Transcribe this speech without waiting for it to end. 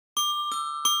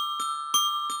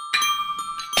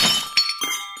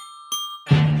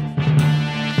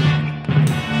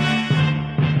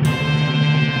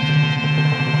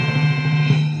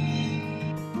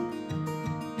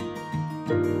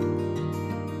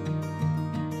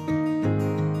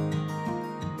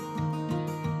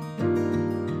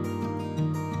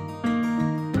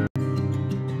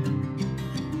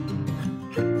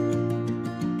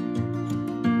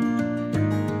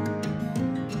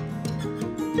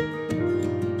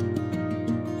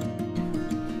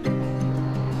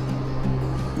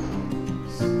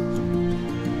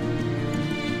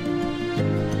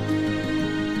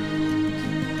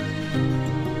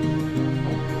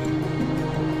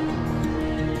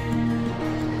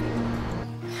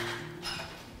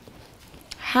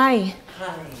Hi.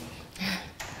 Hi.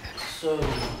 Sorry.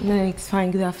 No, it's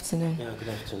fine. Good afternoon. Yeah, good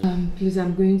afternoon. Please,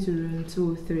 I'm going to room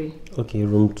 203. Okay,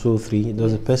 room 203.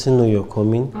 Does the person know you're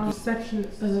coming?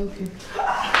 Receptionist. Oh, okay.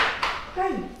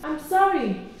 Hi. I'm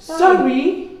sorry.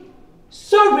 Sorry?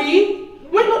 Sorry?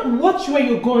 Why not watch where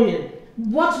you're going?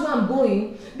 Watch where I'm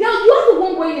going? Girl, you're the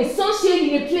one wearing a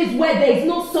sunshade in a place where there is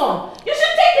no sun. You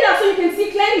should take it out so you can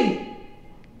see clearly.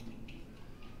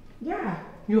 Yeah.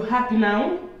 You happy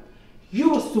now?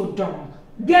 You are so dumb.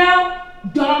 Girl,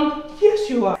 dumb. Yes,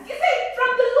 you are. You see,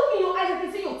 from the look in your eyes, I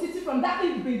can see your titty from that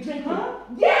thing you've been drinking. Huh?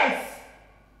 Yes!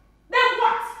 Then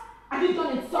what? Have you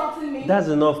done insulting me? That's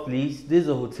enough, please. This is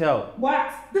a hotel.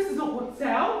 What? This is a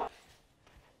hotel?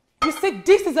 You said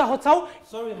this is a hotel?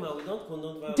 Sorry, ma, we don't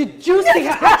condone violence. Did you see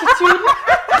her attitude?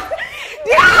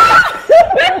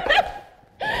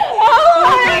 Oh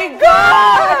my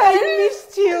God! I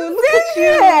missed you. Look at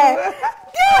you.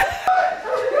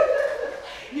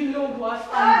 You know what?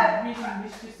 I really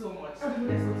missed you so much.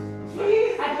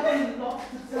 Please, I have a lot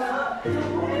to tell.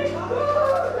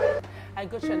 I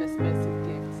got you an expensive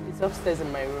gift. It's upstairs in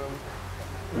my room.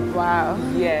 Wow.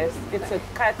 Yes, it's a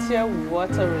Cartier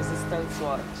water resistance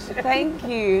watch. Thank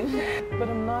you. But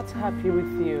I'm not happy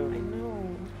with you. I know.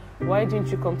 Why didn't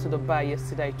you come to the bar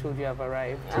yesterday? I told you I've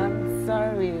arrived. I'm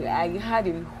sorry. I had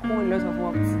a whole lot of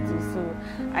work to do, so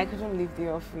I couldn't leave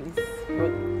the office.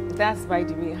 But that's by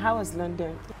the way. How was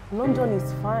London? London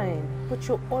is fine, but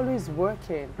you're always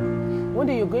working. One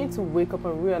day you're going to wake up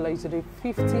and realize that you're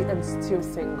 50 and still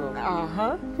single.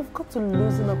 Uh-huh. You've got to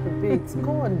loosen up a bit.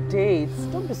 Go on dates.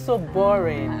 Don't be so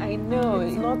boring. I know.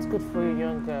 It's not good for a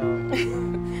young girl.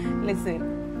 Listen,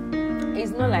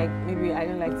 it's not like maybe I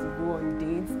don't like to go on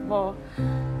dates, but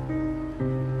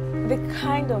the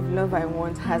kind of love I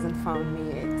want hasn't found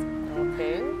me yet.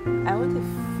 Okay. I want a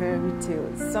fairy tale,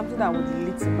 something that would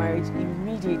lead to marriage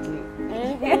immediately.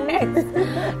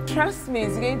 Trust me,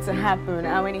 it's going to happen,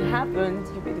 and when it happens,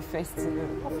 you'll be the first to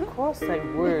know. Of course I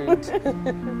would.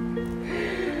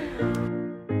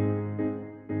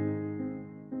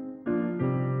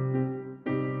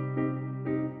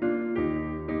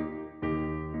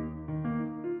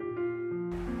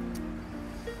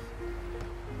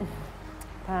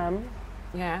 Pam?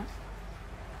 Yeah?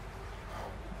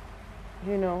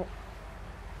 You know,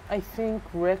 I think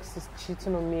Rex is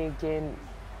cheating on me again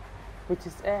with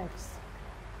his ex.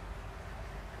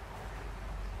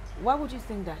 Why would you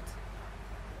think that?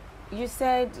 You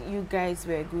said you guys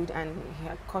were good and he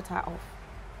had cut her off.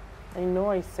 I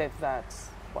know I said that,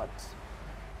 but,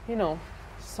 you know,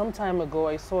 some time ago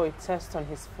I saw a text on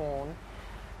his phone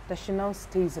that she now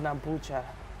stays in Abuja.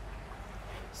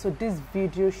 So this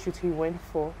video shoot he went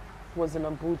for was in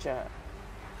Abuja.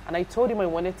 And I told him I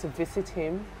wanted to visit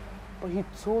him, but he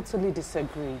totally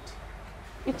disagreed.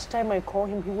 Each time I call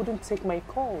him, he wouldn't take my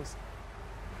calls.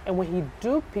 And when he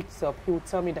do picks up, he would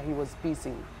tell me that he was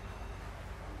busy.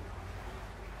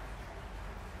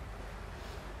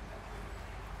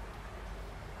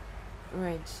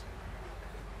 Reg,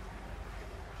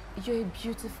 you're a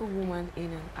beautiful woman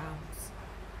in and out.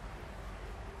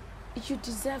 You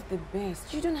deserve the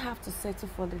best. You don't have to settle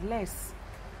for the less.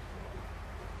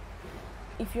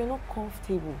 If you're not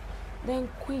comfortable, then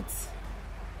quit.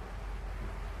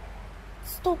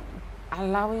 Stop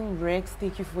allowing Rex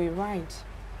take you for a ride.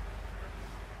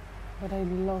 But I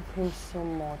love him so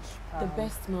much, Pam. The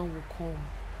best man will come.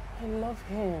 I love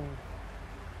him.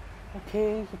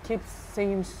 Okay, he keeps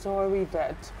saying sorry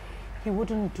that he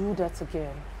wouldn't do that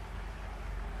again.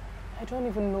 I don't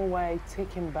even know why I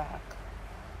take him back.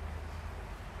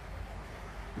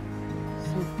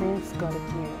 Some things gotta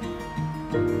clear.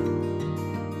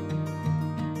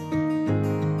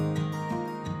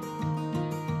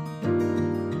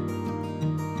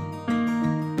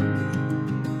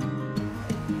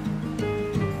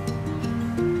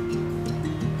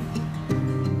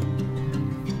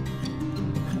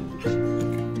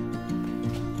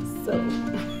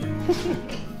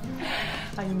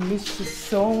 I miss you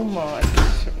so much.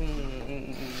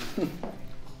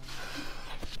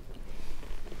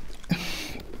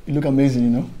 You look amazing, you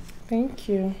know? Thank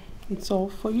you. It's all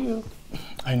for you.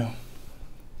 I know.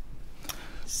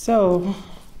 So,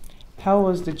 how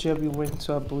was the job you went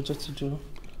to Abuja to do?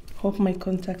 Hope my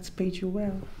contacts paid you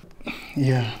well.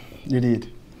 Yeah, they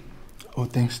did. Oh,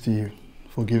 thanks to you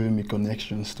for giving me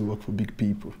connections to work for big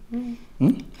people.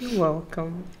 You're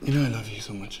welcome. You know I love you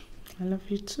so much. I love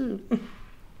you too.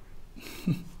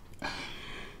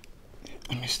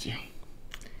 I missed you.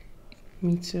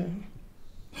 Me too.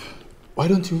 Why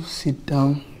don't you sit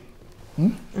down?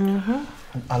 And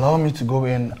allow me to go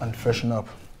in and freshen up.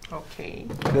 Okay.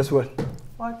 Guess what?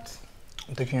 What?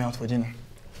 I'm taking you out for dinner.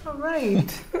 All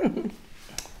right.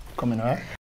 Coming, all right?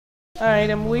 All right,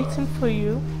 I'm waiting for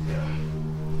you.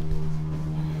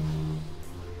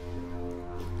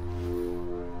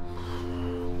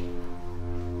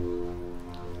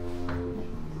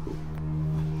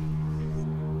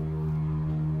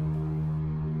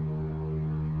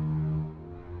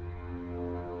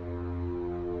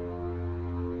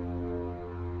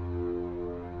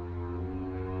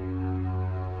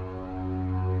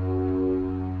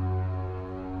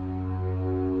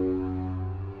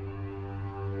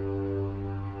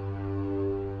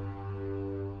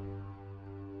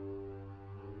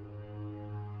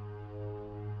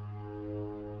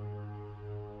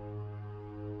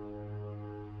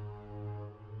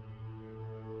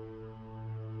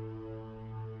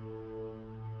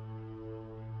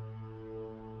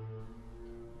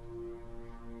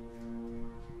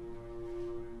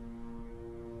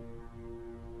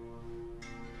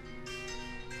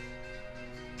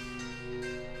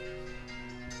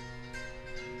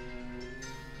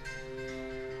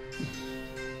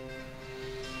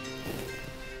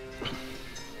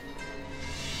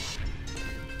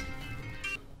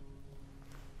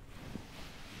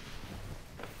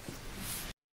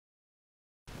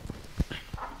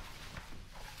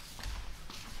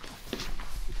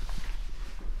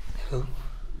 Hello?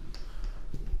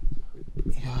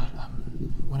 Yeah,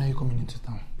 when are you coming into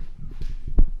town?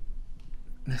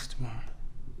 Next tomorrow.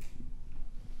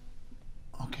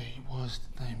 Okay, what's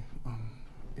the time?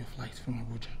 Your flight from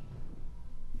Abuja.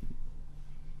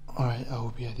 Alright, I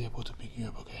will be at the airport to pick you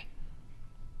up, okay?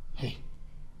 Hey,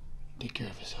 take care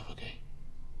of yourself, okay?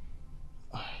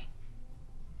 Alright.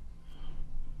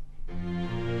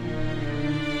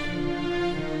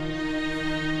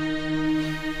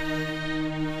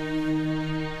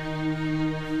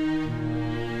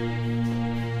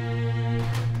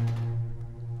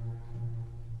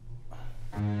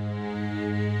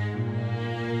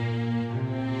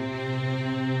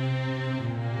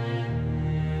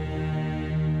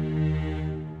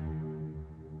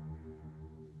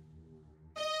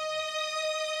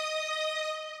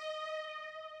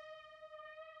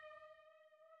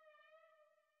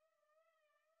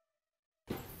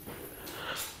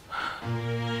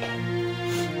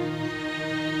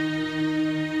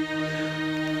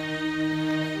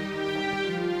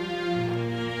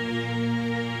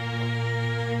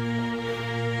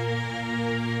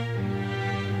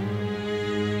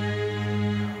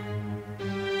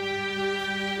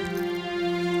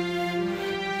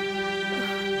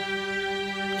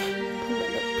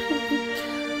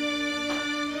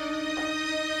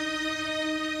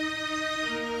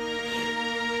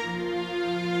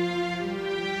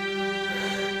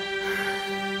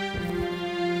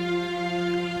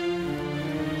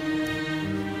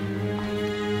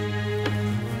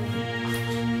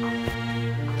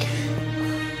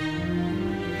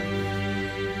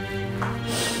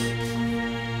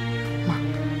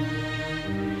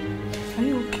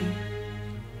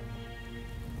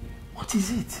 What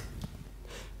is it?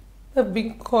 I've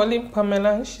been calling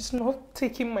Pamela and she's not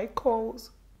taking my calls.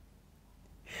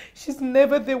 She's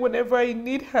never there whenever I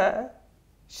need her.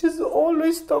 She's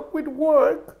always stuck with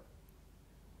work.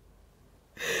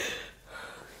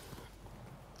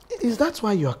 Is that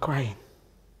why you are crying?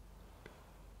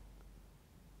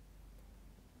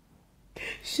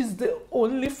 She's the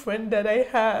only friend that I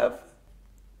have.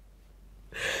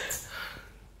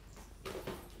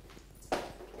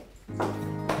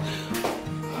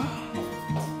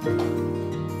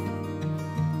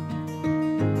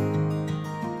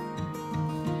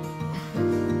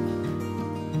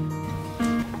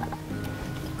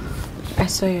 I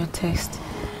saw your text.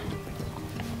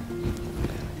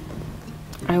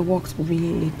 I worked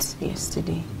really late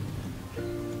yesterday.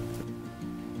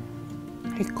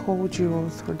 I called you all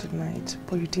through the night,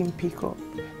 but you didn't pick up.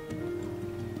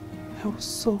 I was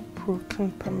so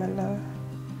broken, Pamela.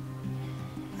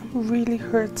 I'm really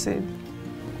hurting.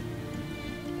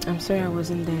 I'm sorry I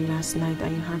wasn't there last night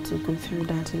and you had to go through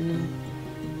that alone.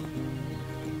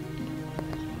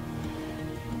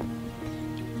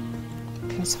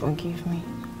 Please forgive me.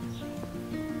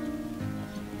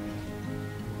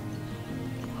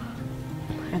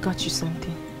 I got you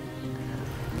something.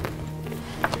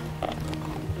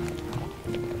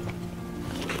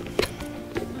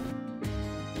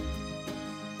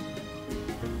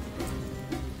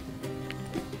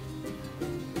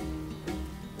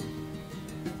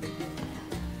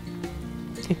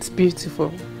 It's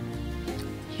beautiful.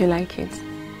 You like it?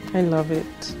 I love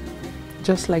it.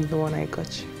 Just like the one I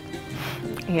got you.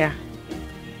 Yeah.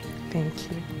 Thank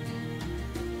you.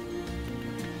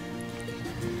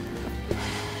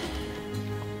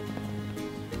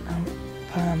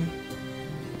 Pam,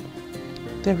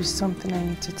 There is something I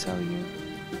need to tell you.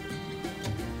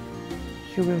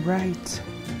 You were right.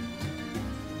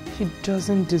 He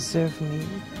doesn't deserve me.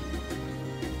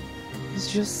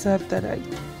 It's just sad that I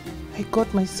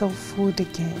got myself fooled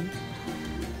again.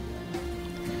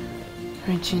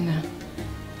 Regina,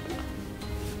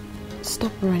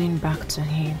 stop running back to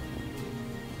him.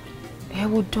 He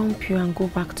will dump you and go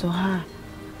back to her.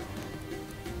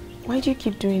 Why do you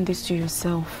keep doing this to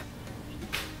yourself?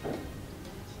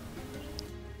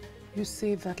 You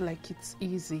say that like it's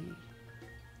easy.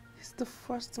 He's the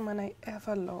first man I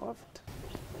ever loved.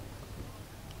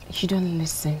 You don't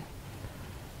listen.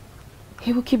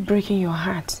 He will keep breaking your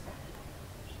heart.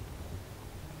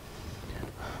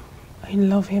 I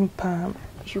love him, Pam.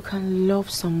 You can love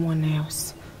someone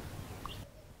else.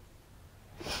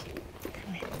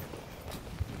 Come here.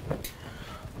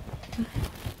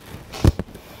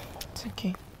 It's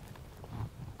okay.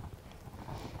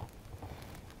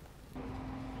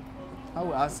 How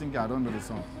will I sing? I don't know the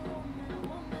song.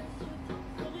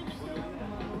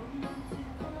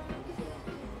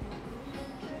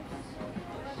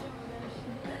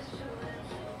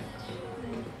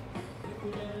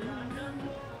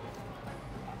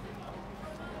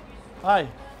 Hi.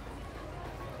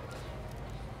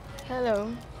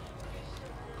 Hello.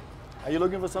 Are you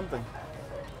looking for something?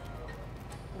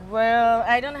 Well,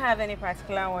 I don't have any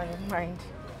particular one in mind.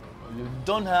 You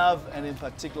don't have any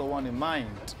particular one in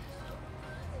mind.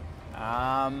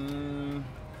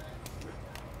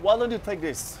 Why don't you take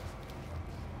this?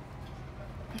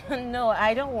 No,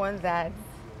 I don't want that.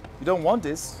 You don't want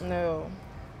this? No.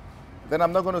 Then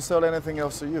I'm not going to sell anything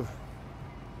else to you.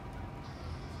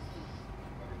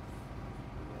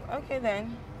 Okay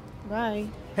then. Bye.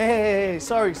 Hey,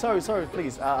 sorry,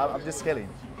 please. I'm just kidding.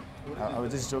 I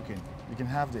was just joking. You can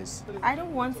have this. I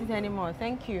don't want it anymore.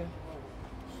 Thank you.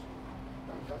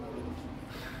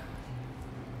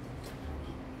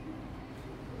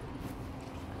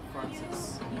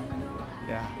 Francis.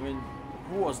 Yeah. I mean,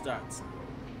 who was that?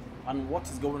 And what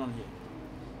is going on here?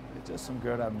 It's just some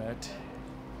girl I met,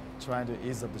 trying to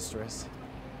ease up the stress.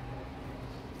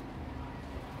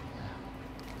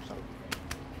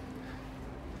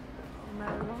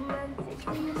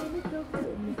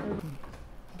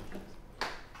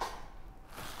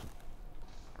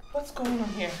 What's going on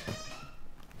here?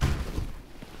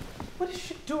 What is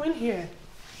she doing here?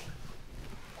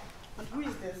 And who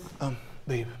is this?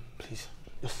 Babe, please,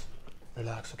 just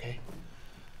relax, okay?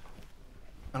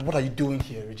 And what are you doing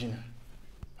here, Regina?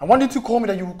 I wanted to call me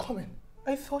that you were coming.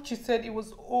 I thought you said it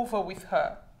was over with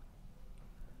her.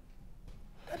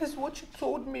 That is what you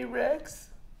told me, Rex.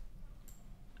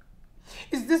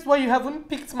 Is this why you haven't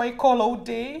picked my call all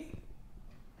day?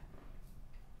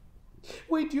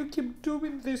 Why do you keep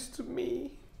doing this to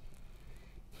me?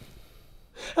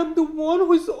 I'm the one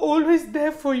who is always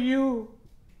there for you,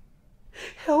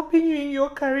 helping you in your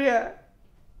career.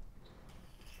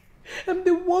 I'm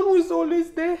the one who is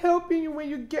always there helping you when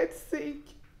you get sick.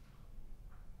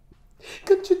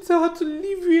 Can't you tell her to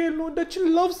leave you alone, that you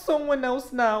love someone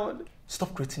else now?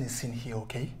 Stop creating a scene here,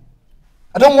 okay?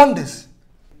 I don't want this.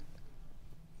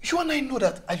 You and I know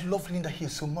that I love Linda here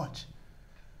so much.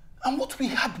 And what we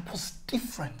had was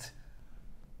different.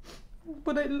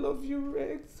 But I love you,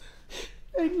 Rex.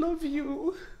 I love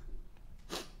you.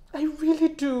 I really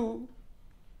do.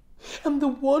 I'm the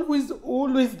one who is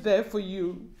always there for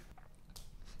you.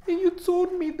 And you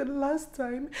told me the last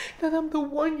time that I'm the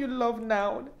one you love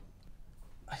now.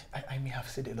 I may have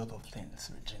said a lot of things,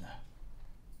 Regina.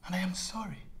 And I am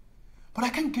sorry. But I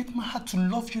can't get my heart to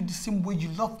love you the same way you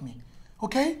love me.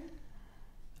 Okay?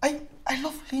 I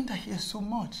love Linda here so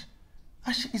much.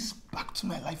 And she is back to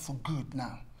my life for good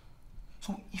now.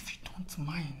 So if you don't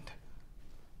mind,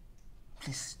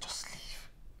 please just leave.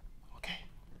 Okay?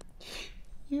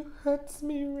 You hurt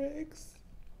me, Rex.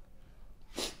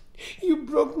 You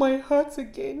broke my heart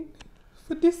again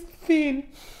for this thing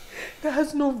that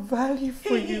has no value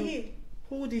for you. Hey,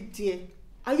 hold it dear.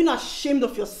 Are you not ashamed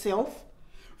of yourself?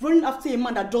 Running after a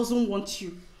man that doesn't want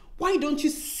you. Why don't you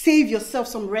save yourself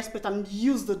some respect and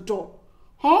use the door?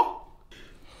 Huh?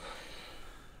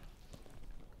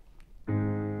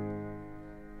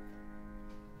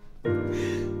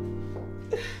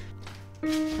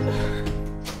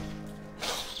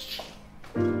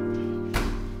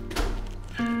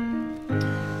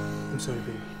 I'm sorry,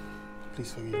 baby.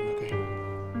 Please forgive me, okay?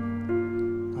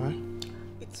 Alright?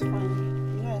 It's fine.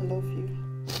 You know I love you.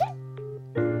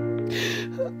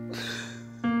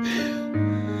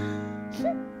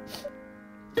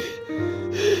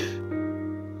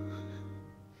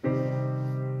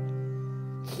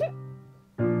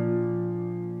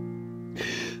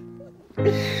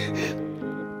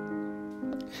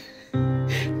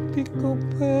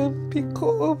 Pick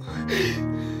up.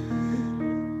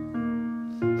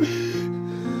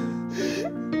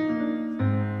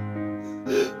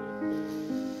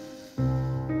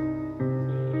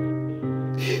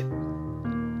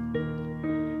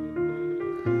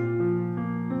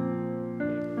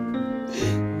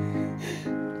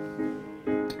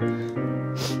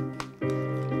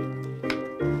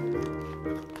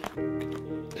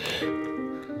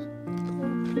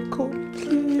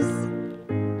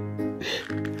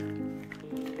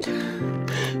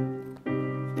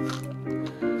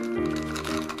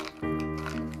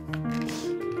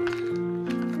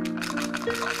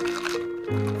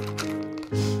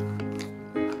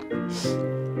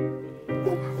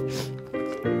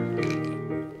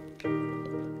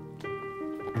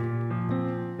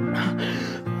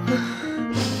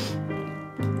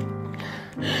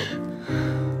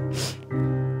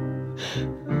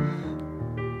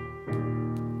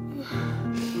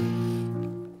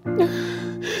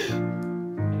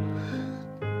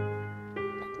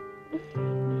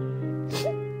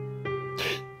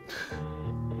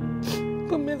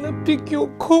 Pamela, pick your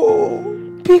call.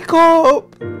 Pick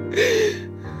up.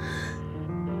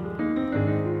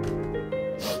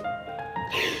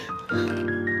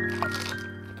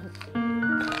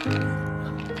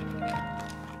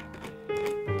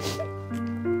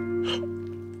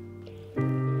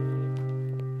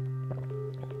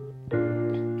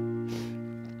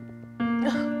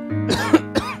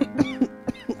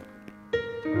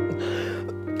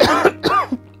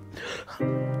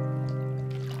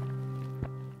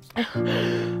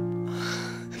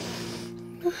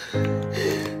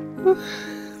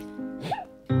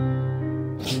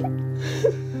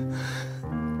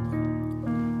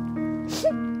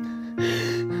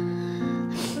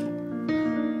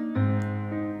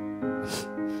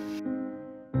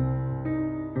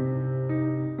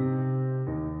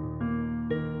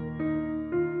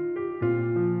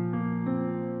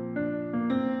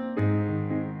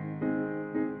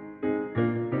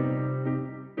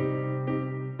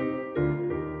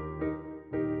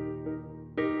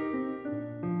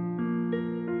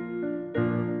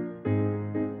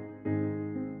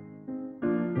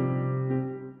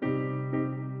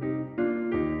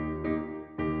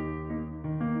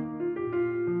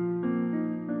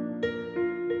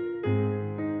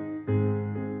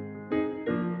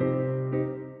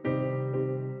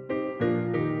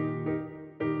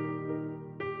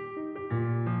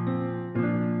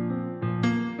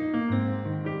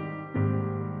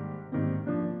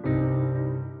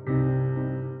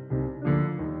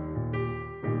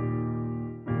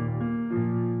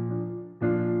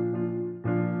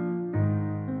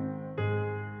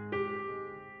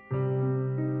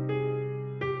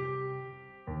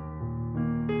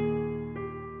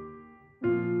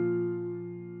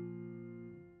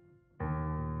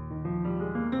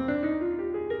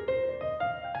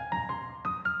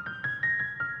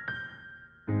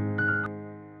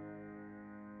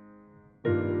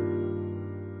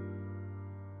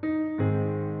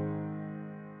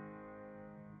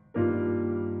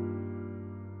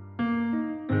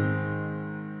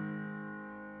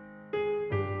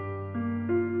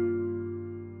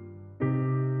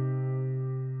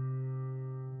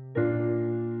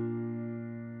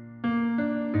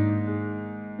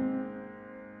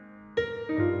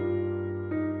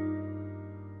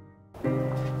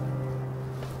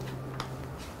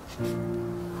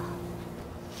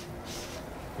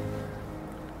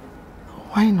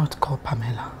 Why not call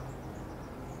Pamela?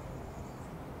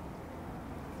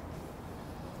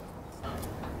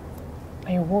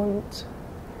 I won't.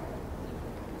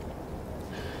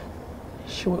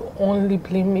 She will only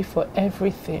blame me for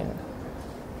everything.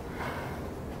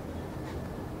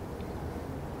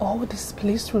 All this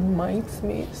place reminds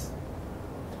me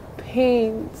of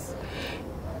pains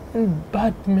and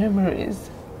bad memories.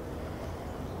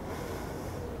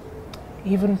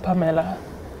 Even Pamela.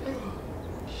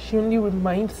 She only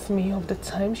reminds me of the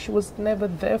time she was never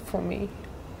there for me.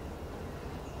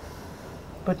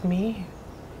 But me,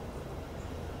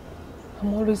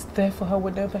 I'm always there for her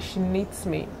whenever she needs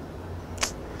me.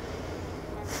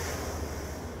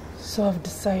 So I've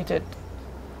decided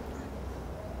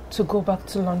to go back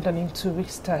to London in 2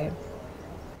 weeks' time.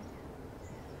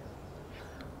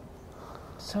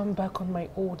 Turn back on my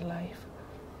old life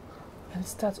and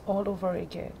start all over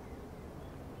again.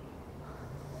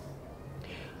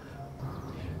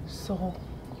 So,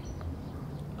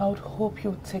 I would hope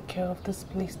you'll take care of this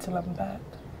place till I'm back.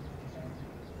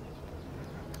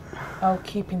 I'll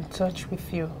keep in touch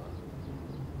with you.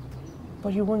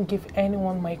 But you won't give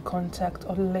anyone my contact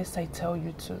unless I tell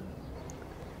you to.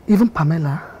 Even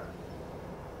Pamela?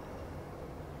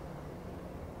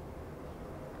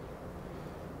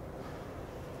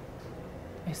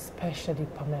 especially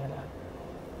Pamela.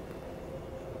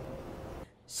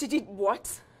 She did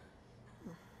what?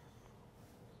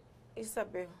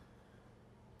 Isabel,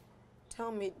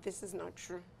 tell me this is not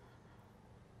true.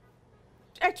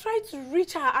 I tried to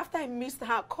reach her after I missed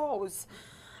her calls.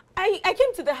 I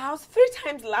came to the house 3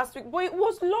 times last week, but it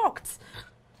was locked.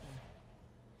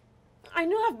 I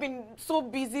know I've been so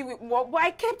busy with work, but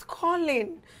I kept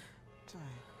calling.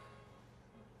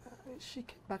 She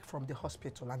came back from the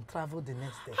hospital and traveled the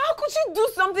next day. How could she do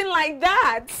something like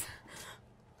that?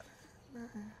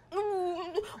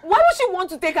 Why would she want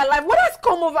to take her life? What has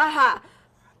come over her? I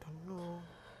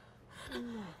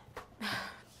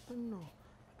don't know.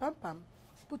 Pam Pam,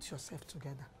 put yourself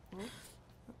together.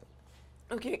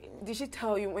 Okay, did she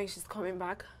tell you when she's coming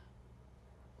back?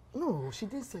 No, she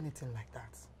didn't say anything like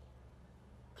that.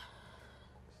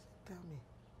 Tell me.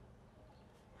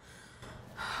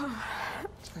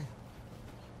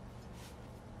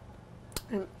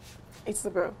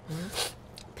 Isabel,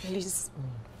 please,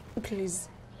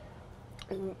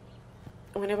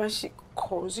 whenever she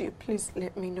calls you, please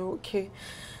let me know, okay?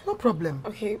 No problem.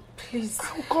 Okay, please.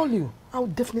 I'll call you. I'll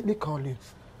definitely call you.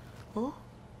 Oh?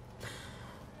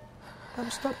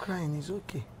 Stop crying. It's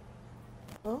okay.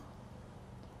 Oh?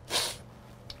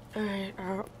 Alright,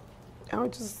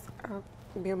 I'll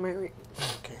be on my way.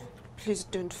 Okay. Please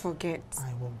don't forget.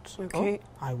 I won't. Okay?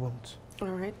 Oh? I won't.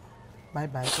 Alright.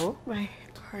 Bye-bye, oh? Bye.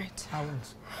 Alright. I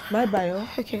won't. Bye-bye, oh?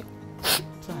 Okay.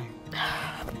 Bye.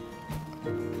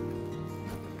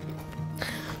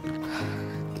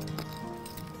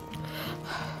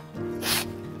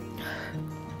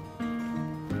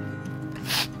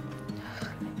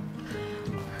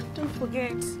 Don't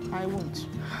forget. I won't.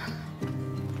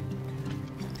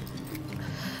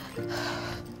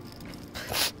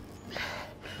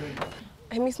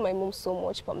 I miss my mom so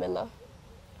much, Pamela.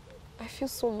 I feel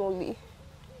so lonely.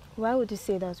 Why would you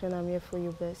say that when I'm here for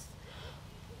you best?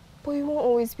 But you won't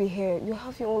always be here. You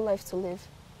have your own life to live.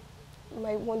 You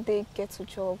might one day get a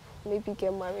job, maybe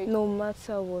get married. No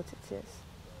matter what it is,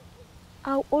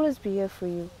 I'll always be here for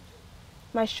you.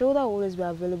 My shoulder will always be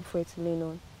available for you to lean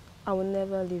on. I will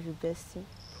never leave you, bestie.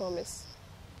 Promise.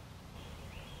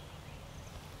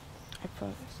 I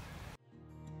promise.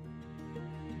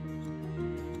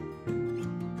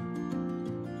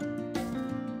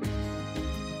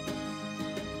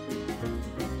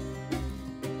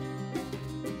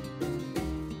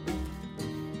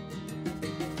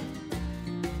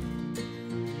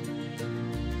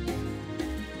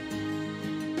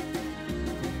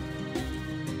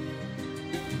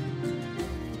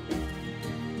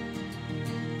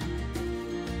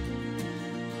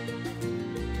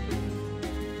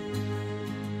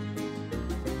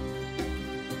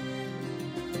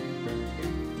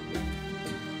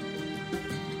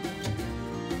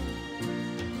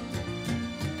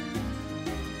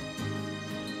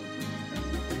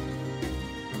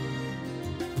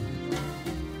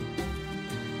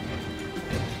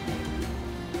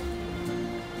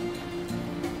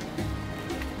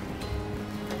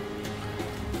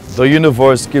 The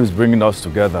universe keeps bringing us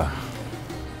together.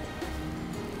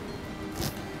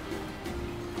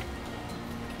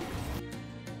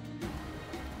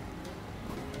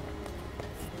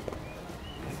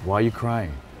 Why are you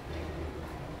crying?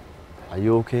 Are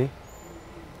you okay?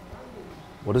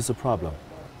 What is the problem?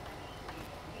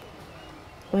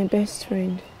 My best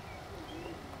friend.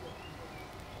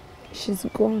 She's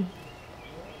gone.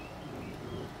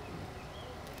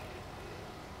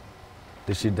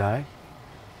 Did she die?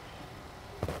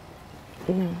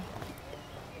 No.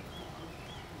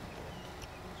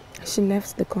 She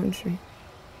left the country.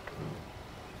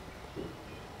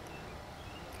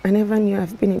 I never knew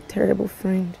I've been a terrible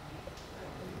friend.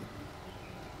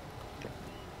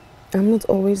 I'm not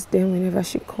always there whenever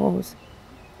she calls.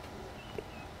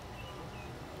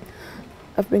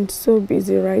 I've been so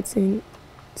busy writing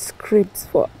scripts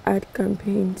for ad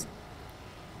campaigns.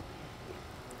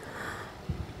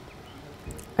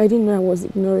 I didn't know I was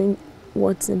ignoring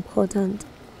what's important.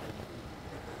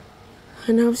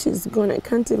 And now she's gone. I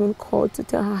can't even call to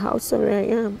tell her how sorry I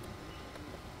am.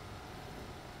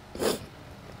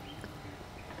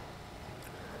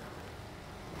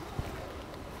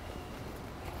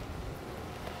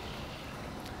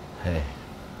 Hey.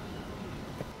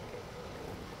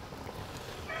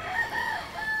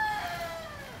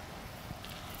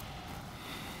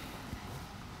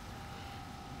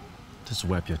 Just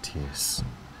wipe your tears.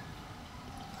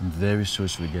 I'm very sure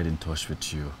she will get in touch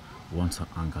with you once her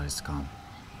anger is calm.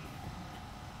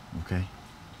 Okay?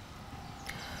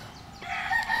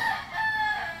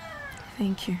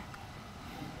 Thank you.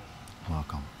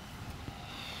 Welcome.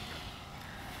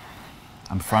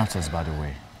 I'm Francis, by the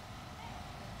way.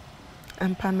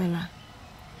 I'm Pamela.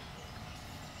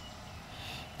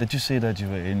 Did you say that you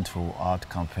were into art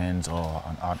campaigns or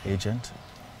an art agent?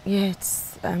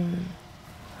 Yes, I'm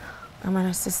an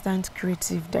assistant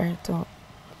creative director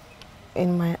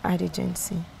in my ad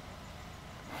agency.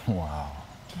 Wow.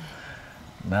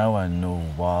 Now I know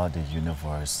why the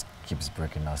universe keeps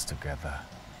breaking us together.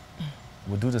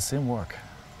 We'll do the same work.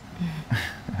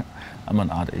 I'm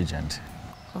an art agent.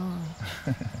 Oh.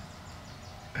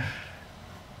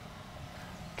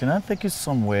 Can I take you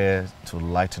somewhere to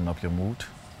lighten up your mood?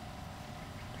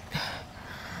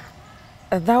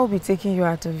 That will be taking you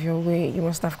out of your way. You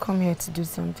must have come here to do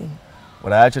something.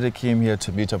 Well, I actually came here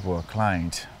to meet up with a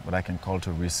client, but I can call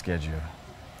to reschedule.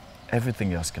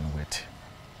 Everything else can wait.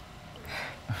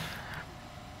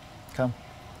 Come.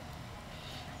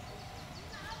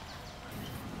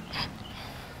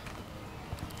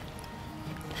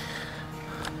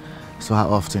 So how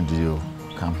often do you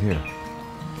come here?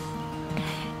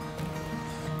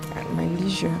 At my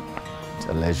leisure. It's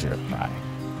a leisure, right?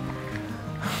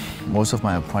 Most of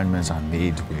my appointments are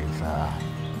made with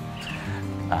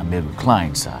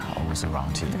clients always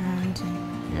around here. Around you.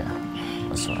 Yeah,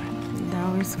 that's right. They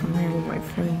always come here with my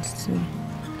friends too.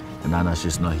 And now that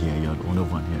she's not here, you're the only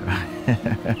one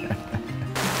here.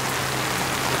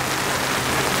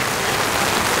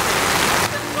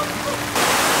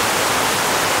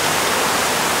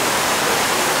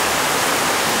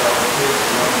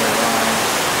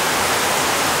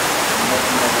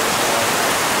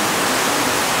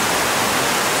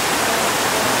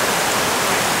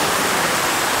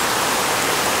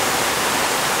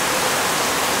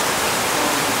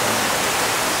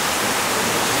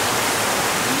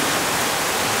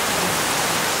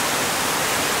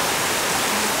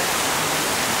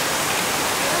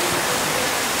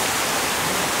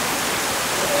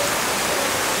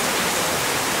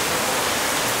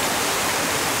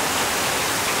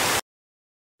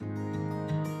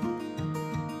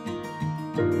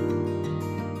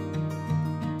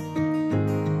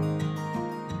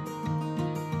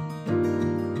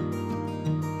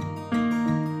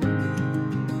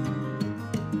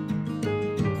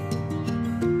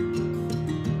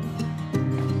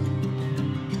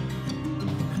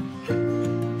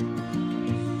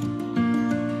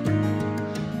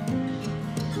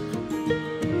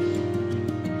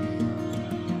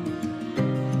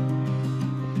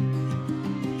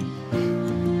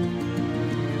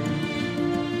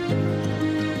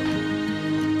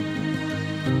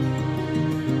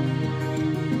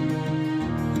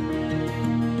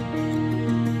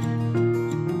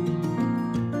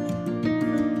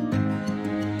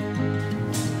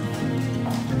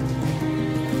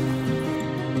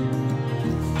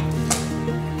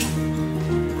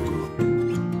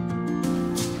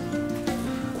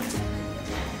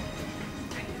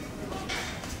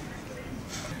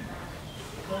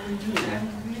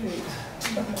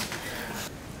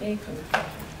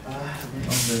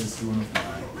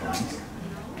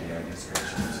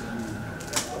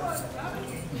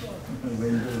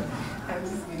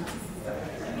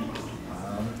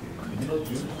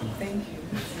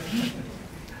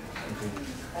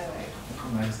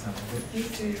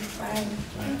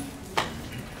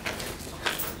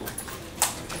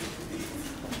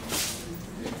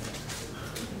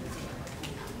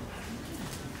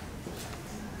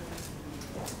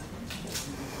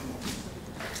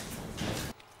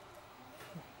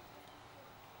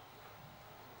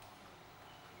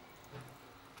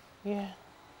 Yeah.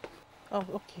 Oh,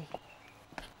 okay.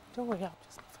 Don't worry, I'll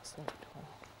just fasten the door.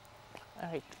 All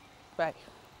right. Bye.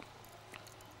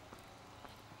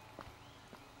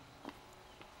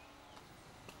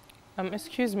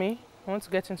 Excuse me. I want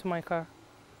to get into my car.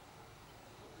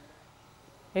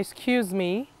 Excuse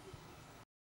me.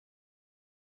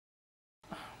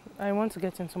 I want to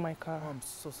get into my car. Oh, I'm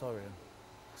so sorry.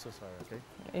 So sorry, okay?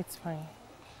 It's fine.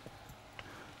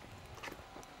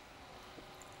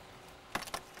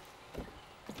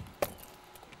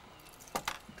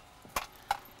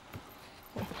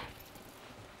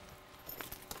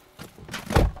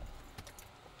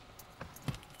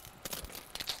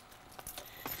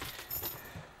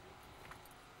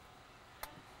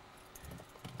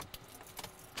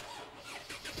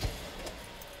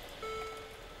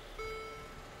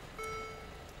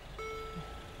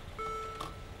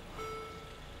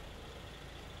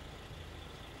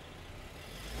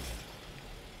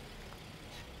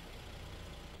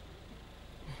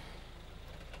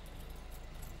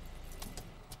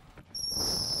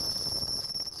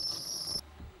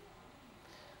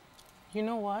 You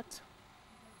know what?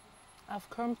 I've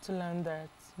come to learn that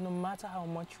no matter how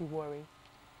much we worry,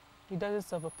 it doesn't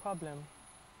solve a problem.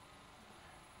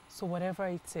 So whatever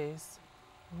it is,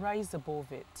 rise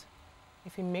above it.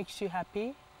 If it makes you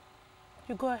happy,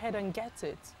 you go ahead and get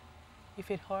it. If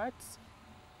it hurts,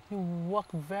 you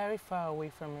walk very far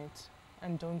away from it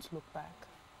and don't look back.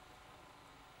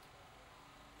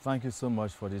 Thank you so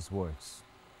much for these words.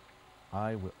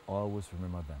 I will always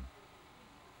remember them.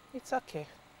 It's okay.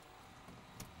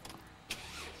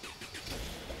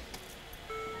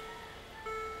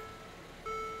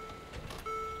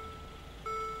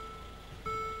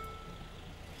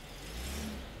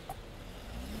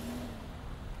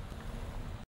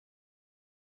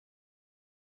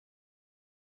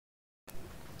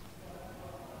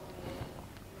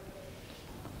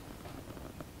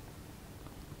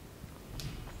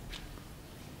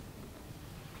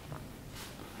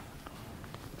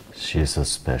 She is so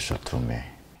special to me.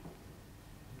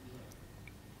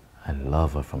 I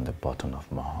love her from the bottom of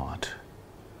my heart.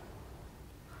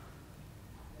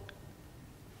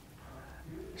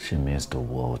 She means the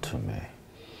world to me.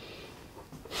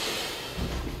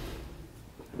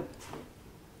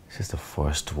 She's the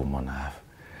first woman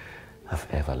I've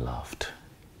ever loved.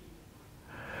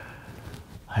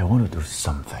 I want to do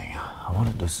something. I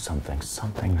want to do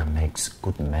something that makes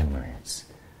good memories.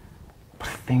 But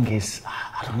the thing is,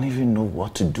 I don't even know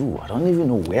what to do. I don't even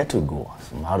know where to go.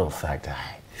 As a matter of fact,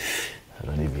 I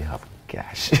don't even have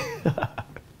cash.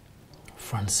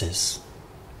 Francis,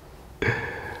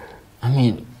 I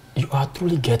mean, you are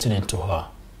truly getting into her.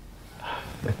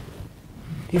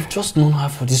 You've just known her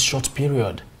for this short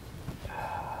period.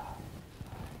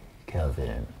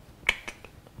 Kelvin,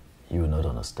 you will not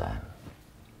understand.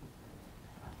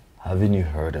 Haven't you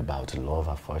heard about love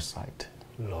at first sight?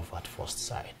 Love at first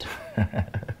sight.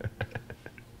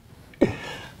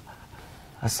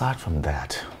 Aside from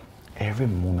that, every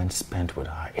moment spent with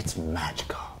her, it's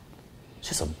magical.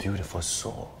 She's a beautiful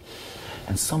soul.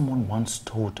 And someone once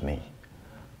told me,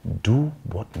 do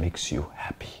what makes you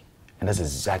happy. And that's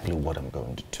exactly what I'm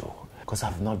going to do. Because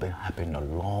I've not been happy in a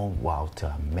long while till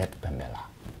I met Pamela.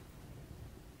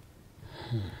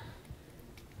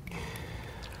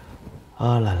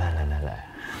 Oh, la la la la la.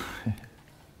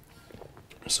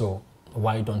 So,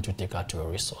 why don't you take her to a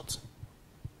resort?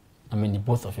 I mean, the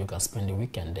both of you can spend the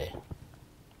weekend there.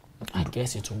 I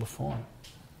guess it will be fun.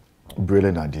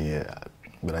 Brilliant idea,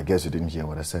 but I guess you didn't hear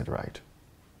what I said, right?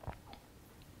 I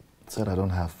said I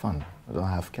don't have fun, I don't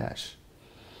have cash.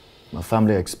 My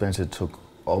family expenses took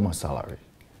all my salary.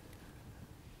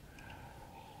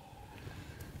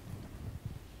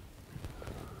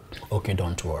 Okay,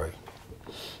 don't worry.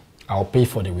 I'll pay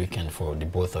for the weekend for the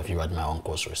both of you at my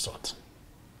uncle's resort.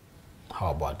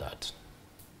 How about that?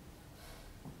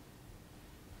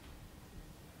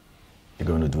 You're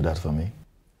going to do that for me?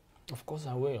 Of course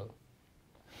I will.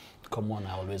 Come on,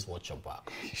 I always watch your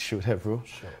back. You should have, bro.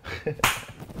 Sure.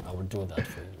 I will do that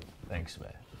for you. Thanks,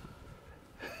 man.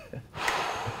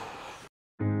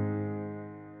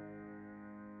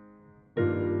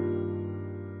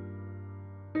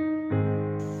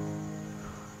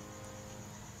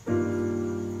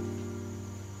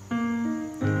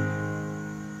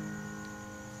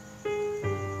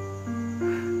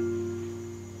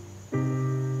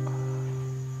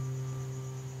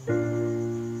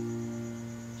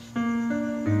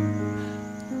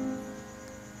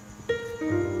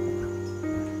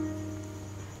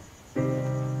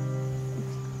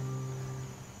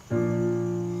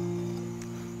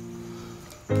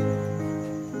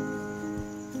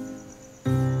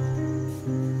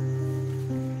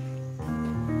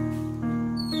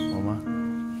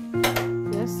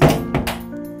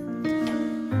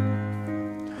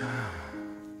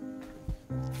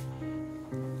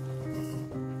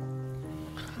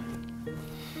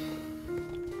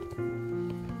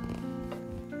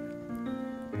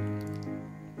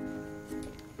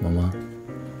 Mama?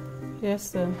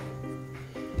 Yes, sir.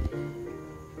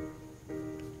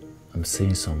 I'm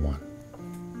seeing someone.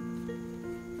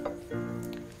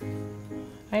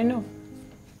 I know.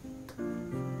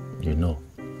 You know?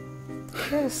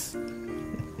 Yes.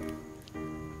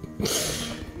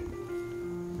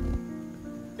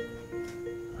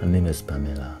 Her name is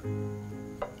Pamela.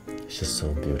 She's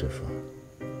so beautiful,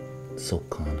 so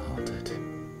kind-hearted.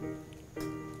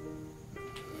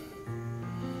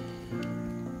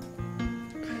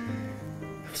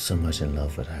 I'm so much in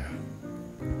love with her.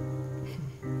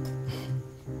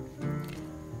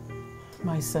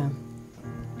 My son,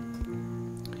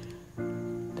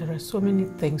 there are so many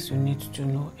things you need to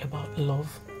know about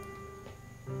love.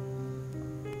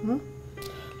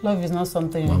 Love is not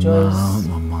something you just...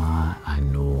 Mama, I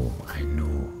know.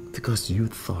 Because you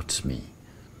taught me.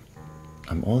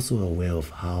 I'm also aware of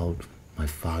how my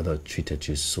father treated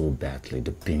you so badly,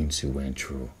 the pains you went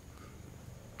through.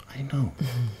 I know.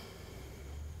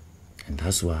 And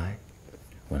that's why,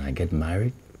 when I get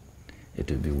married, it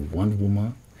will be one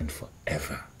woman and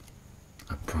forever.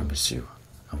 I promise you,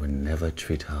 I will never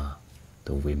treat her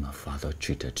the way my father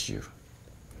treated you.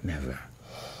 Never.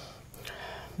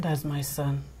 That's my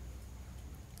son.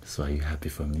 So are you happy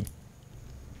for me?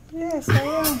 Yes, I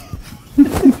am.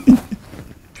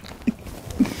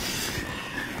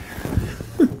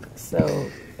 So,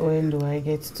 when do I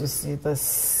get to see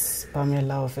this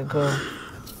Pamela of a girl?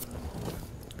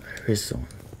 Very soon.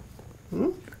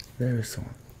 Hmm? Very soon.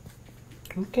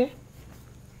 Okay.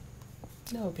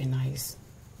 That would be nice.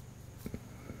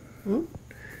 Hmm?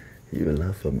 You will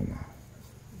love her, Mama.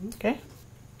 Okay.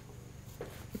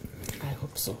 I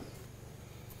hope so.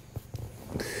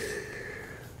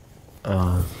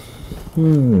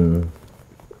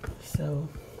 So.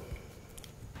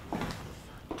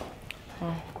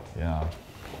 Yeah.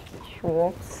 You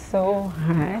worked so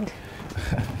hard.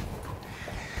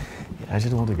 I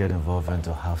didn't want to get involved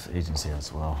into house agency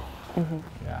as well.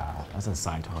 Yeah, that's a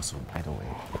side hustle, by the way.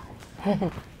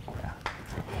 Yeah.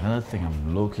 Another thing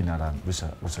I'm looking at, which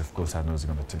of course I know is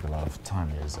going to take a lot of time,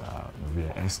 is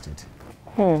real estate.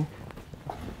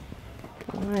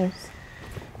 Nice.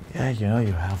 Yeah, you know,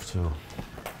 you have to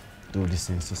do these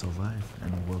things to survive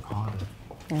and work harder.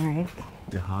 Right.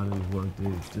 The harder you work,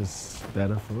 it's just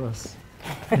better for us.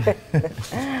 But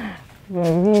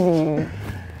really,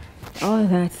 all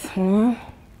that,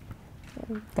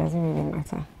 doesn't really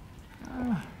matter.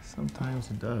 Sometimes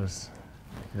it does.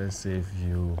 Because if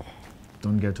you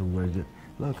don't get to work,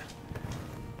 look.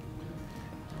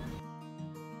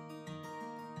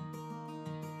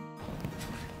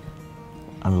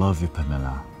 I love you,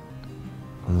 Pamela.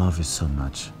 I love you so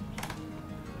much.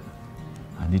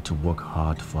 I need to work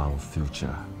hard for our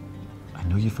future. I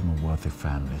know you're from a wealthy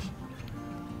family.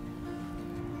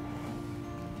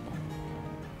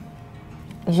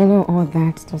 You know, all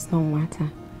that does not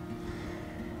matter.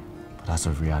 But that's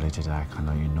a reality that I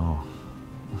cannot ignore.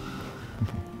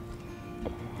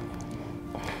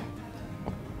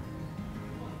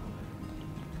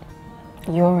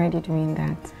 You're already doing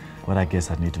that. But I guess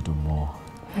I need to do more.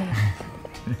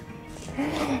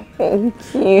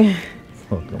 Thank you.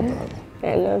 Welcome, darling.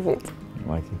 I love it. You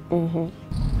like it?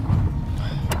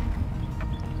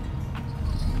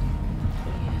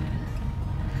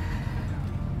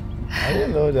 I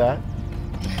didn't know that.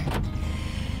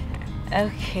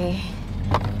 Okay.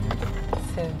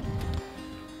 So.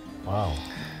 Wow.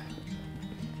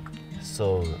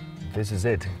 So, this is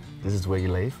it? This is where you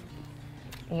live?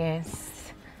 Yes.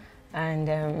 And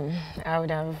I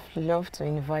would have loved to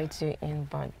invite you in,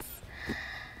 but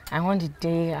I want the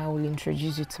day I will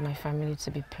introduce you to my family to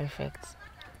be perfect.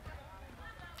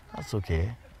 That's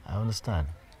okay. I understand.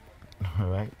 All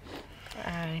right?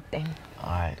 All right, then. All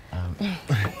right.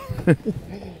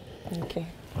 Okay.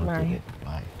 Okay, Bye.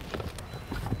 bye.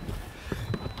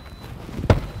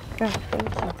 Oh,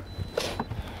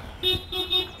 thank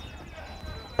you.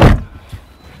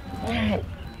 All right.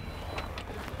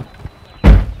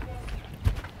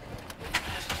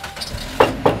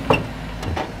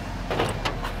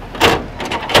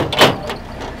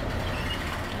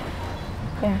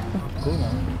 Yeah. Cool,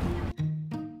 man.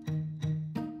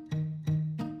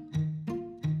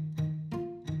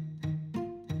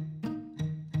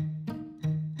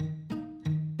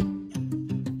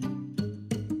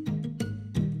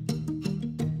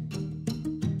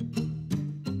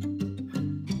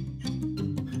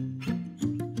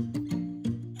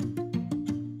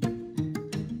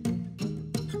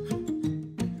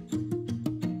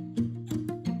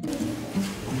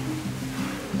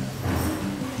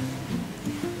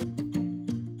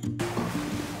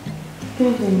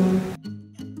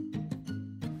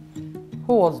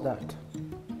 Who was that?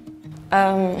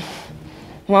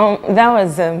 Well, that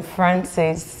was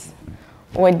Francis.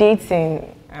 We're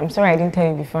dating. I'm sorry I didn't tell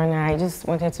you before now. I just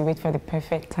wanted to wait for the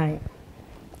perfect time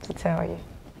to tell you.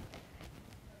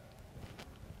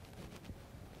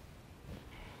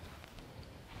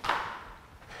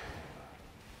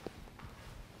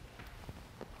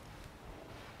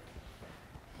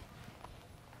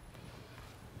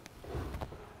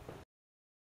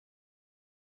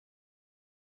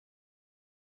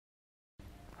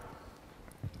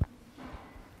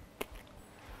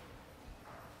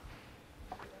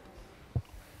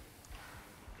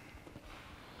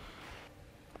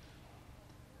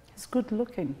 He's good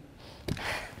looking.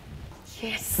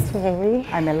 Yes, Mommy.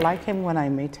 I may like him when I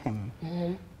meet him.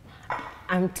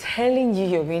 I'm telling you,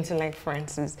 you're going to like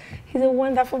Francis. He's a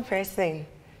wonderful person.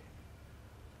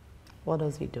 What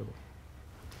does he do?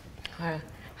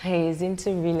 He's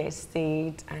into real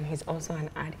estate and he's also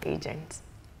an ad agent.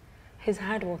 He's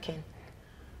hardworking.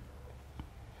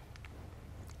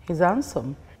 He's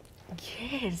handsome.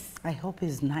 Yes. I hope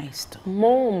he's nice too.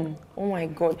 Mom, oh my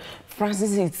God,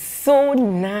 Francis is so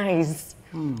nice.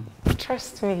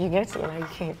 Trust me, you get to like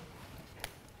him.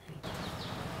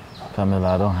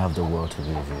 Pamela, I don't have the world to give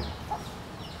you.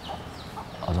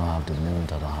 I don't have the moon,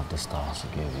 I don't have the stars to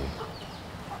give you.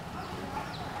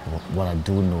 What I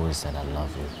do know is that I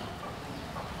love you.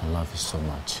 I love you so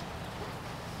much.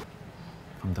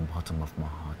 From the bottom of my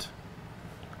heart.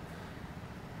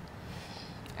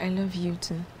 I love you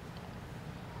too.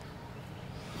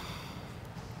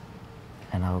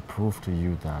 And I will prove to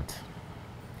you that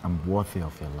I'm worthy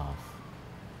of your love.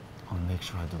 I'll make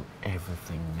sure I do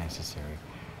everything necessary.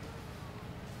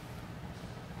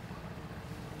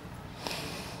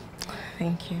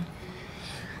 Thank you.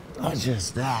 Not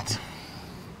just that,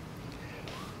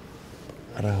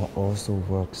 but I'll also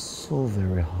work so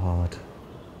very hard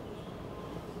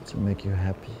to make you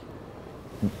happy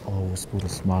and always put a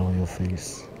smile on your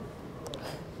face.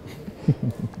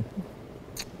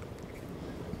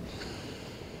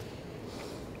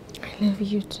 I love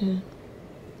you too.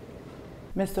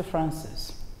 Mr.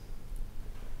 Francis,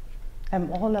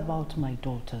 I'm all about my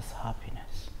daughter's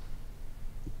happiness.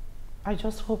 I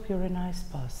just hope you're a nice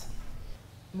person.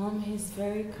 Mom, he's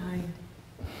very kind.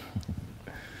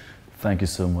 Thank you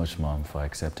so much, Mom, for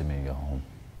accepting me in your home.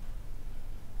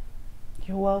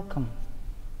 You're welcome.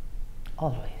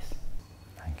 Always.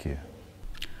 Thank you.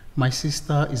 My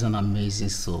sister is an amazing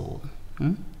soul.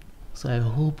 So I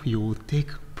hope you will take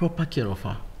proper care of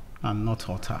her and not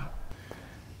hurt her.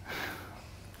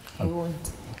 I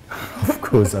won't. Of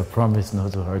course, I promise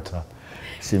not to hurt her.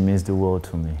 She means the world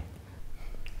to me.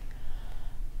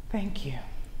 Thank you.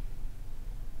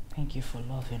 Thank you for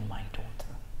loving my daughter.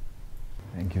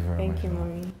 Thank you very much. Thank you,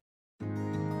 Mommy.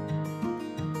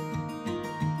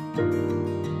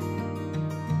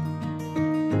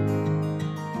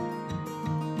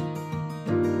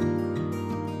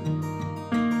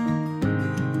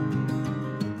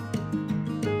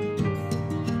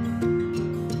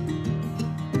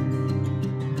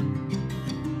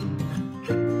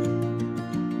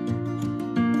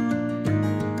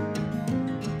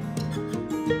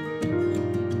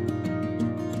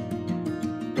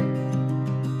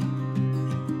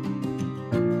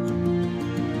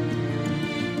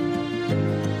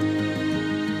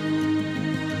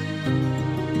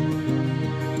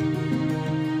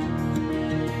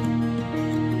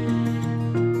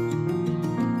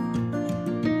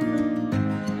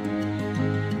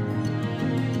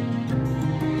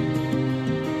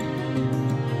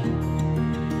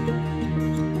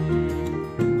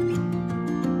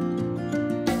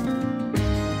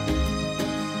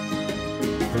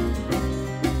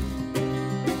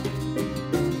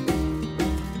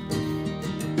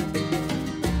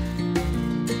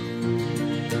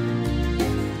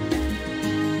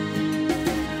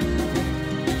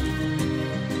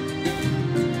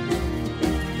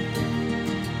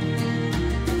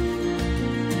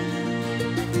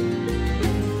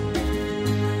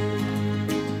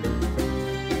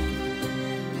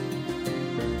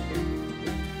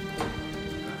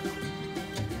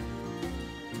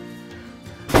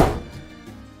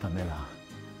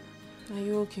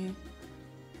 Okay.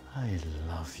 I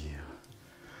love you.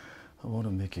 I want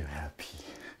to make you happy.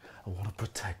 I want to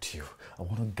protect you. I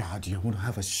want to guard you. I want to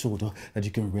have a shoulder that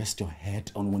you can rest your head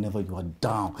on whenever you are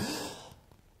down.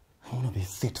 I want to be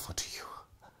faithful to you.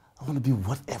 I want to be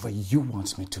whatever you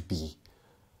want me to be.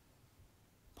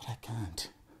 But I can't.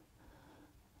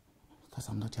 Because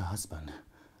I'm not your husband.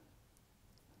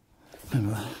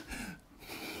 Pamela,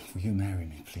 will you marry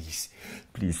me, please?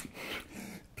 Please.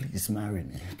 Please marry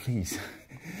me, please.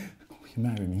 Will you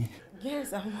marry me?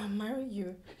 Yes, I will marry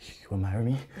you. You will marry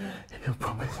me? Yeah. You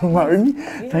promise to marry me?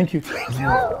 Yeah. Thank you. Thank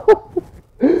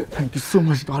you so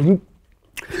much, darling.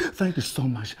 Thank you so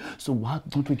much. So why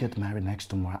don't we get married next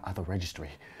tomorrow at the registry?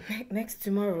 Next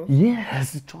tomorrow?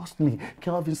 Yes, trust me.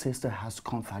 Kelvin's sister has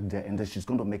contact there and then she's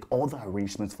going to make all the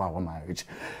arrangements for our marriage.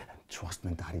 Trust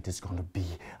me, Daddy, this is going to be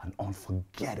an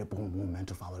unforgettable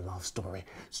moment of our love story.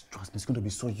 Trust me, it's going to be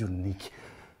so unique.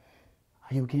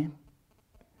 Are you game?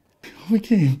 We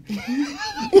game.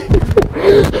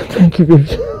 Thank you, baby.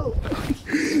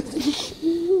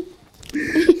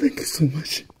 Thank you so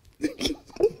much. Thank you.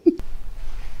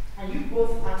 Are you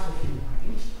both out of your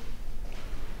mind?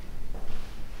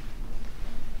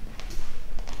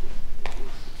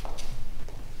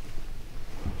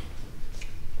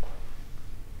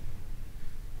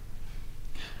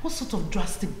 What sort of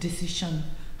drastic decision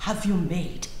have you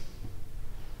made?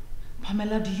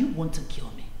 Pamela, do you want to kill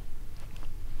me?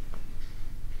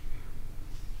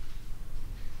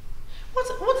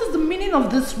 meaning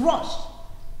of this rush?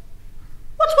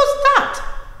 What was that?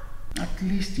 At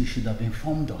least you should have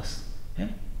informed us. Eh?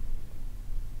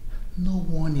 No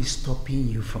one is stopping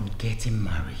you from getting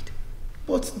married.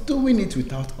 But doing it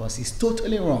without us is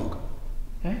totally wrong.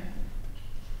 Eh?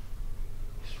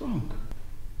 It's wrong.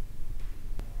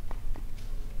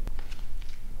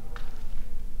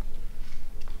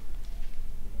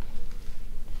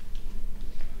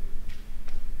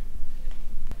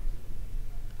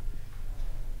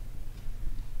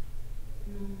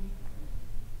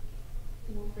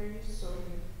 We're very sorry.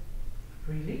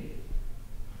 Really?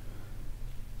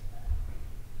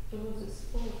 It was a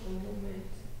spur of the moment.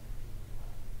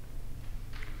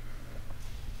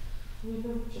 We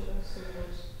love each other so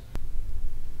much.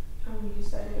 And we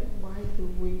decided why the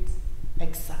wait.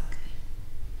 Exactly.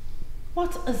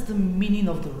 What is the meaning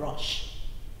of the rush?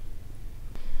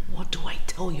 What do I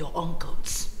tell your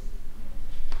uncles?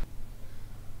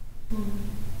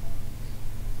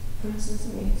 Francis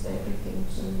means everything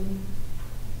to me.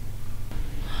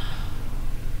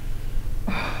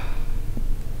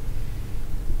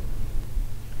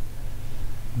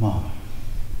 Mom,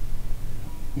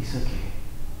 it's okay.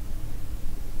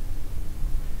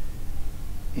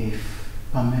 If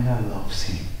Pamela loves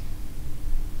him,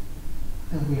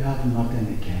 then we have nothing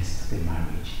against the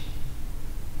marriage.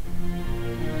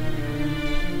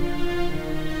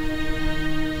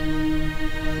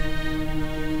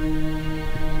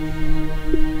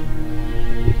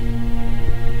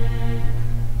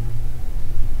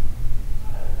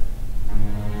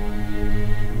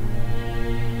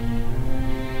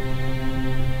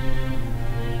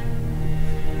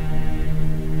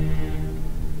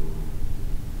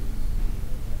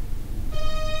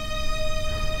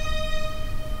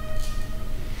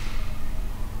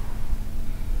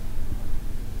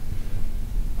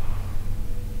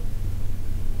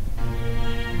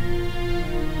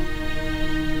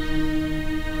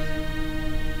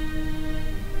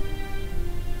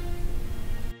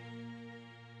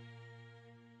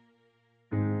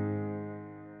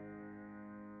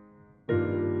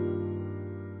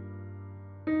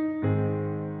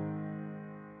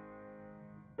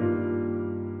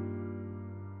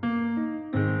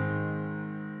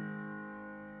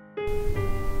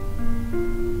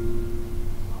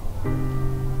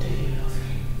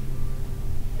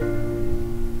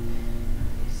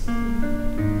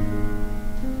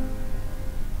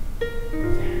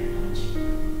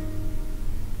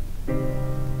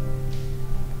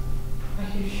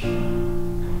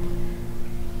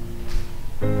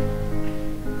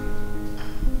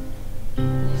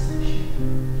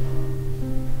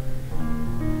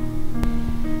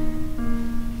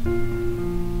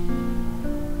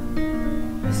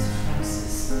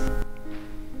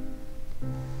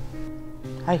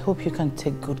 I hope you can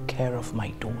take good care of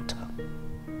my daughter.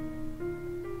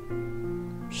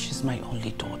 She's my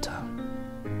only daughter.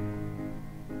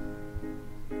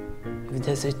 If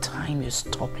there's a time you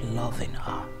stop loving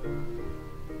her,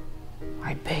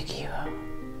 I beg you,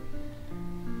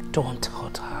 don't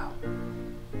hurt her.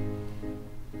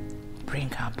 Bring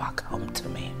her back home to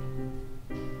me.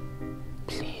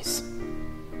 Please.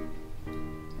 I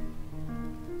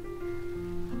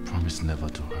promise never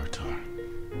to hurt her.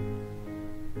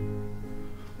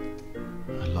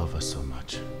 I love her so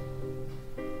much.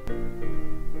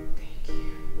 Thank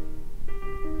you.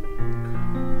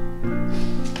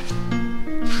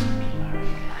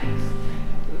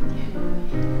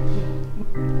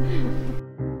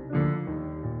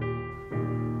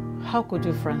 How could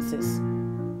you, Francis?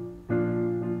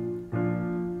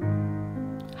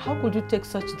 How could you take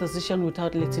such a decision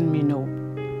without letting me know?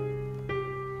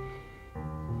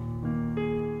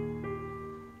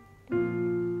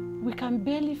 We can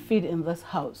barely feed in this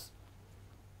house.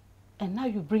 And now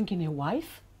you bring in a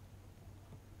wife?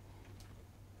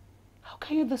 How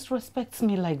can you disrespect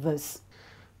me like this?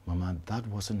 Mama, that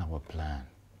wasn't our plan.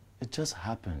 It just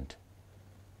happened.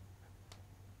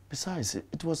 Besides,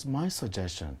 it was my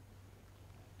suggestion.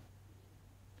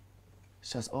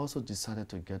 She has also decided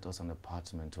to get us an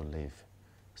apartment to live.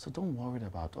 So don't worry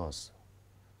about us.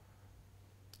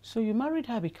 So you married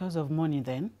her because of money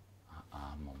then?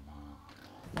 Mama.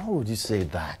 Why would you say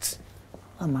that?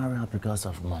 I married her because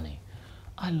of money.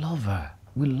 I love her.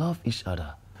 We love each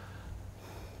other.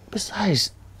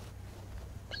 Besides,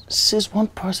 she's one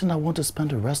person I want to spend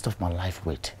the rest of my life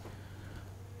with.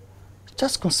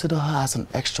 Just consider her as an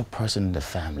extra person in the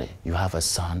family. You have a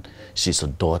son, she's a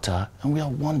daughter, and we are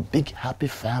one big happy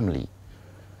family.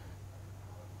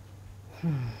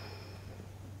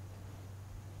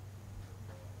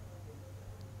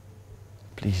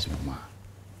 Please, Mama.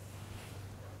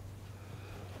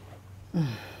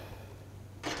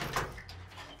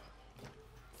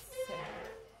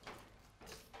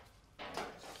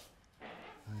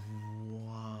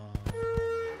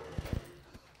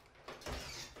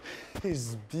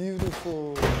 It's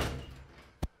beautiful.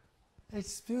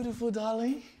 It's beautiful,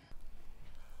 darling.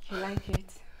 You like it?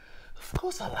 Of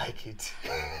course I like it.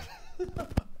 Thank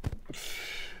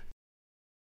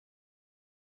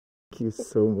you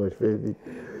so much, baby.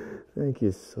 Thank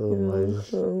you so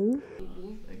much.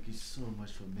 Thank you so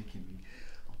much for making me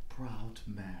a proud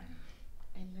man.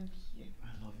 I love you.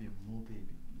 I love you more, baby.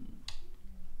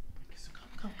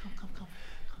 Come,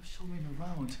 show me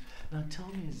around. Now tell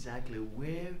me exactly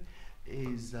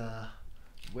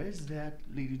where's that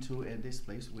leading to at this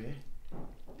place? Where?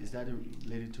 Is that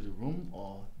leading to the room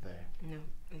or there? No,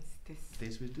 it's this.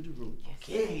 This way to the room. Yes.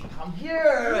 Okay, come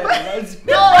here. Let's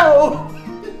go.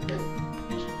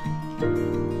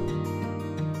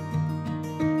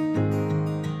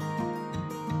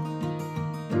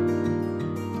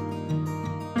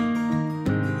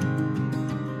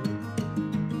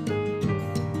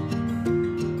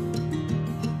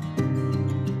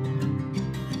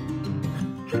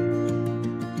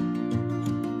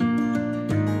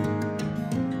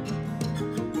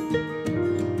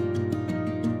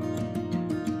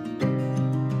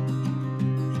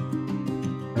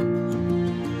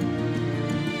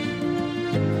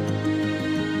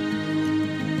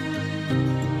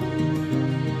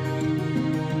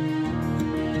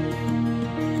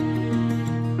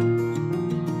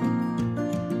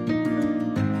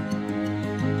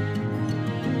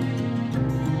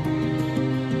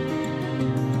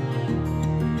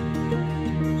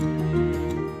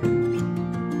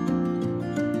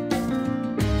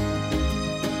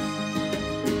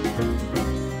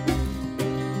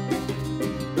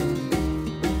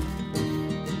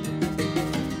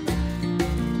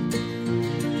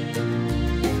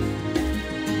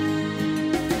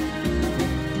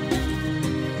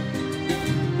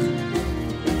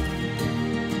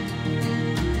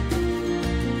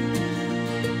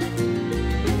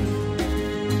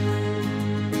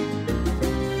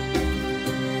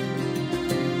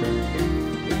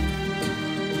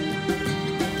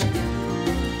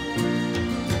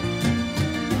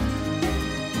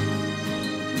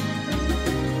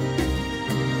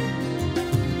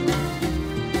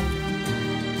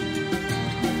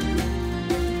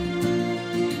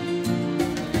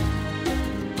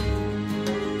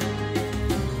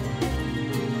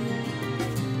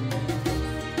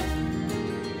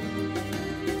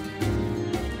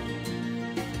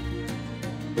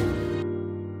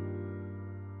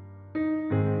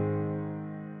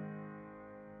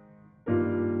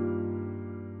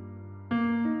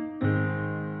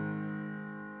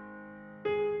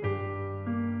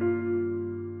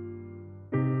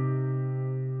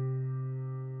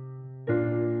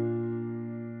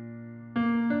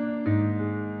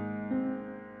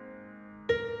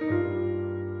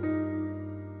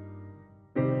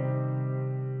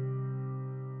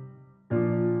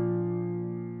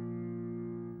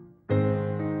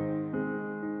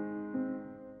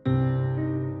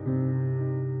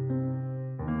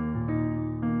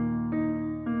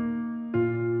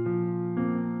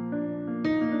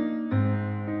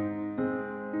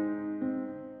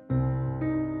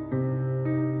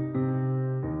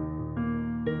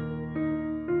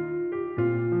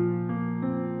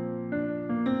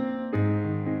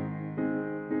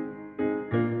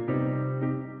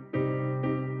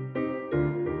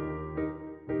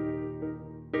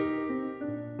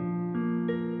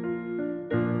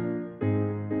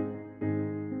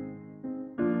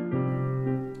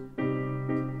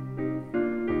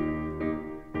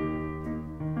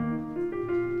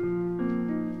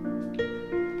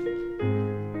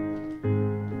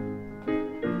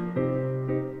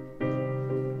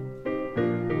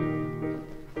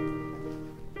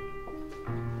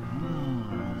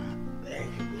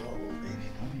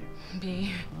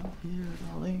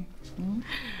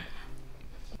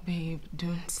 Babe,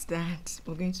 don't start.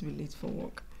 We're going to be late for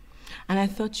work. And I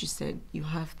thought you said you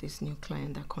have this new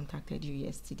client that contacted you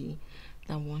yesterday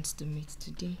that wants to meet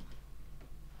today.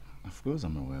 Of course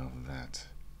I'm aware of that.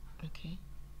 Okay.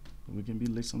 But we can be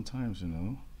late sometimes, you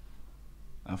know.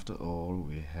 After all,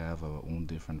 we have our own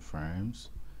different firms.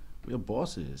 We are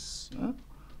bosses. Huh?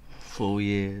 4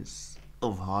 years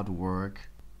of hard work.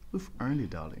 We've earned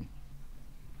it, darling.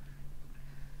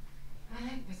 I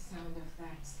like the sound of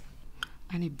that.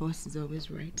 And a boss is always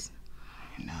right.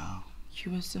 I know.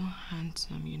 You are so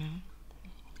handsome, you know.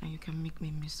 And you can make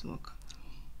me miss work.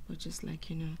 But just like,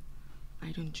 you know,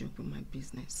 I don't joke with my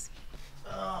business.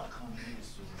 Oh, come on,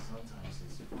 Susie. Sometimes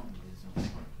it's fun, it's not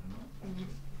work,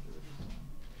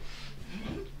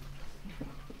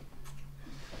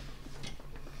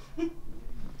 you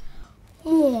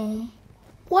know? Mom,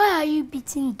 why are you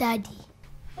beating Daddy?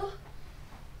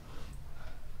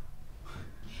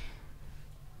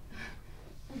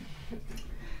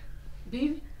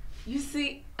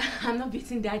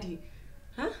 visiting Daddy.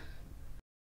 Huh?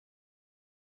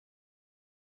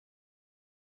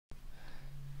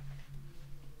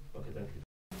 Okay, thank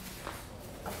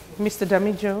you. Mr.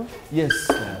 Damijo? Yes.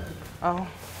 Oh.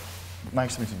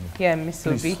 Nice meeting you. Yeah, Miss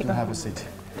Please, Obi. can I have a seat?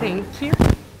 Thank you.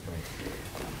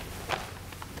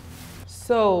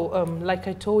 So, like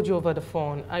I told you over the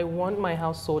phone, I want my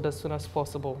house sold as soon as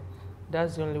possible.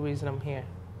 That's the only reason I'm here.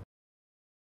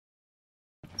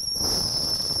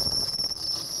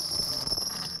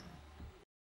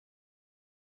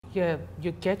 Yeah,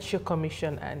 you get your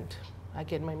commission and I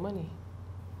get my money.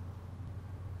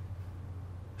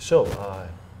 Sure.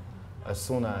 As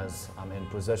soon as I'm in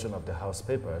possession of the house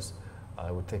papers,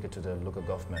 I will take it to the local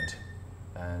government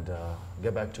and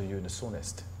get back to you the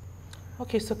soonest.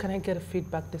 Okay, so can I get a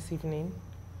feedback this evening?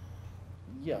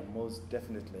 Yeah, most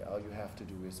definitely. All you have to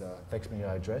do is text me your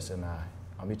address and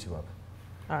I'll meet you up.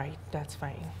 All right, that's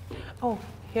fine. Oh,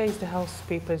 here is the house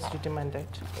papers you demanded.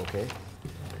 Okay,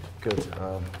 good.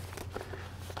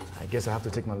 I guess I have to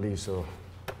take my leave so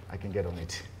I can get on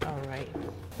it. All right,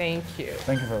 thank you.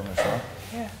 Thank you very much, sir.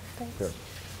 Yeah, thanks. Good.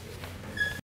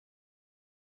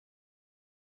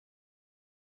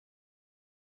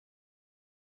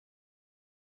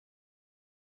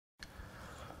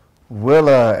 Well,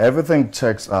 everything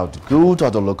checks out good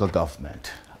at the local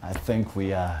government. I think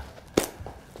we are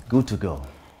good to go.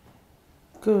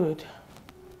 Good,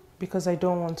 because I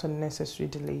don't want unnecessary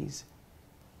delays.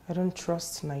 I don't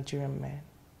trust Nigerian men.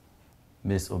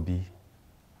 Miss Obi,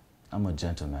 I'm a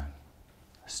gentleman,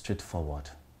 straightforward,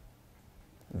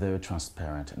 very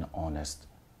transparent and honest,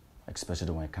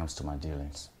 especially when it comes to my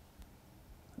dealings.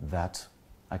 That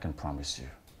I can promise you.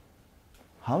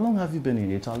 How long have you been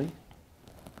in Italy?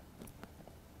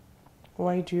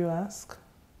 Why do you ask?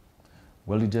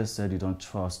 Well, you just said you don't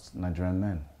trust Nigerian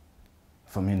men.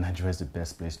 For me, Nigeria is the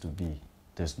best place to be.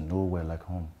 There's nowhere like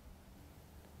home.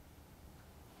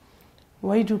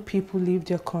 Why do people leave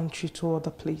their country to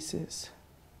other places?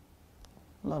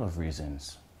 A lot of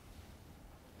reasons.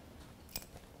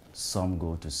 Some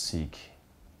go to seek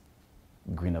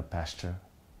greener pasture,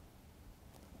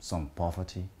 some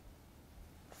poverty,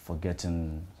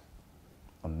 forgetting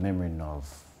a memory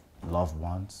of loved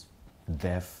ones,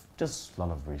 death, just a lot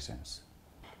of reasons.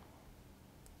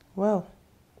 Well,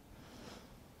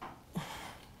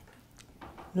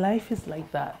 life is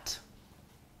like that.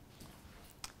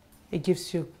 It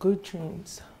gives you good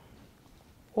dreams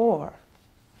or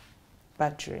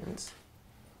bad dreams.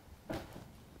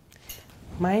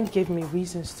 Mine gave me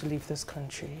reasons to leave this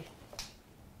country.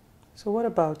 So what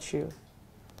about you?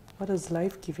 What is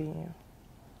life giving you?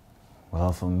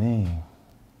 Well, for me,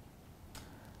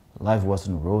 life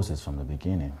wasn't roses from the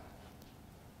beginning.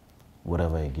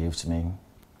 Whatever it gives me,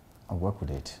 I work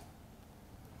with it.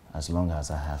 As long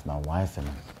as I have my wife and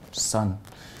son,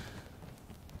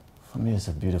 for me it's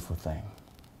a beautiful thing.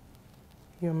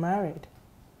 You're married.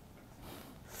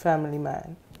 Family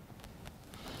man.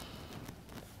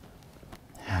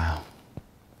 Yeah.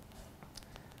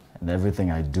 And everything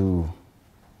I do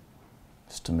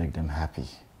is to make them happy.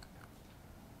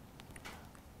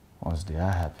 Once they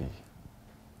are happy,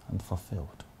 I'm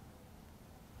fulfilled.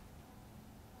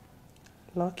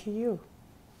 Lucky you.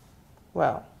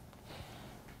 Well,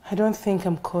 I don't think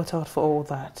I'm cut out for all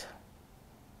that.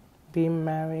 Being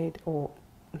married or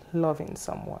loving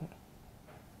someone.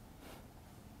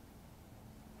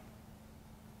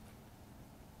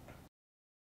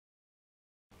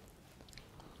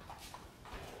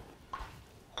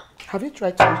 Have you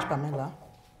tried to reach Pamela?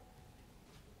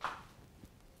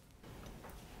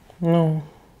 No.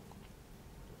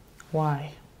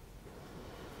 Why?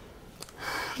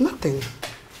 Nothing.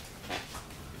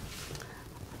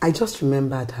 I just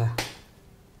remembered her.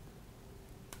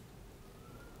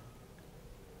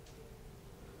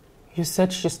 You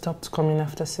said she stopped coming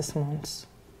after 6 months.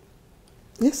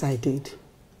 Yes, I did.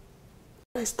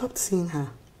 I stopped seeing her.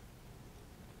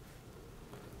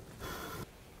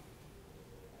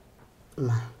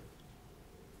 Ma,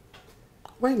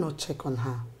 why not check on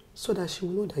her so that she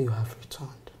will know that you have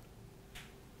returned?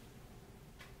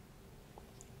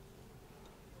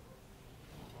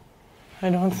 I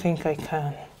don't think I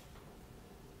can.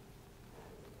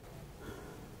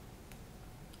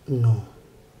 No.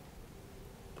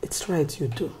 It's right, you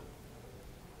do.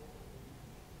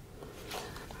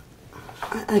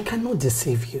 I cannot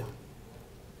deceive you.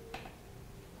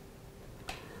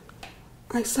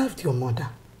 I served your mother.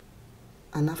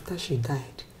 And after she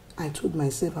died, I told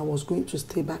myself I was going to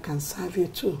stay back and serve you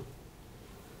too.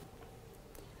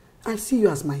 I see you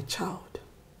as my child.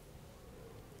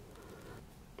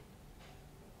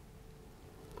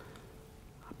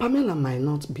 Pamela might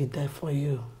not be there for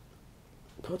you,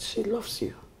 But she loves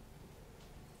you.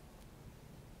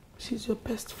 She's your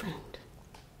best friend.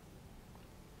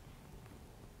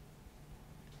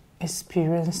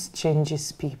 Experience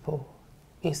changes people,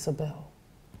 Isabel.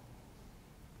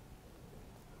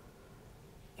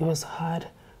 It was hard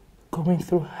going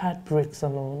through heartbreaks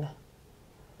alone.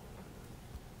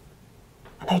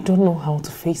 And I don't know how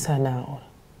to face her now.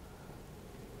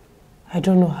 I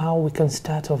don't know how we can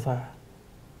start over.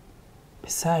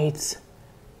 Besides,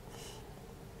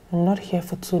 I'm not here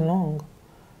for too long.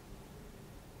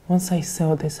 Once I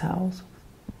sell this house,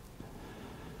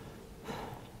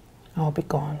 I'll be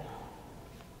gone.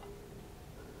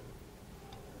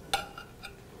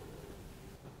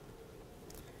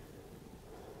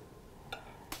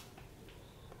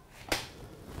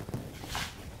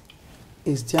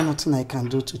 Is there nothing I can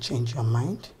do to change your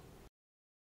mind?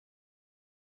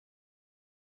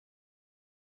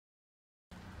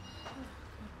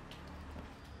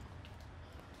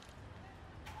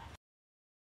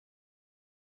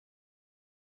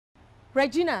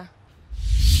 Regina.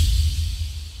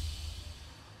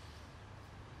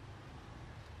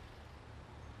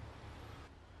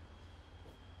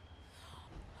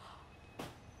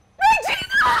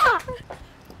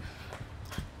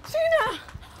 Gina!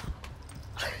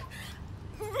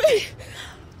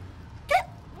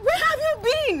 Where have you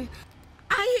been?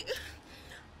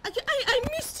 I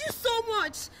missed you so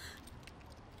much.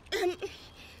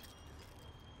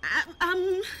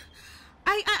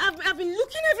 I've been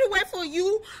looking everywhere for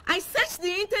you. I searched the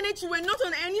internet. You were not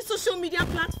on any social media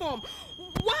platform.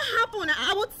 What happened?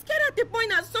 I was scared at the point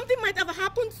that something might have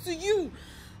happened to you.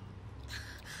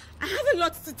 I have a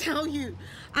lot to tell you.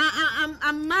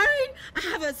 I'm married. I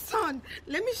have a son.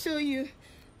 Let me show you.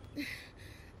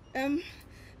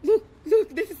 Look.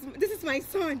 This is my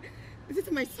son. This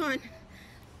is my son.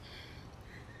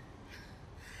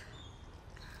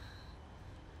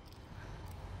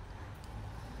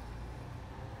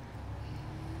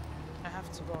 I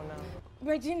have to go now.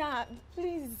 Regina,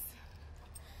 please.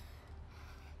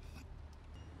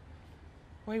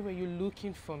 Why were you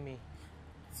looking for me?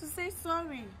 To say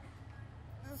sorry.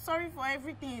 Sorry for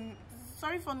everything.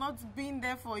 Sorry for not being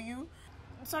there for you.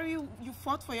 Sorry you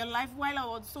fought for your life while I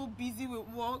was so busy with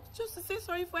work. Just to say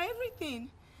sorry for everything.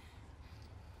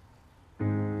 I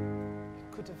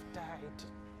could have died.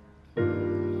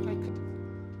 I could...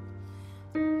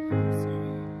 I'm sorry.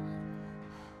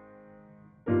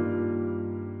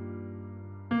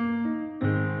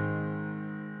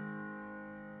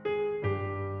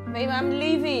 Babe, I'm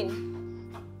leaving.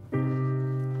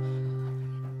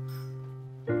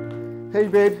 Hey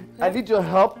babe, I need your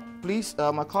help, please.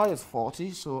 My car is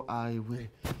faulty, so I will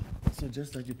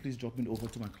suggest that you please drop me over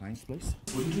to my client's place.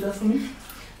 Will you do that for me?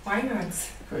 Why not?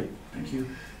 Great, thank you.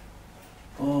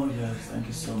 Oh yes, thank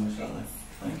you so much, darling.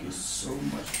 Thank you so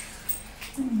much.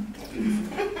 Thank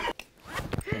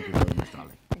you very much,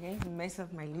 darling. You're going to mess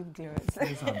up my lip gloss.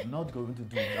 Yes, I'm not going to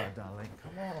do that, darling.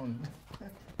 Come on.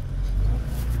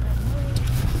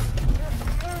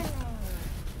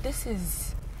 This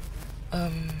is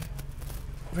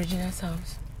Regina's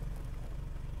house.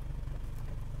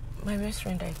 My best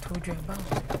friend I told you about.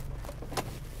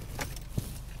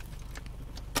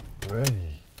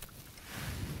 Really?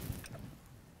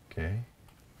 Okay.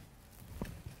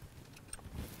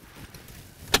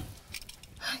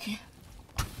 Okay.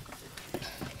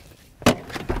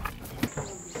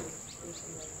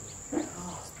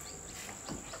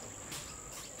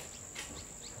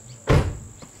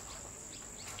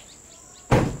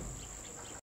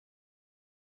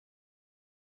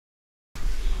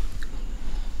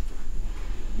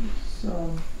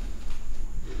 So,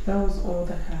 that was all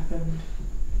that happened,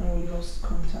 and we lost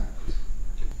contact.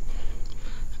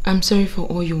 I'm sorry for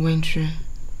all you went through.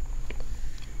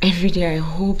 Every day I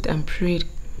hoped and prayed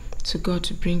to God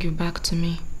to bring you back to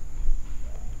me.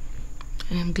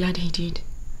 And I'm glad He did.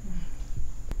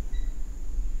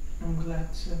 I'm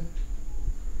glad too.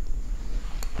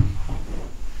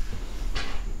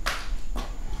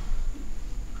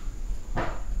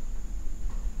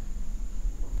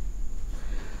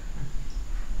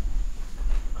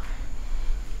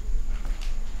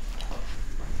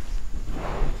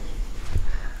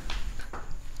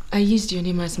 I used your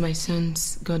name as my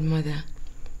son's godmother.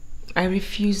 I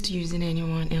refused using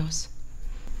anyone else.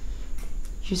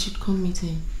 You should come meet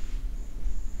him.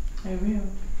 I will.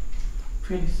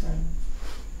 Pretty soon.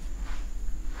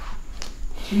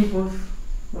 Do you both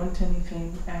want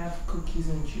anything? I have cookies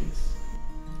and juice.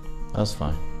 That's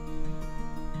fine.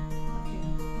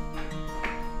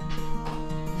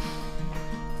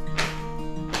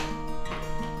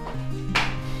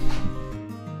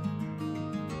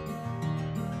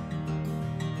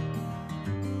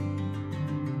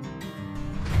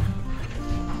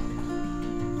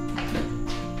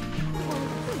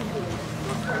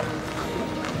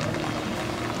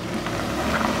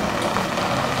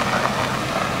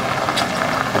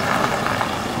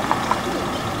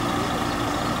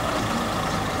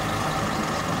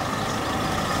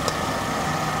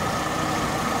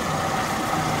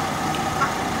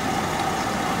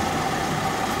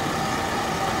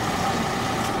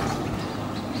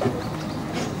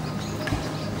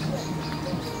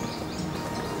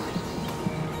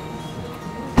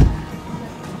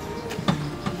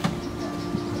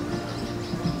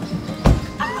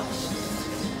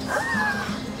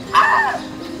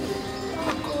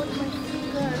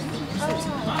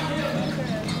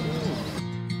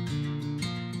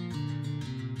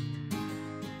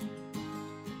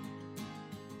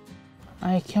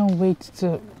 I can't wait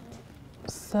to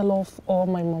sell off all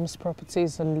my mom's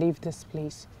properties and leave this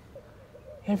place.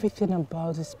 Everything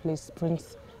about this place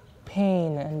brings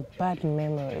pain and bad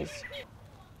memories.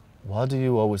 Why do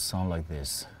you always sound like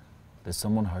this? Did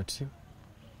someone hurt you?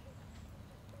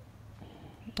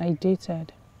 I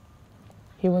dated.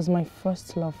 He was my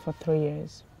first love for 3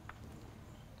 years.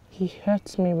 He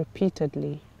hurt me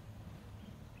repeatedly.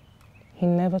 He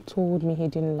never told me he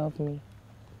didn't love me.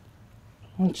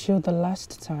 Until the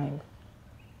last time.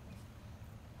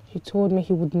 He told me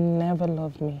he would never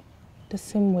love me the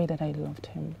same way that I loved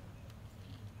him.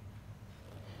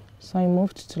 So I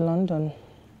moved to London.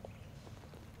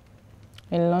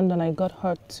 In London, I got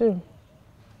hurt too.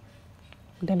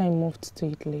 Then I moved to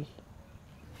Italy.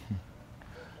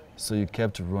 So you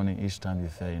kept running each time you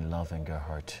fell in love and got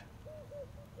hurt?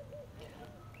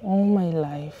 All my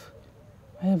life,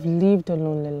 I have lived a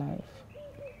lonely life.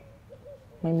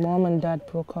 My mom and dad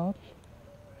broke up.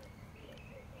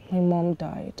 My mom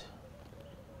died.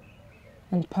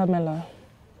 And Pamela,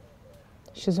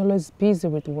 she's always busy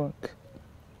with work.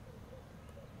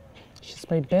 She's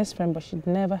my best friend, but she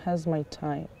never has my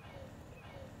time.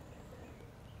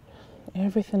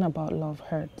 Everything about love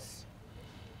hurts.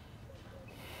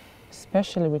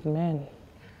 Especially with men.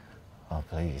 Oh,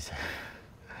 please.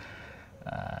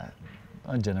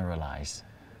 Don't generalize.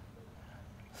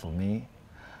 For me,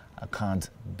 I can't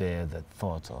bear the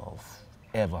thought of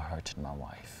ever hurting my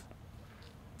wife.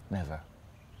 Never.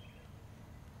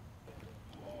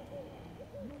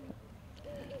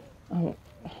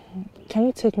 Can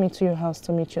you take me to your house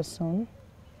to meet your son?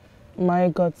 My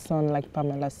godson, like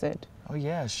Pamela said. Oh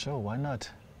yeah, sure, why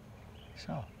not?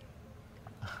 Sure.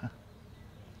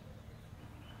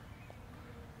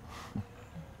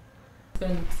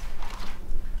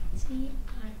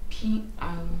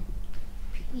 T-R-P-R-E-N.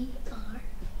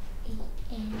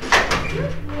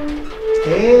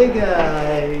 Hey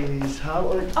guys, how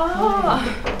are you? Oh,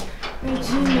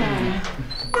 Regina.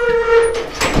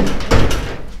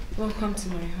 Welcome to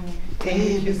my home.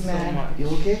 Hey, big man. You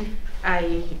okay?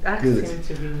 I asked him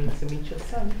to bring me to meet your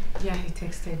son. Yeah, he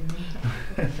texted me.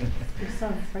 Your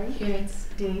son, right? Yeah, it's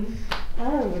Dave.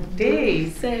 Oh,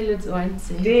 Dave. Say hello to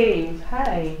Auntie. Dave,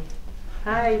 hi.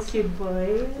 Hi, cute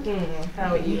boy.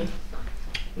 How are you?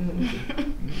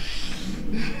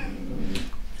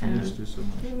 I missed you so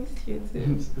much. I missed you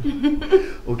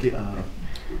too. Okay,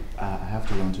 I have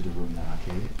to run to the room now,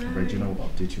 okay? Regina will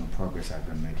update you on progress I've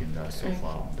been making there so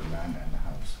far on the land and the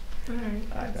house. Alright,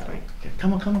 that's fine. Okay.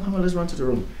 Come on, let's run to the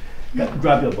room. Yeah,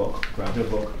 grab your book, grab your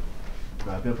book.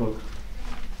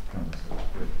 Come on, let's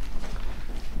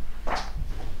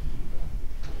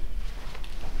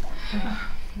go.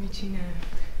 Regina,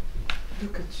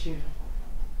 look at you.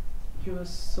 You are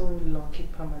so lucky,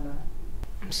 Pamela.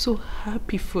 I'm so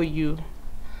happy for you.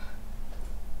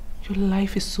 Your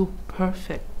life is so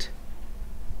perfect.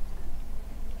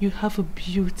 You have a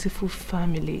beautiful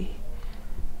family.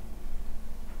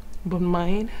 But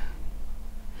mine,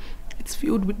 it's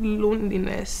filled with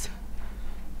loneliness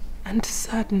and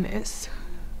sadness.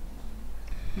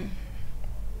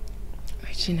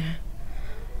 Regina,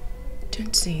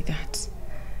 don't say that.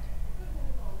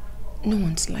 No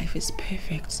one's life is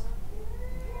perfect.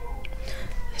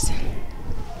 Listen,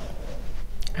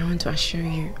 I want to assure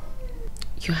you,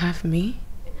 you have me,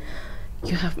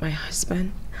 you have my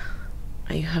husband,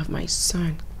 and you have my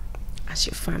son as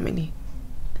your family.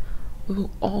 We will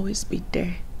always be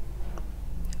there.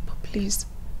 But please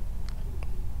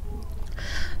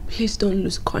don't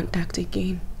lose contact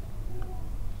again.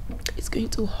 It's going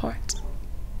to hurt.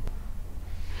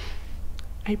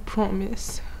 I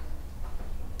promise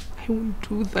I won't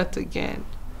do that again.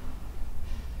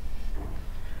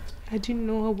 I didn't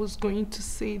know I was going to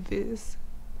say this,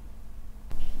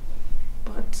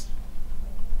 but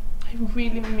I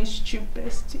really missed you,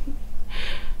 bestie.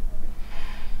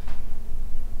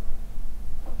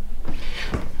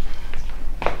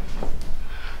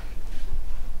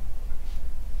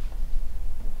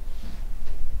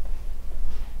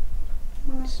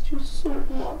 I missed you so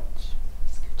much.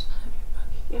 It's good to have you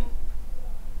back again.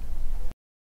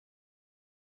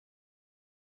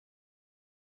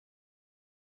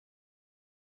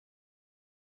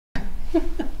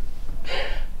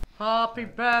 Happy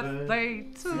birthday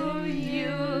to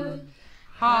you.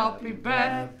 Happy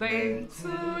birthday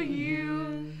to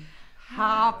you.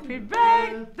 Happy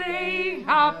birthday,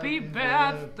 happy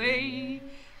birthday.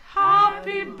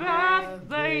 Happy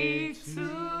birthday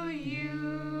to you.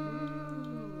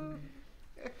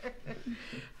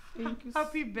 Thank you.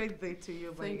 Happy birthday to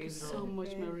you, my Thank you angel. so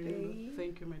much, Marina.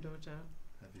 Thank you, my daughter.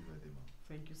 Happy birthday, Mom.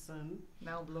 Thank you, son.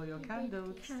 Now blow your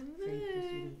candles. Thank you,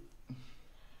 sweetie.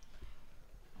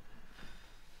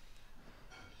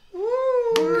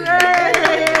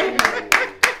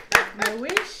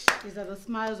 is that the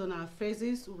smiles on our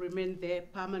faces will remain there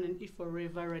permanently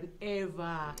forever and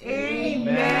ever.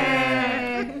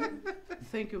 Amen.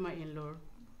 Thank you, my in-law.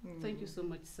 Thank you so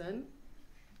much, son,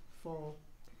 for...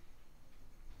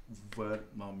 Well,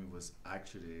 mommy was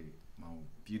actually my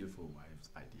beautiful wife's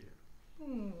idea.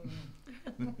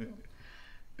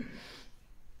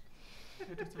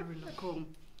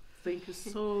 Thank you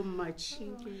so much.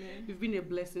 You've been a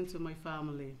blessing to my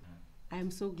family. I am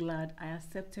so glad I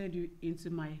accepted you into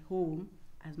my home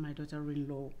as my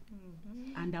daughter-in-law.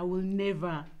 And I will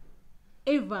never,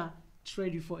 ever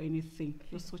trade you for anything.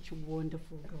 You're such a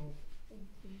wonderful girl.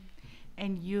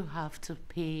 And you have to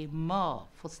pay more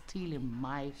for stealing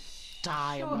my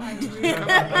diamond.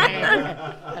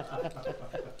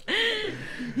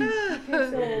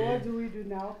 So what do we do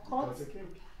now? Cut?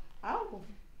 Oh,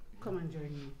 come and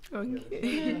join me.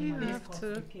 Okay. You have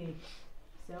to. Okay.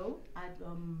 So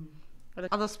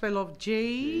at the spell of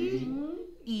J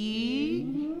E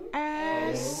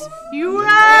S U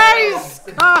S.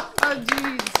 Oh,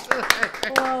 jeez.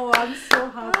 Oh, I'm so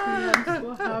happy. I'm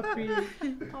so happy.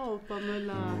 Oh,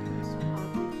 Pamela, I'm so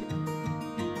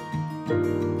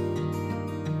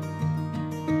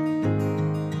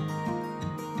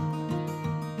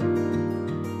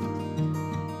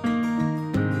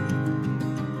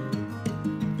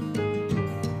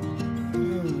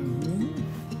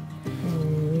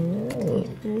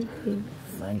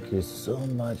Thank you so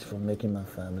much for making my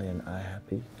family and I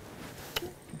happy.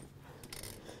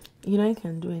 You know I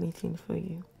can do anything for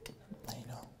you. I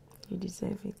know. You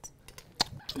deserve it.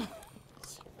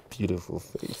 Beautiful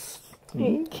face.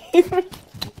 Thank you.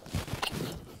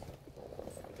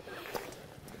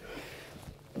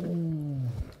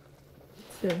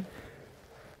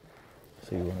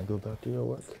 So you want to go back to your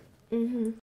work?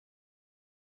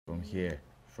 From here,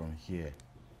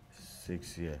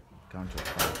 6 here. Count your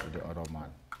 5 with the other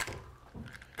man.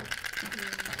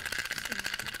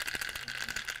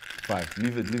 5.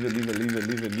 Leave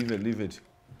it.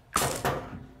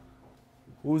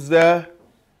 Who's there?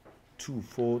 2,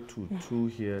 4, 2. 2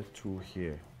 here, 2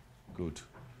 here. Good.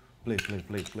 Play.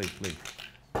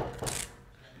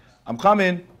 I'm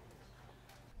coming.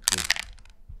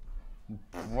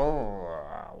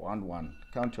 1, 1.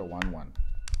 Count your 1, 1.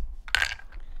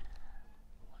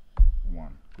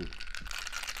 1. Good.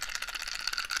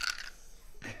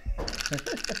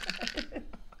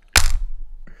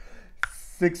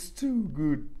 6, 2.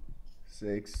 Good.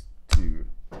 6, 2.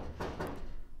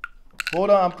 Hold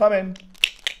on, I'm coming.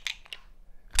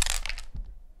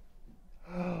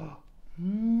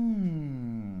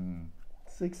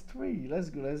 6, 3. Let's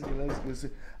go.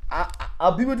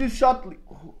 I'll be with you shortly.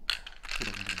 Hold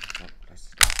on.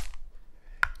 Let's go.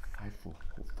 5, 4,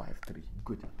 5, 3.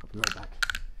 Good. I'll be right back.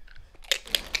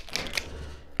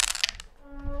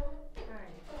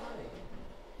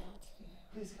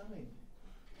 Please come in.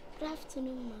 Good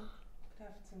afternoon, Ma. Good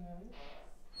afternoon.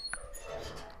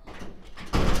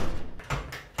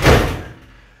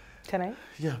 Can I?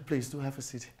 Yeah, please do have a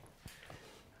seat.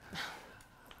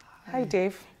 Hi,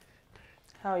 Dave.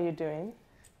 How are you doing?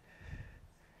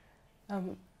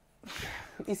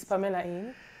 Is Pamela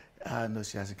in? No,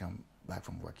 she hasn't come back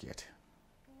from work yet.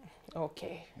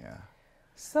 Okay. Yeah.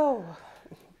 So,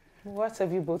 what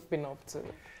have you both been up to?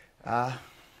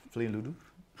 Playing Ludo.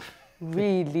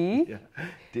 Really? Yeah.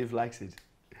 Dave likes it.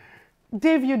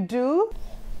 Dave, you do?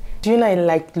 Do you know I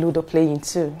like Ludo playing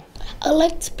too? I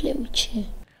like to play with you.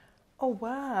 Oh,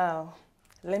 wow.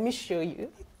 Let me show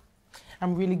you.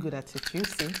 I'm really good at it, you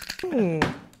see.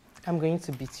 I'm going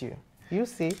to beat you. You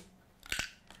see.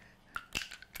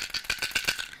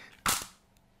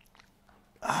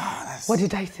 What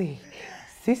did I say?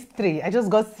 6-3. I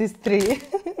just got 6-3.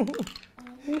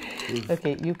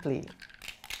 Okay, you play.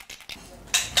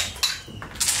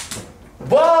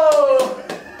 Whoa!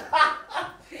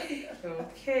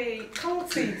 Okay,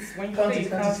 count it. When you Count play,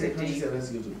 it. Let's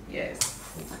go to. Yes.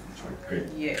 Great.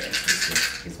 Yes.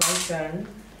 It's my turn.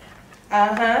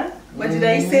 What did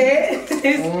I say?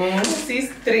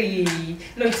 6-3.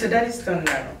 No, it's your daddy's turn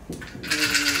now.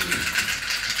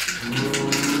 And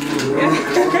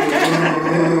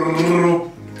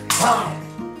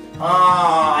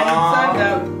it turned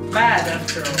out bad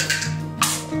after all.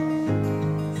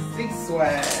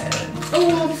 6-1.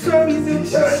 Oh, I'm sorry,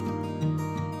 Cynthia.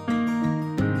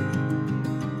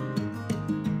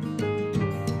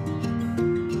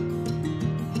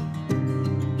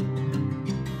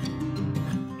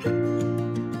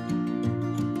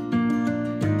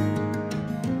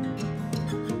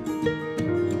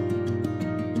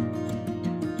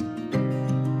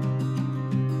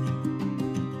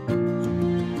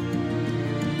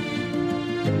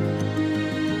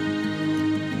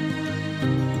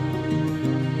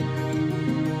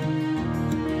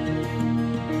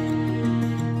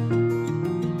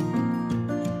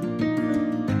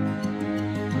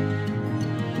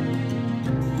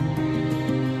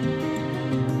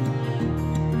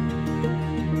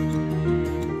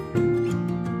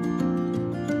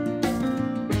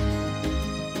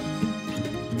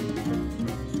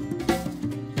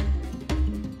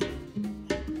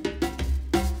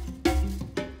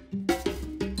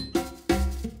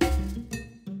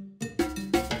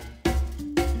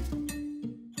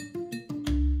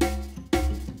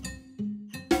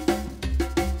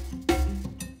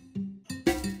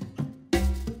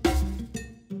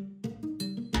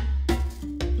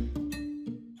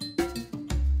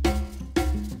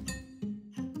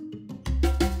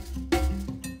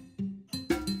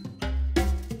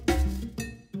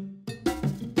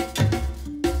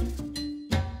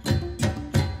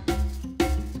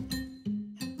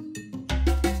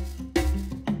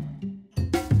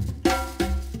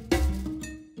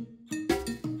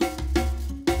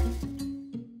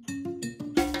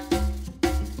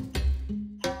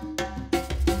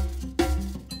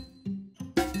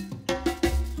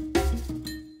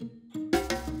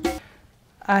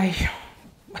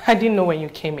 I didn't know when you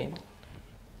came in.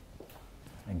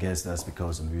 I guess that's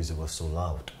because the music was so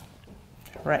loud.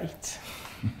 Right.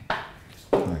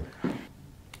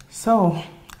 So,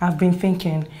 I've been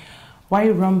thinking, why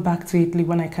run back to Italy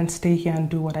when I can stay here and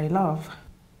do what I love?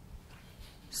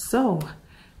 So,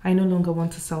 I no longer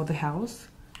want to sell the house,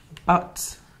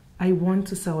 but I want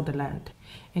to sell the land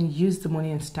and use the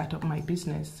money and start up my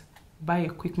business, buy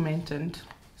equipment and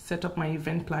set up my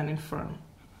event planning firm.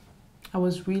 I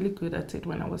was really good at it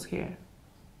when I was here.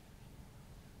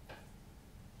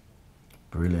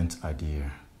 Brilliant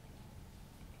idea.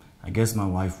 I guess my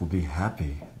wife will be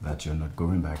happy that you're not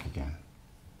going back again.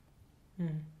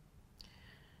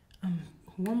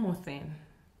 One more thing.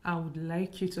 I would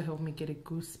like you to help me get a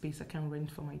good space I can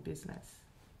rent for my business.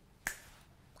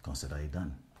 Consider it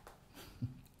done.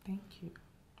 Thank you.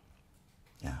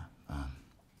 Yeah, I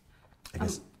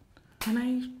guess... Can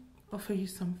I offer you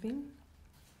something?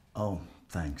 Oh,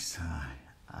 thanks.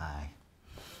 I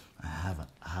have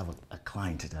a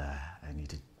client that I need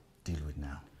to deal with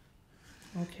now.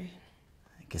 Okay.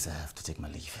 I guess I have to take my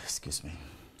leave. Excuse me.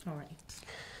 All right.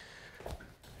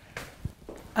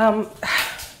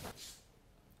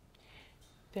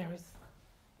 There is...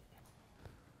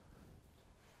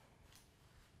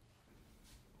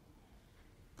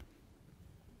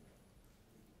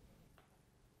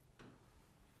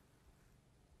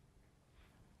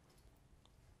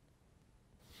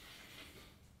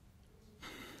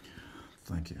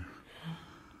 Thank you.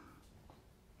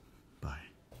 Bye.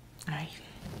 All right.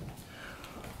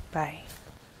 Bye.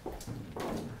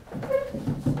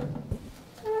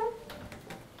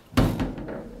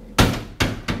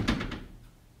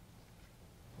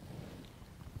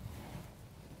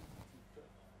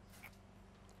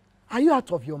 Are you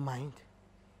out of your mind?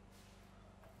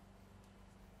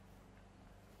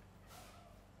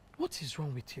 What is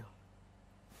wrong with you?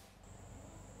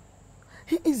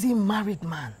 He is a married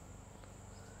man.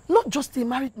 Not just a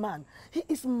married man. He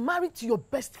is married to your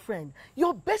best friend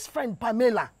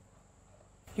Pamela.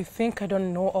 You think I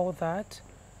don't know all that?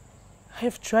 I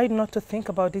have tried not to think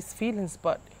about these feelings,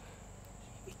 but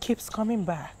it keeps coming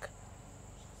back.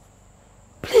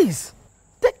 Please,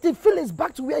 take the feelings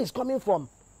back to where it's coming from.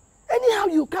 Anyhow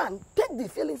you can, take the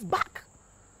feelings back.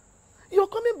 Your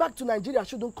coming back to Nigeria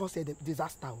shouldn't cause a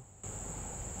disaster.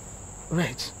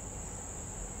 Right.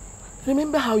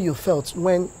 Remember how you felt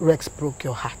when Rex broke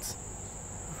your heart?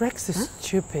 Rex is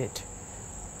stupid.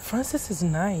 Francis is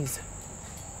nice.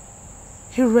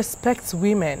 He respects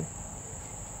women.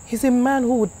 He's a man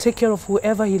who would take care of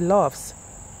whoever he loves.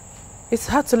 It's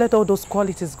hard to let all those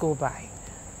qualities go by.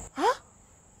 Huh?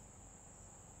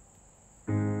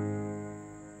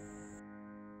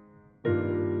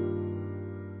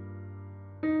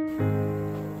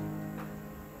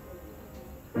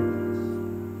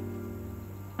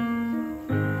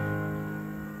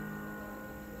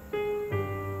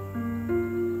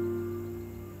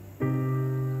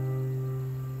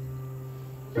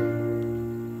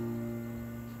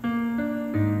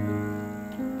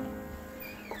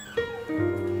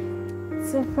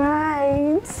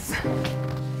 Surprise!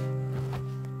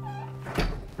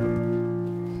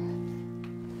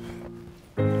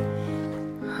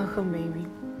 Welcome, baby.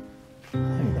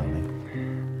 Hey, darling.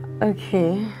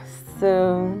 Okay,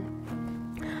 so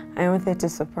I wanted to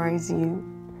surprise you.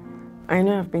 I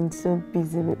know I've been so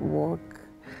busy with work,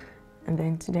 and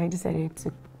then today I decided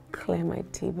to clear my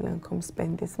table and come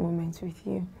spend this moment with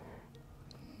you.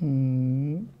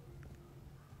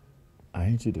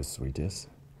 Aren't you the sweetest?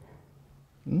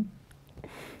 But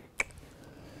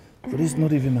it's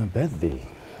not even my birthday.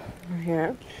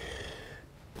 Yeah.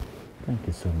 Thank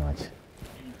you so much.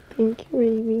 Thank you,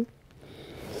 baby.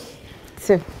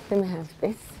 So, let me have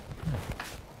this.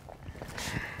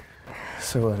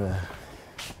 So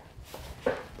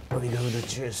are we going to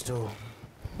cheers to?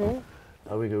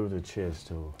 Are we going to cheers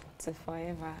to? To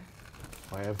forever.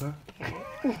 Forever?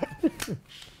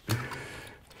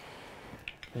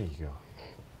 There you go.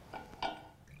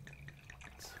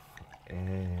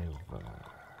 Forever.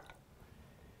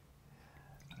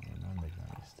 I'm not making a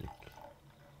mistake.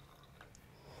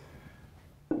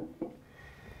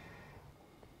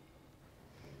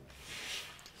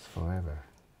 It's forever.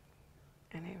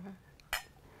 And ever.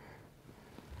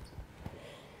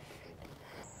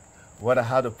 What I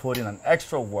had to put in an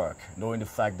extra work, knowing the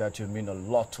fact that you mean a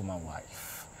lot to my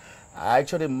wife. I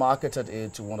actually marketed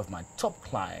it to one of my top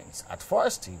clients. At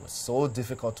first, it was so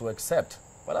difficult to accept,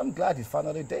 but I'm glad he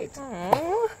finally did.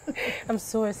 I'm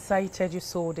so excited you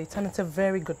sold it, and it's a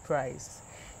very good price.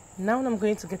 Now I'm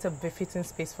going to get a befitting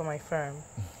space for my firm.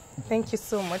 Thank you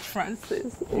so much,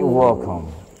 Francis. You're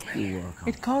welcome. You're welcome.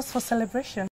 It calls for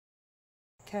celebration.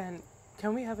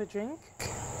 Can we have a drink?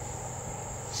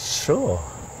 Sure.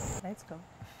 Let's go.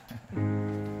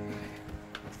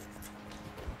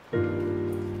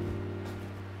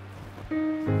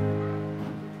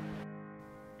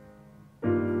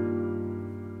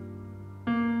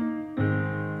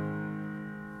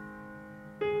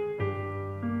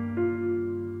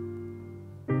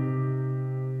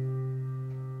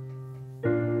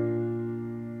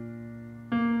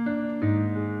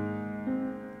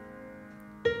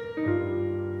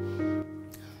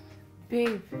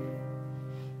 Babe,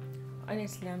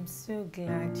 honestly, I'm so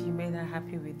glad you made her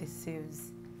happy with the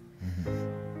sales.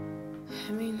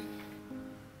 I mean,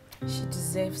 she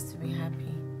deserves to be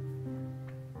happy.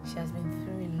 She has been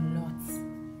through a lot.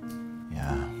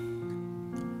 Yeah.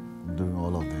 I'm doing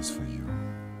all of this for you.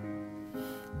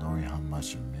 Knowing how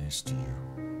much it means to you.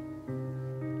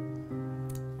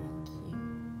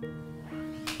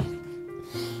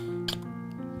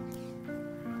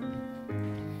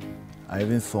 I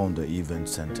even phoned the event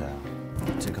center.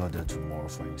 I'll take her there tomorrow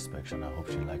for inspection. I hope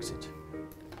she likes it.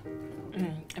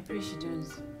 I pray she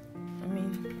does. I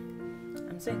mean,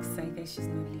 I'm so excited she's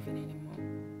not leaving anymore.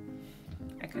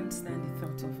 I can't stand the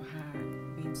thought of her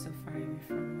being so far away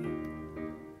from me.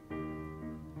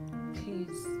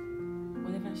 Please,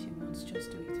 whatever she wants,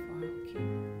 just do it for her, okay?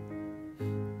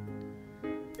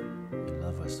 You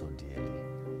love her so dearly.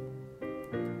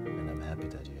 And I'm happy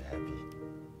that you're happy.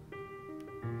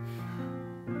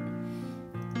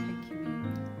 Thank you,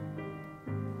 babe.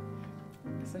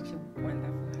 You're such a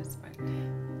wonderful husband.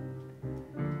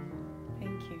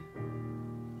 Thank you.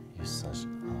 You're such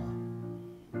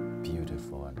a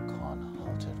beautiful and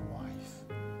kind-hearted wife.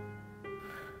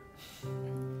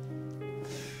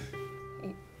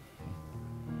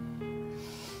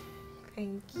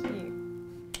 Thank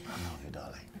you. I love you,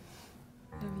 darling.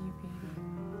 Love you, baby.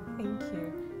 Thank you.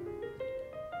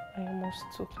 I almost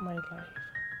took my life.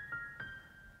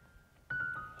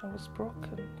 I was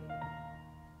broken.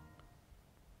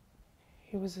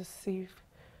 It was as if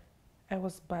I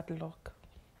was bad luck.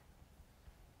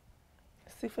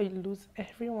 As if I lose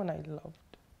everyone I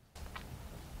loved.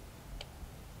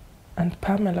 And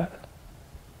Pamela,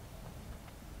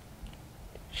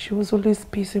 she was always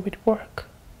busy with work.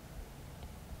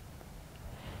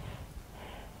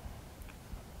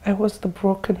 I was the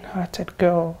broken-hearted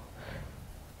girl.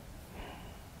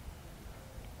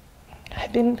 I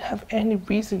didn't have any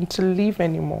reason to leave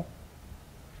anymore.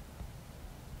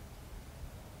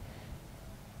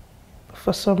 But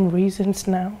for some reasons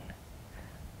now,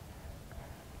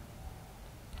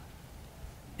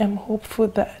 I'm hopeful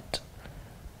that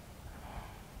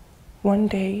one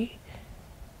day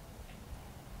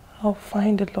I'll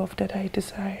find the love that I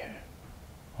desire.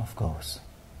 Of course.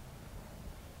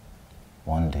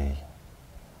 One day,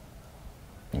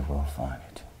 you will find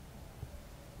it.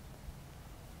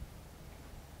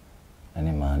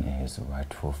 Any man in his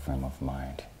rightful frame of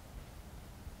mind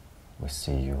will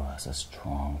see you as a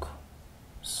strong,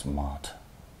 smart,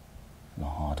 and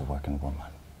hard-working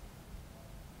woman.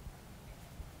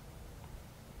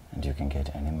 And you can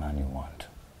get any man you want.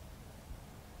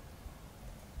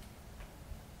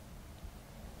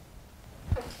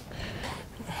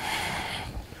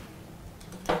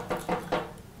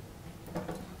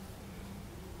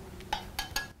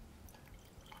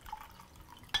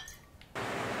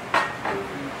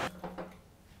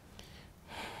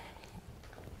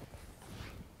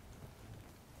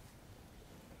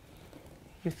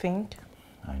 You think?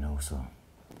 I know so.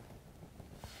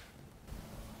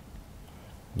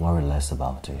 Worry less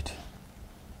about it.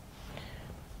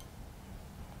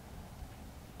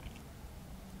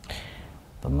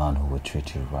 The man who will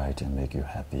treat you right and make you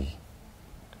happy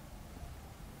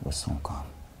will soon come.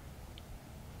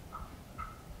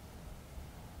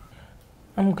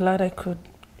 I'm glad I could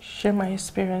share my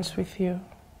experience with you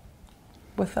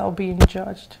without being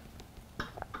judged.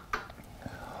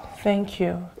 Thank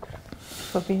you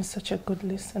for being such a good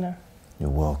listener. You're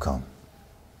welcome.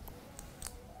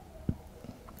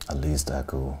 At least I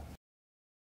could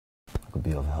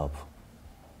be of help.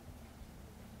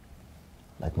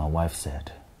 Like my wife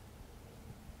said,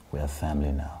 we are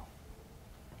family now.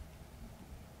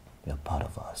 You're part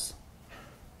of us.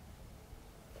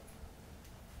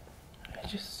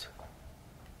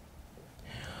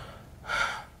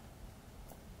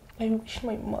 I wish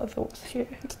my mother was here.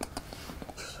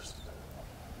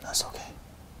 That's okay.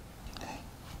 Okay.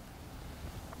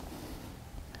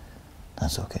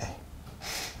 That's okay.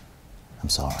 I'm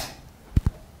sorry.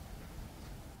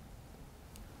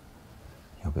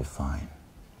 You'll be fine.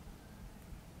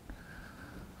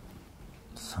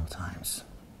 Sometimes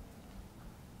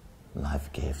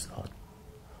life gives us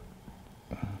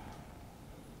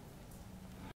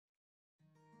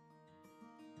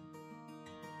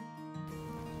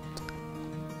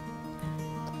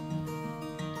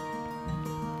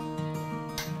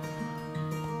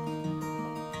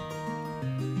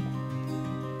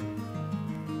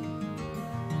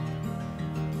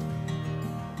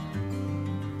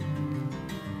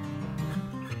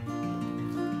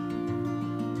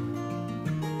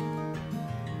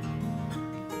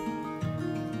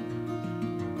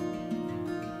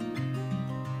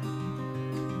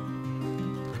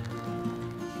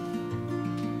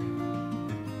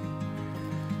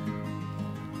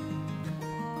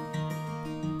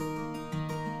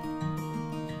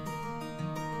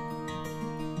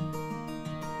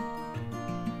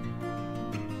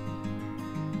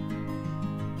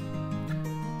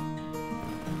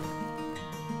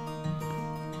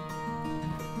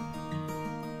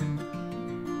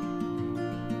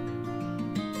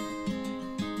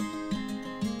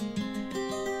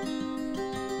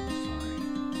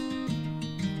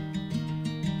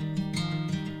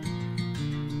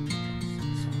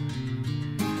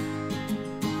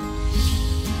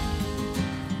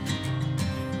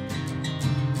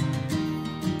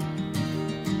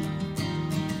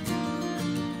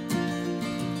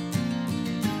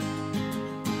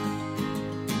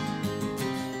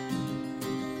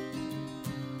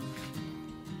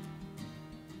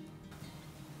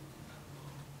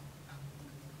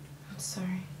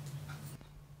sorry.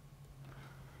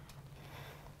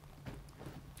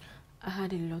 I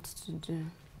had a lot to do.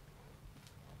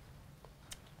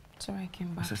 So I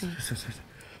came back. It's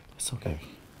okay.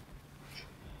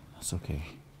 It's okay.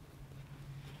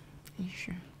 Are you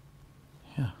sure?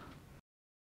 Yeah.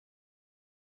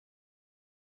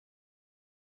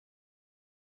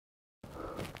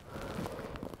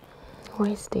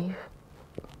 Where's Dave?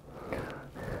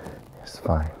 It's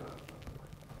fine.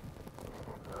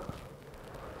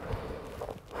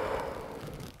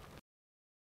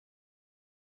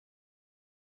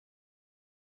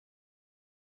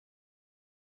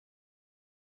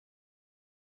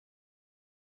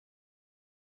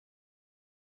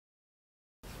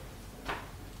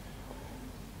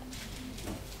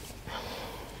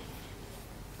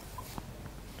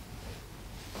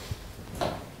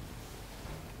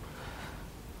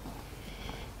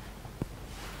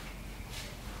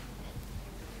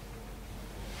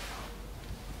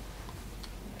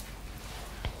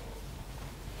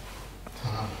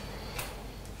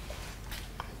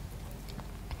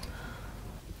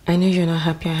 I know you're not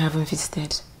happy I haven't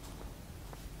visited.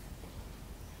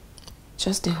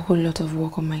 Just a whole lot of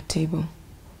work on my table.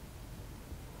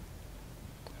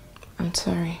 I'm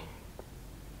sorry.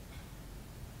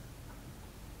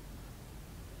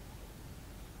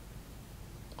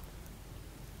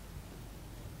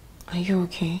 Are you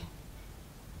okay?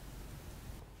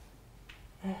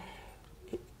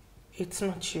 It's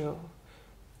not you.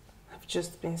 I've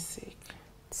just been sick.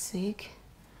 Sick?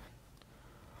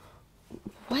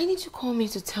 Why did you call me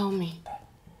to tell me?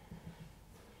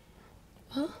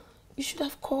 Huh? You should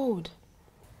have called.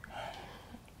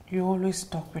 You always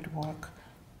stuck with work.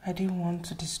 I didn't want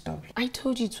to disturb you. I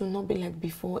told you to not be like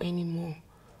before anymore.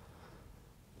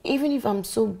 Even if I'm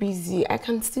so busy, I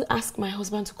can still ask my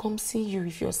husband to come see you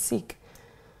if you're sick.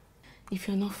 If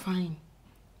you're not fine.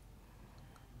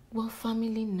 We're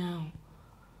family now.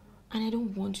 And I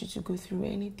don't want you to go through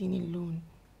anything alone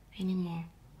anymore.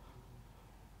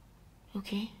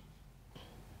 Okay?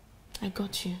 I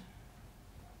got you.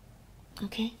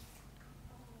 Okay?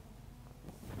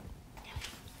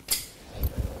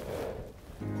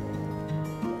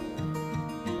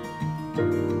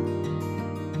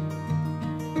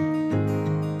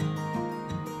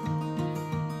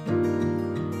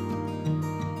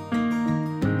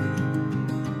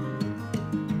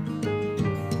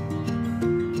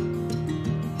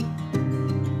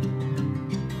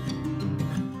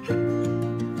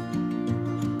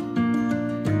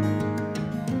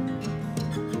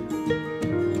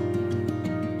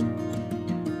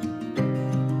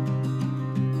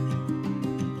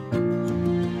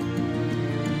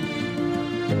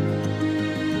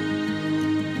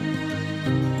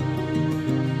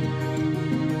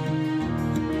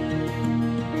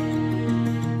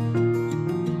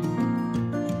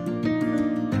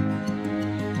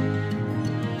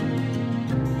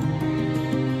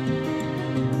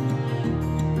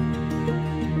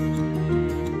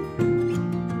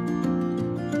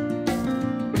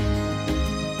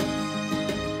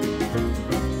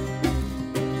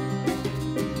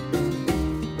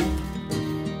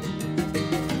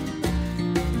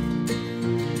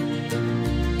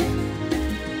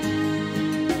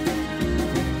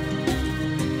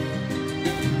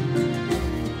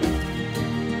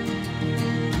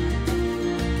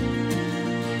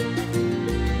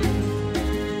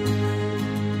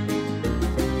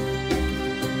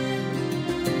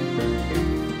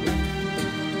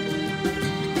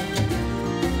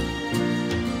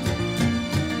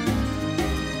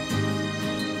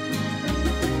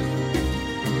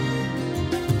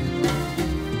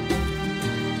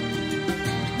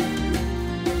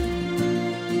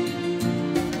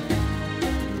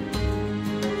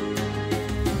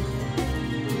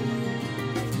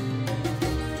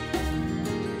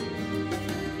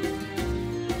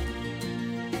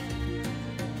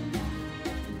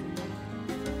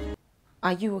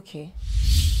 Are you okay?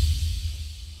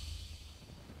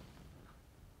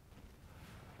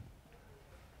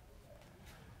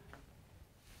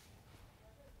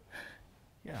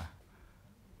 Yeah.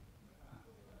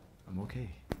 I'm okay.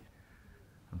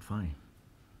 I'm fine.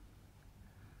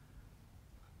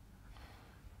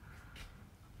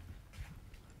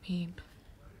 Babe,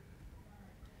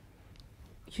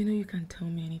 you know you can tell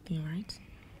me anything, right?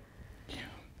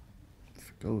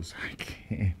 Of course I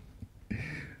can.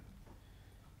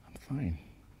 I'm fine.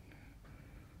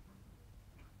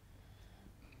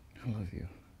 I love you.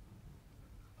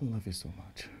 I love you so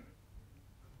much.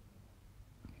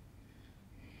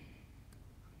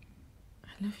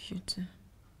 I love you too.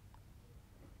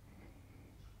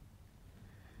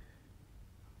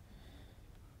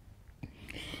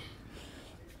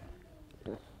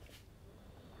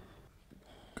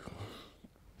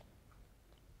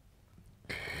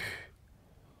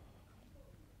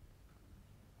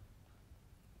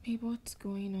 Babe, what's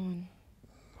going on?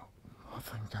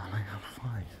 Nothing, darling. I'm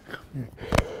fine. Come here.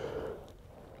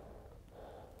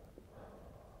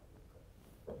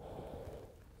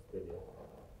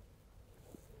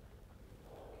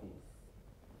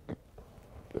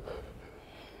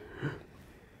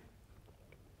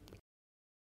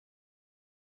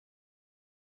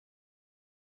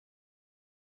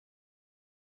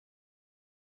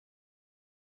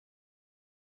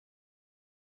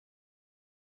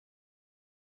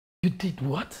 You did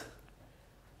what?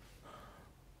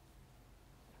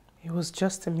 It was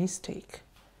just a mistake.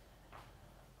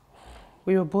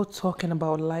 We were both talking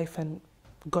about life and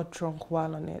got drunk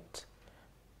while on it.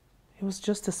 It was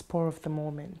just a spur of the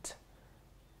moment.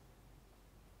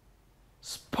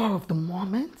 Spur of the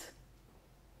moment?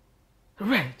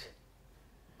 Red,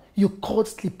 you called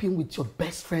sleeping with your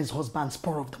best friend's husband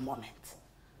spur of the moment.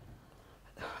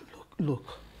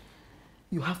 Look,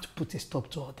 you have to put a stop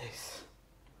to all this.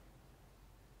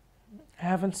 I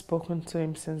haven't spoken to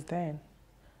him since then.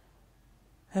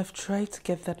 I've tried to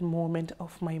get that moment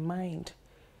off my mind,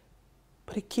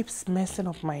 but it keeps messing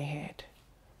up my head.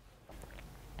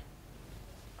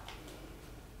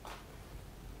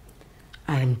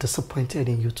 I am disappointed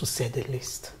in you, to say the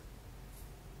least.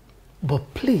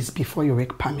 But please, before you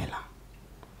wreck Pamela,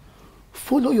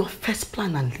 follow your first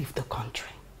plan and leave the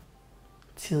country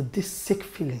till these sick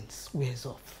feelings wears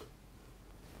off.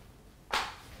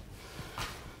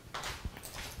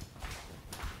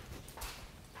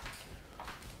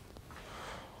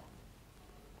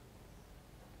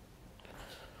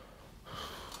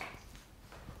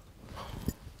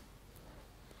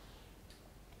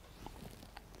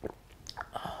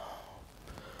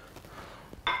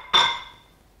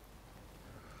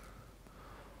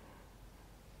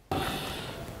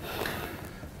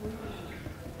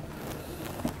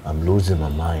 I'm losing my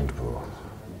mind, bro.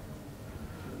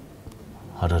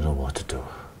 I don't know what to do.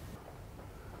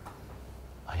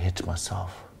 I hate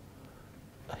myself.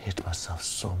 I hate myself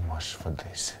so much for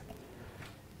this.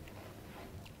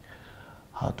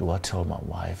 How do I tell my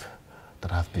wife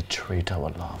that I've betrayed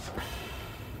our love?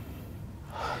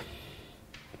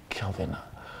 Kelvin,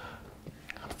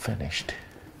 I'm finished.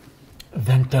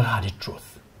 Then tell her the truth.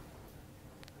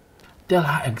 Tell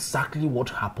her exactly what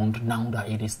happened now that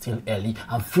it is still early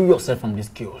and free yourself from this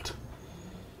guilt.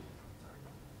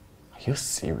 Are you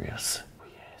serious?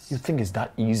 Yes. You think it's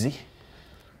that easy?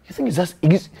 You think it's that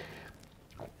easy?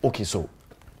 Okay, so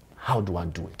how do I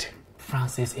do it?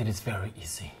 Francis, it is very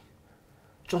easy.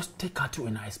 Just take her to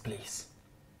a nice place.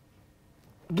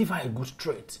 Give her a good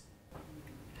treat.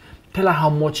 Tell her how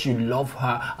much you love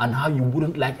her and how you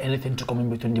wouldn't like anything to come in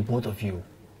between the both of you.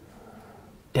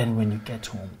 Then when you get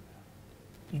home,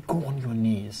 you go on your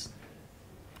knees,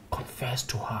 confess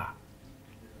to her.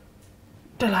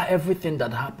 Tell her everything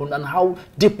that happened and how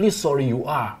deeply sorry you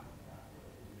are.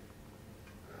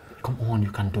 Come on,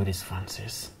 you can do this,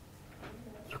 Francis.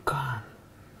 You can.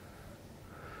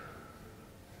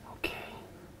 Okay.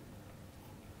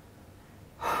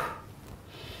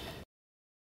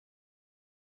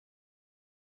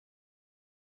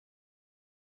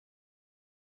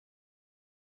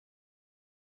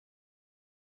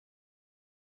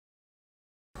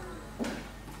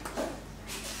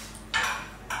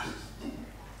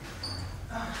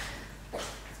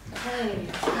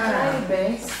 Hi,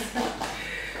 Bess.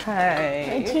 Hi.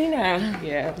 Hi, Gina.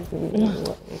 Yeah.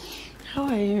 How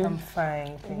are you? I'm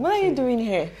fine. What are you doing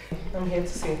here? I'm here to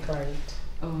see a client.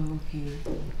 Oh, okay.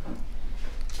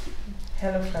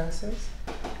 Hello, Francis.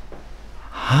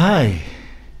 Hi,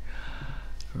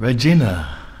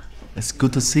 Regina. It's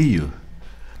good to see you.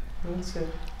 Me too.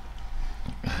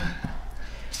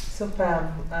 So,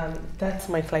 Pam, that's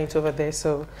my client over there,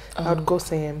 so I'll go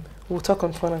see him. We'll talk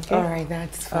on phone, okay? All right,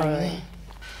 that's fine. All right.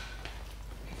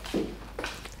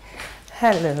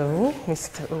 Hello,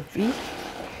 Mr. Obi.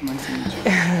 Nice to meet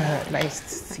you. Nice to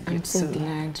see you I'm so too.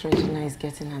 glad Regina is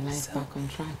getting her life back on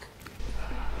track.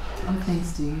 All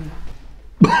thanks to you.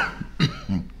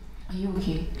 Are you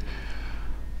okay?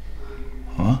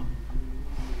 Huh?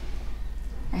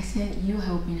 I said you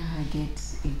helping her get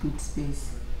a good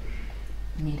space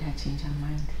made her change her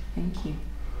mind. Thank you.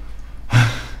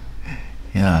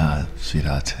 Yeah,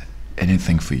 sweetheart.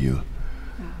 Anything for you.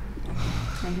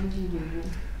 I love you, baby.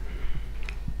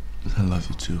 I love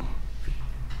you too.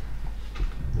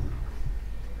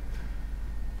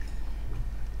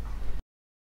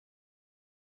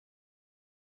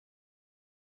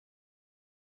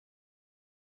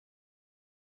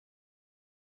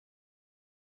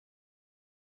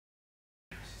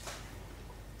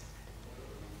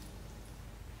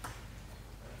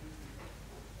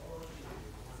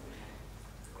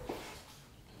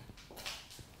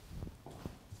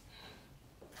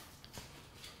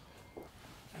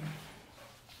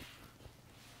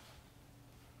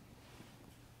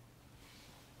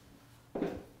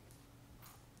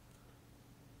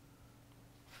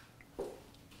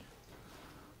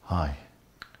 Hi.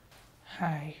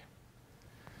 Hi.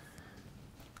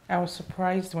 I was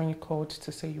surprised when you called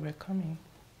to say you were coming.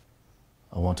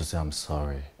 I want to say I'm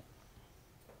sorry.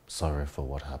 Sorry for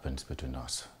what happened between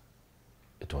us.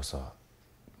 It was a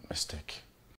mistake.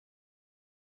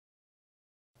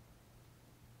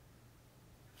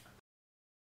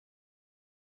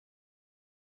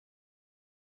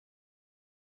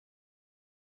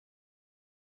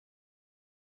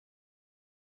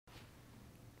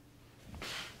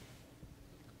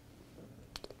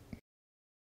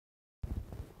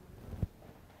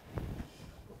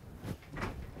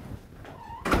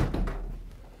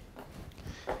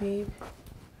 Babe.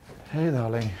 Hey,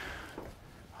 darling.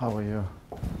 How are you?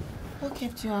 What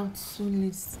kept you out so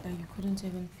late that you couldn't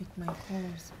even pick my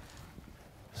calls?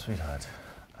 Sweetheart,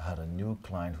 I had a new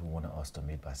client who wanted us to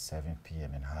meet by 7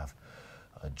 p.m. and have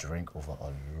a drink over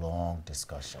a long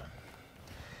discussion.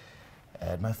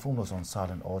 And my phone was on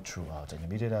silent all throughout, and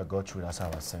immediately I got through, that's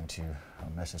how I sent you a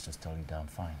message to tell you that I'm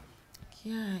fine.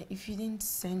 Yeah, if you didn't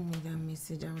send me that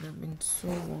message, I would have been so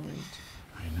worried.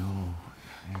 I know.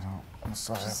 I'm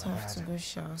sorry I just about have that. to go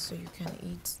shower so you can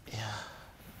eat. Yeah.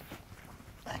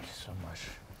 Thank you so much.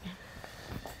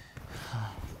 Yeah.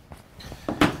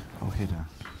 Okay, then.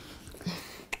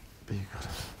 Be good.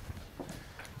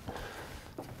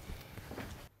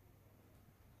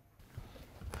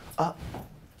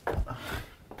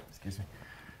 Excuse me.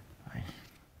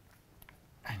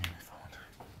 I need my phone.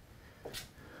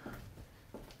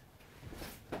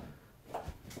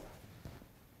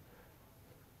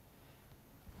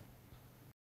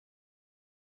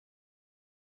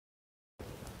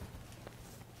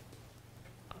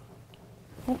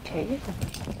 Okay.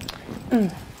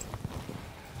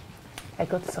 I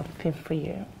got something for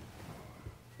you.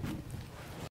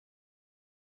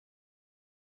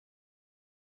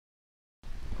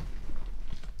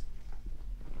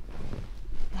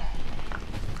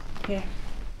 Here.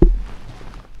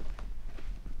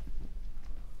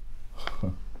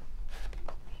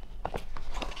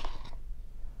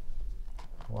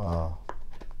 Wow.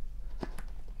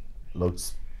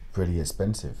 Looks pretty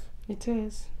expensive. It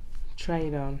is. Try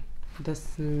it on. The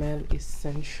smell is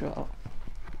sensual.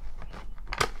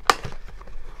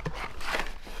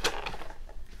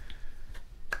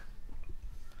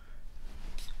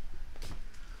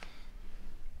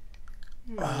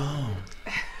 Oh,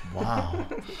 wow.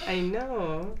 I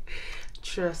know.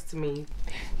 Trust me.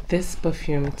 This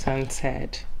perfume turns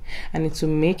head, and it will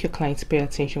make your clients pay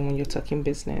attention when you're talking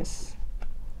business.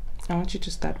 I want you to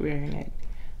start wearing it.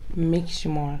 Makes you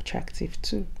more attractive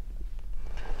too.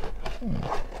 I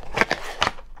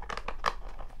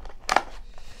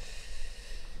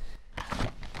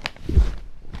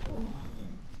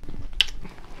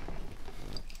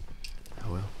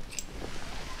will.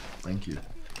 Thank you.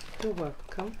 You're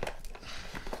welcome.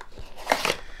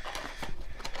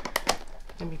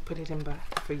 Let me put it in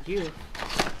back for you.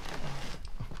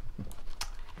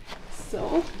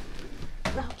 So,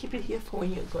 now keep it here for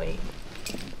when you're going.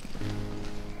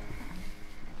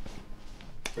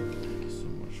 Thank you so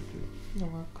much. You're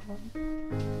welcome.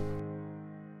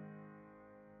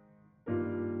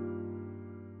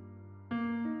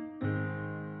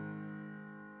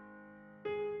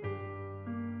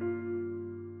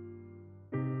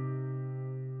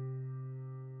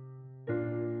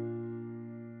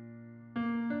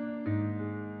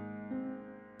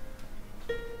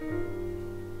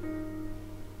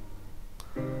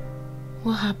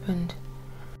 What happened?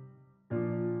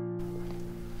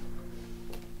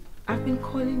 I've been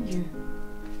calling you.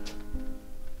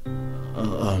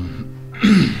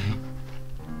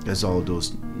 There's all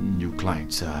those new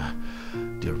clients.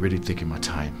 They're really taking my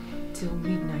time. Till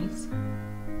midnight?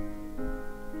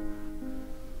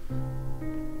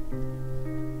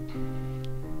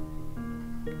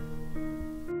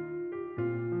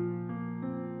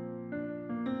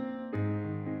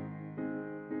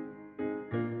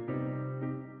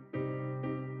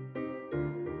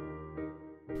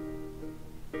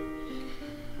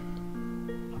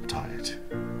 I'm tired.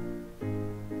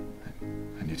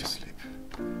 I need to sleep.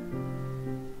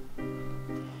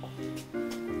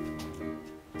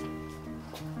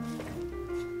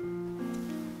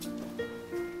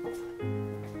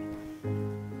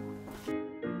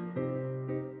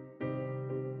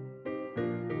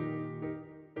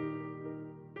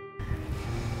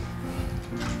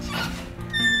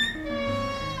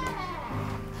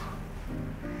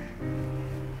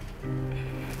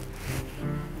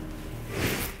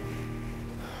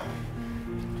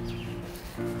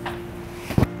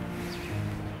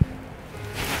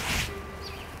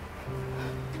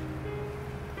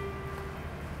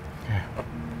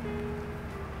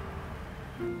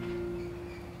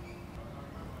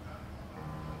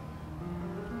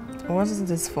 What is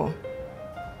this for?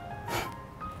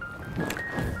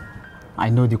 I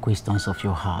know the questions of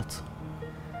your heart.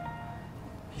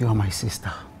 You are my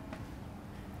sister.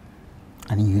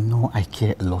 And you know I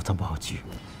care a lot about you.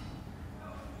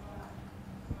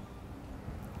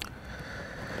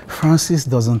 Francis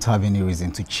doesn't have any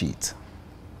reason to cheat.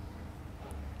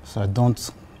 So I don't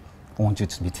want you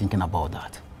to be thinking about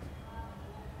that.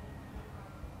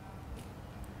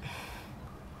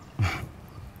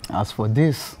 As for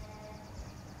this,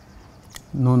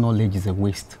 no knowledge is a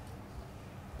waste.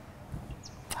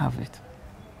 Have it.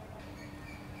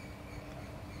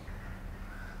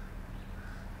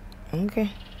 Okay.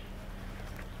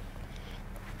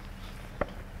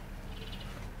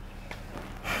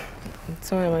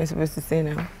 So what am I supposed to say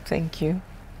now? Thank you.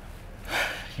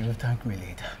 You will thank me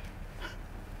later.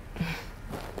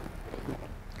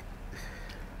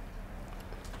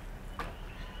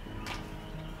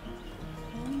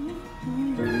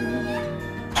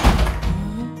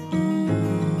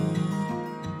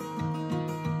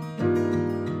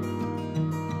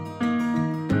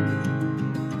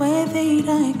 Where did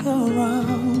I go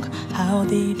wrong? How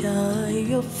did I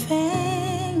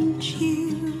offend you?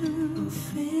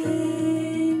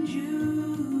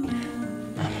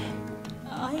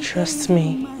 Trust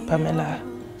me, Pamela.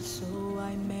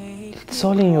 It's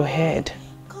all in your head.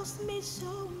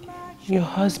 Your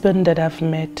husband that I've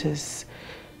met is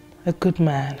a good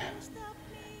man.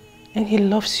 And he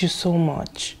loves you so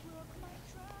much.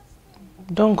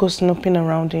 Don't go snooping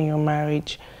around in your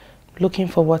marriage, looking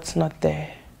for what's not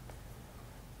there.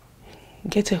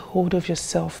 Get a hold of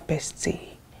yourself, bestie.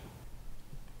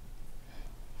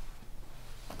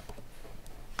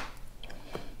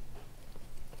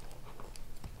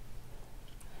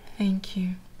 Thank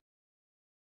you.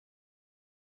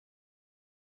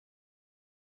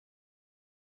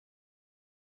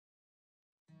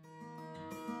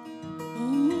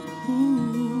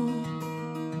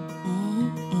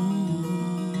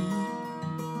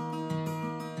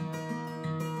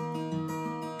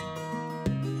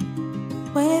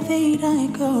 Where did I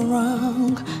go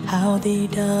wrong? How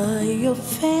did I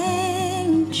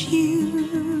offend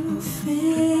you?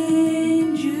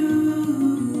 Offend you?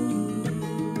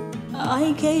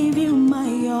 I gave you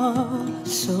my all,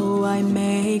 so I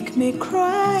make me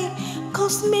cry,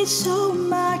 cost me so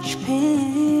much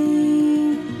pain.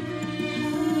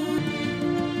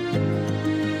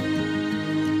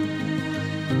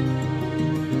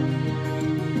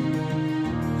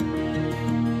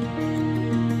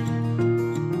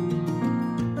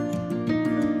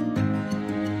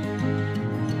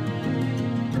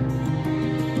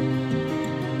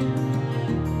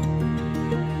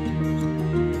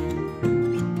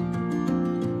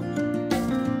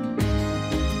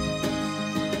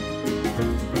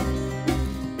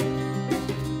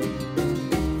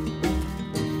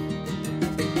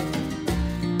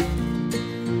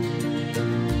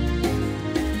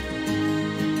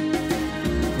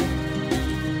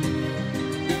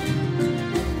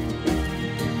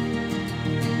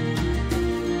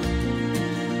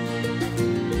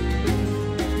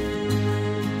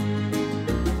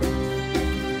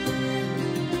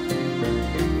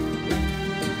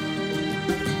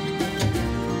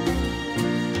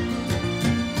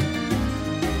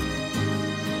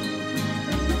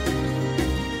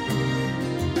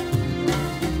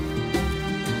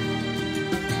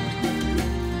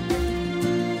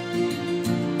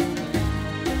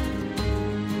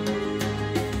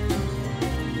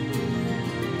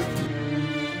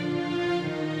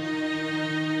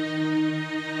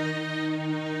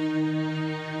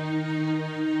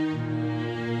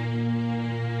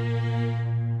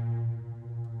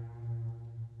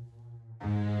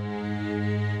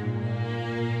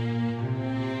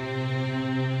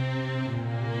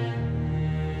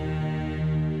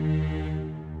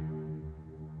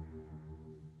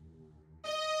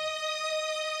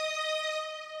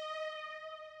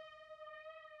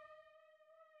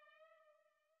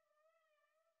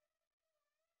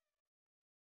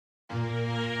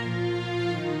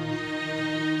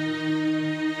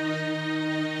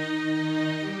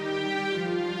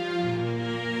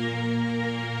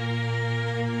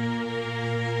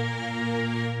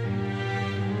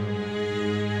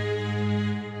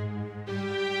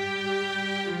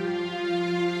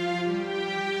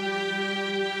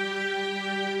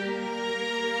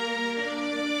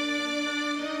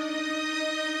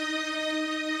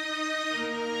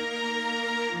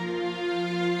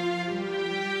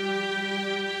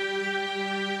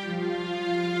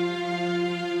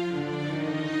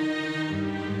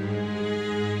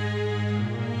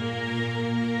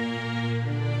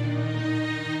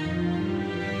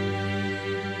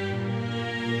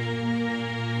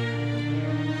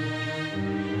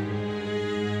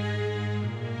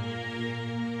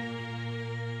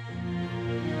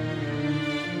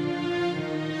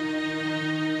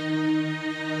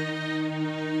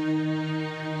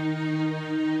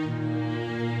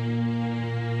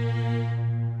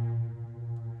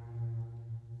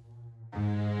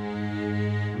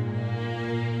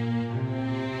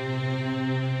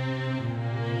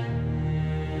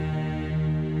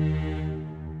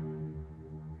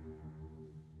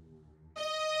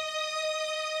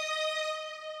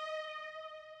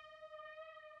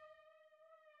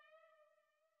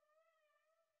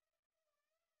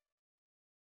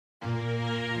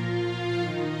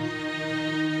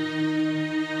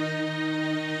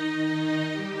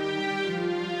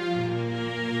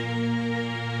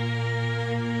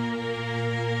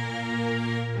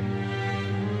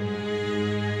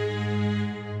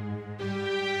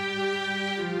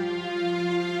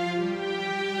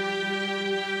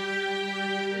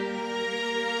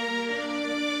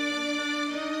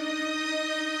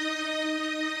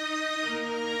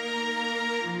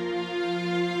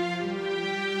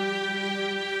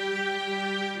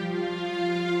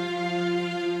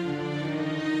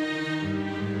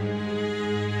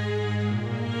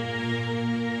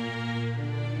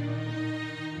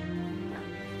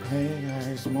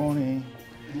 It's morning.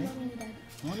 Good morning, Dad.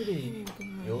 Morning, baby.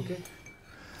 You okay?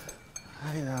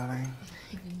 Hi, darling.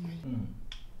 Good morning.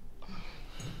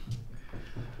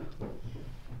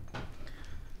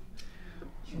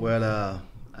 Well,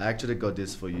 I actually got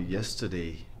this for you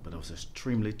yesterday, but I was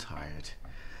extremely tired.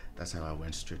 That's how I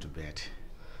went straight to bed.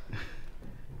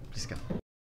 Please come.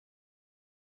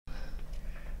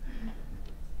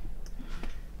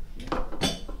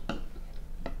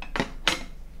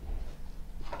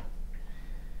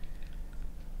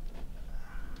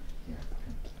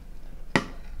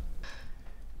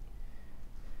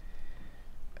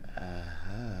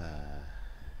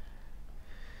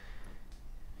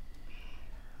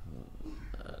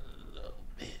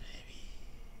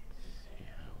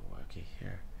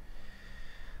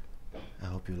 I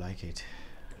hope you like it.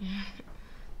 Yeah,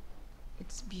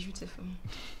 it's beautiful.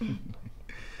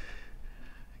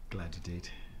 Glad you did.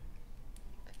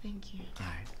 Thank you.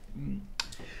 Alright.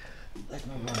 Let's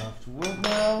not run off to work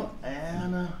now.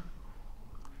 And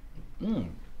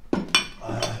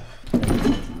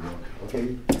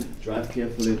okay, drive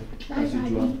carefully. Bye, as you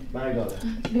Daddy. drive. Bye,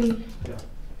 darling. Babe. Yeah.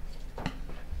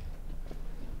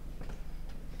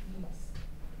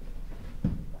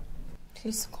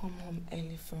 Please come home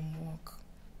early from work.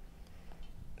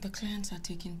 The clients are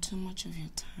taking too much of your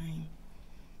time.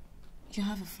 You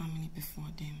have a family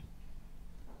before them.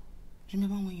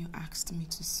 Remember when you asked me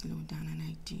to slow down and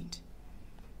I did?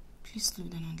 Please slow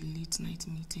down on the late night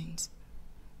meetings.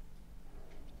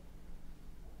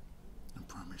 I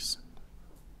promise.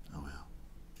 I will.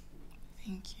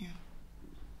 Thank you.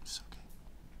 It's okay.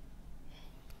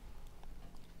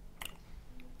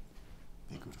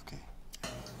 Be good, okay?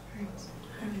 Alright.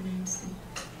 Have a nice day.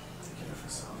 Take care of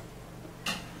yourself.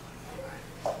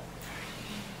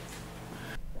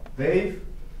 Dave?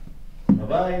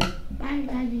 Bye-bye. Bye,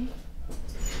 Daddy.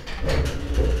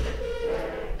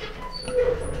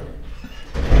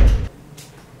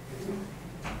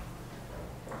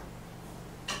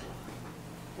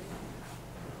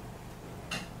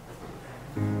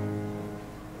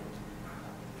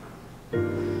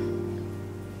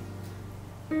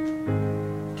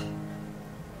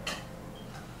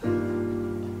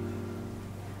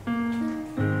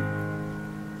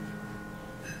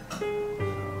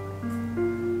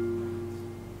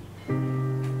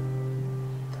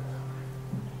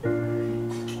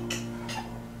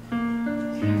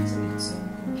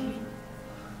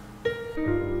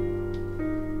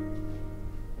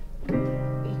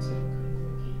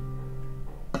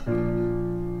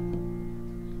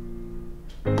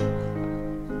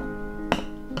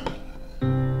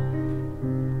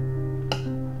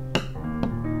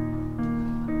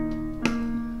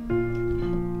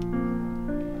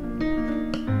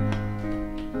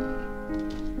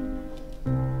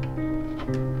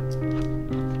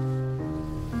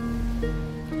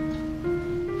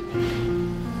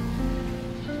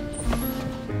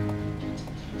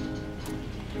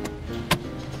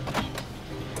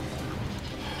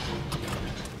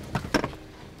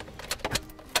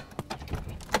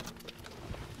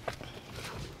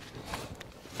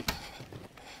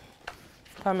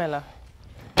 Pamela,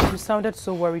 you sounded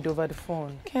so worried over the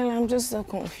phone. Kelly, I'm just so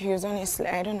confused, honestly.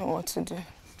 I don't know what to do.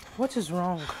 What is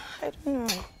wrong? I don't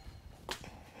know.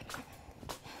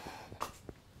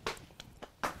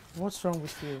 What's wrong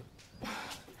with you?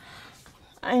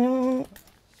 I know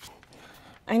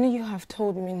you have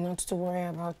told me not to worry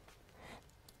about...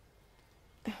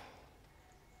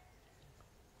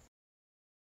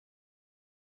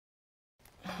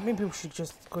 Maybe we should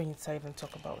just go inside and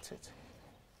talk about it.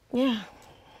 Yeah.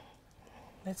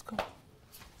 Let's go.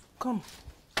 Come.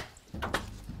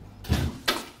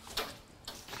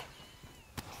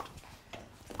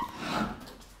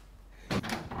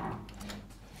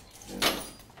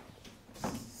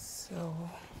 So...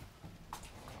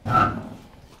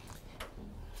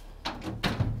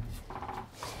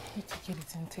 you take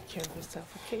it and take care of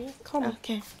yourself, okay? Come.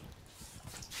 Okay.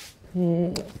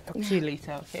 Talk to you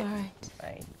later, okay? All right.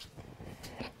 Bye.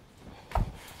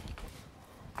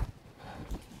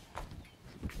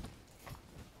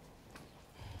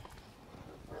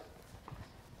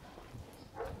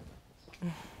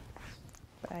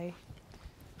 Bye.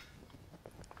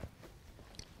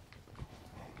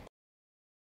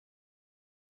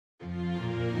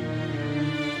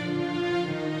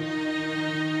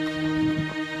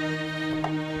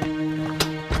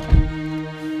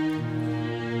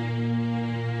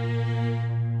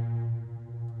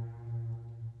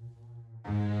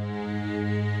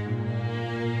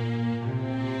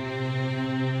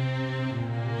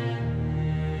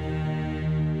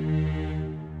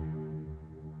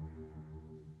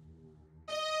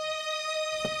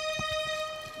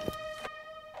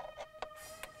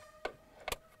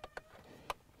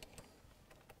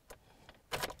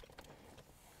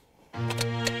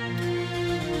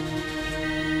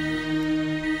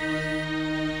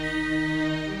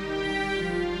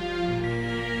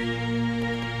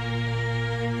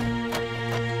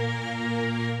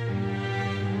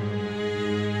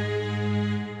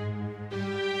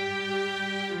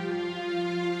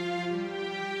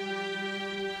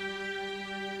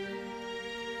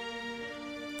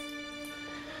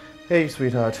 Hey,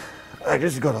 sweetheart. I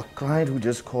just got a client who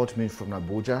just called me from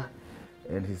Abuja,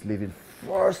 and he's leaving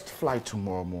first flight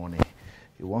tomorrow morning.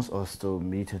 He wants us to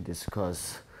meet and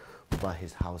discuss about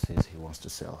his houses he wants to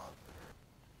sell.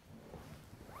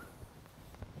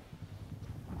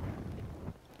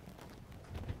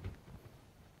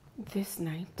 This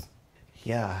night?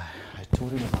 Yeah, I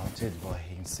told him about it, but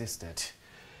he insisted.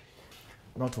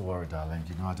 Not to worry, darling.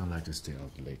 You know I don't like to stay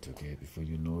out late, okay? Before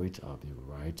you know it, I'll be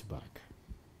right back.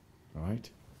 All right?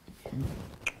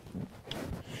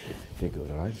 Feel good,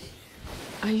 all right?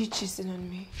 Are you cheating on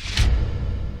me?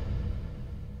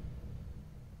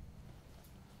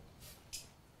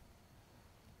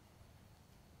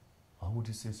 Why would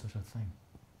you say such a thing?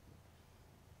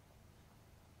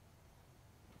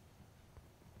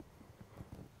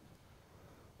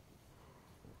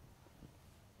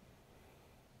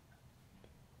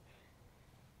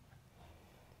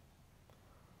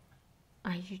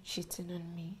 Are you cheating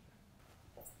on me?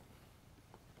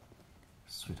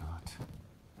 Sweetheart.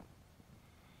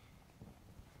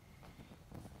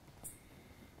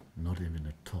 Not even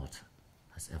a thought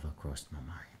has ever crossed my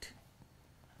mind.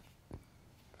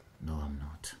 No, I'm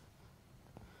not.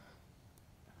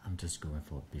 I'm just going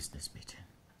for a business meeting.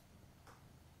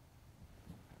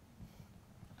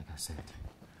 Like I said,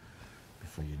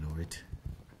 before you know it,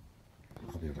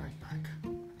 I'll be right back.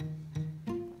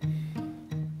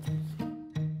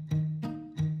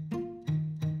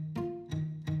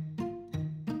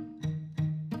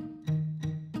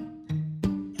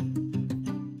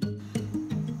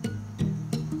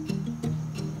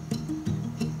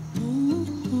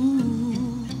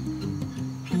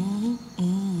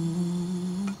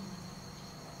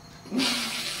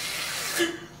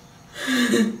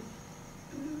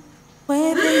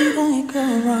 Where did I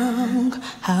go wrong?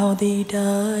 How did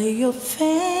I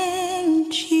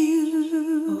offend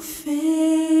you?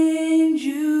 Offend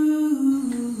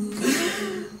you?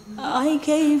 I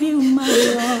gave you my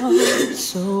love,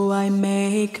 so I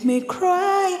make me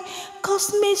cry,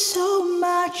 cost me so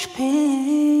much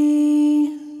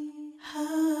pain.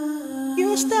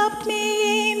 You stabbed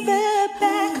me in the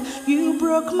back, you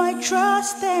broke my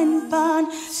trust and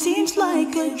bond. Seems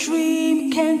like a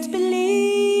dream, can't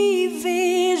believe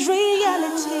it's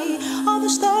reality. All the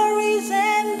stories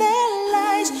and the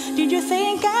lies, did you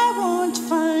think I won't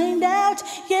find out?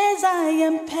 Yes, I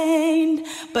am pained,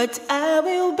 but I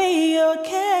will be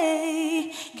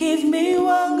okay. Give me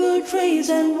one good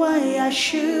reason why I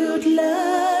should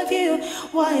love you,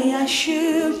 why I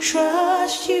should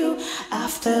trust you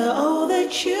after all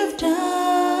that you've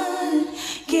done.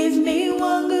 Give me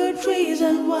one good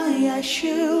reason why I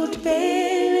should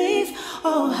believe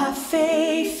or have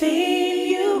faith in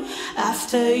you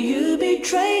after you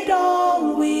betrayed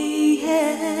all we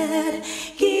had.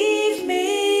 Give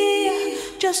me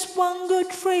just one good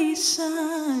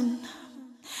reason.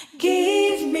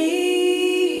 Give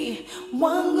me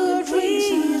one good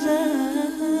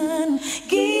reason.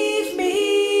 Give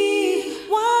me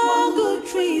one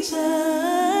good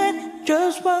reason.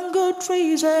 Just one good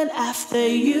reason after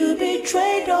you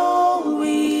betrayed all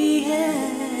we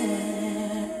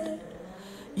had.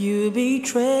 You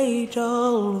betrayed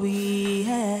all we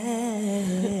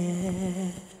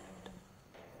had.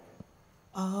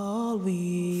 All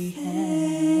we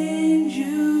had.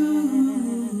 You.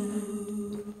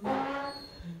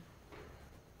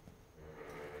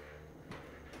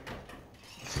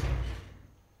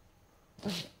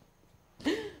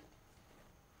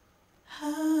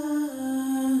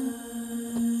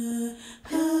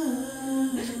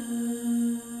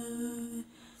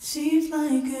 Seems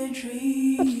like a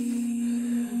dream.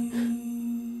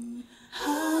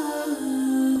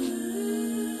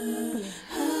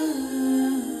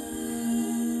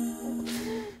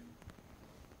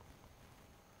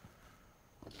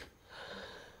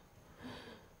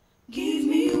 Give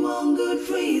me one good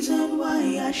reason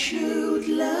why I should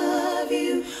love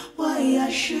you, why I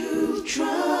should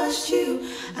trust you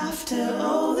after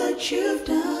all that you've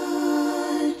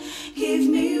done. Give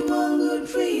me one good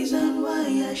reason why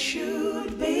I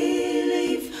should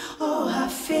believe or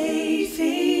have faith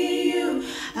in you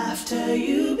after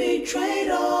you betrayed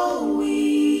all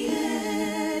we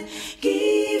had.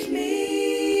 Give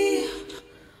me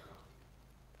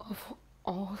Of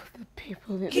all the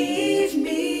people that give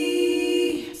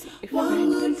me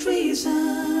one good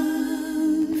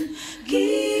reason.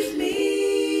 Give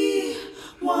me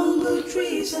one good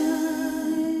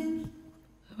reason.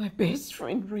 my best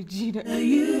friend Regina.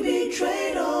 You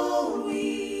betrayed all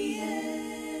we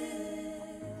had.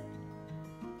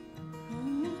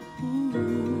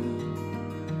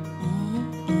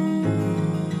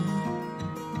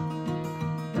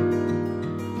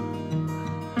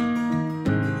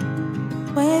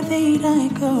 did I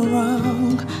go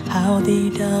wrong? How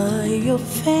did I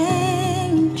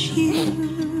offend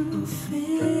you?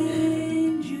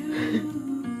 Offend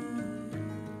you.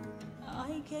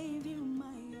 I gave you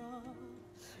my all.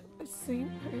 The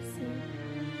same person.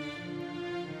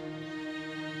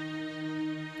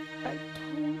 I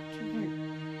told you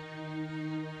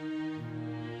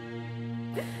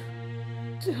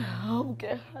to help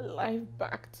get her life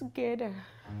back together.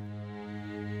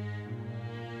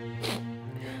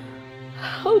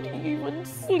 How do you even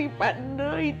sleep at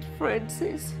night,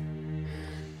 Francis?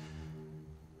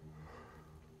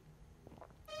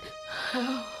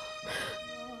 How?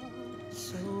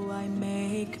 So I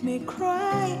make me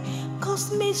cry,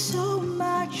 cause me so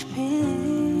much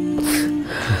pain.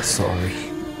 I'm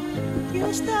sorry.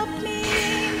 You stabbed me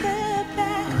in the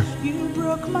back, you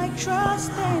broke my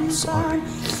trust and gone.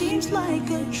 Seems like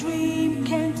a dream,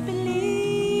 can't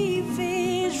believe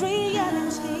it's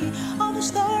reality. All the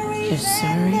stories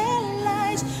and the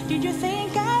lies. Did you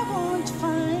think I won't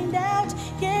find out?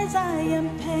 Yes, I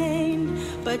am pained,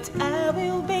 but I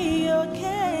will be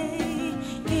okay.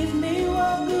 Give me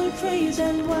one good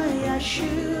reason why I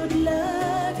should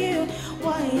love you,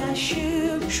 why I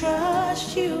should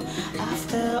trust you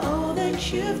after all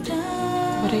that you've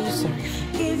done. What are you sorry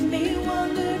for? Give me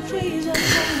one good reason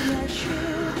why I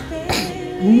should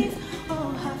believe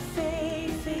or have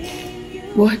faith in you.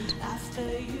 What? After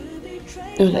you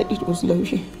betrayed. No, that it was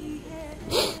Logie.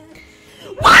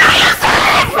 What are you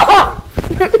sorry for?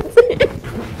 What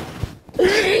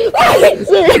are you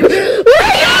sorry for?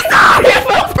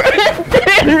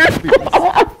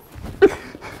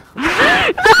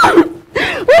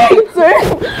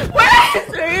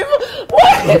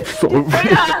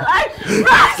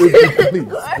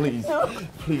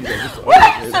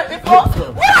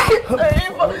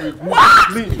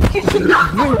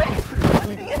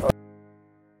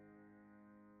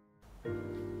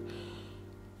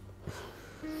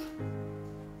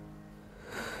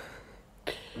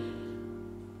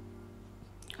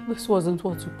 This wasn't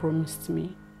what you promised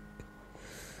me.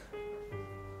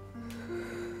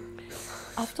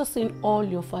 After seeing all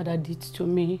your father did to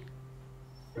me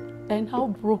and how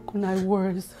broken I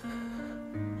was,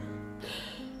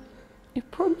 you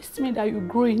promised me that you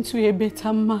grow into a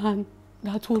better man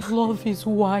that will love his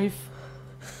wife.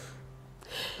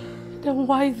 Then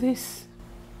why this?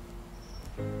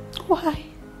 Why?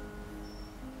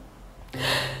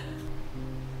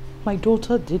 My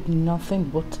daughter did nothing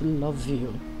but love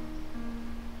you,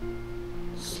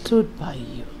 stood by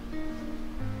you,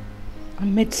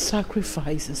 and made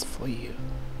sacrifices for you.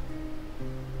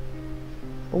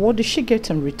 But what did she get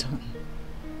in return?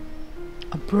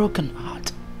 A broken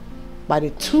heart by the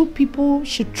two people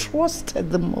she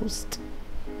trusted the most.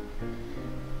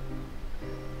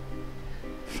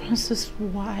 Francis,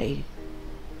 why?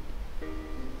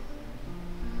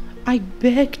 I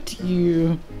begged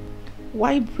you.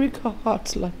 Why break her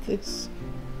heart like this?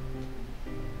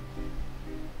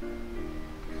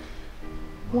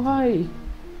 Why?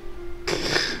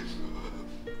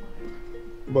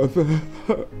 Mother,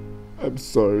 I'm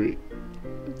sorry.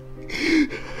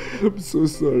 I'm so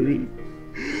sorry.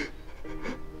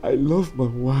 I love my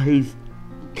wife.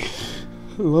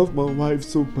 I love my wife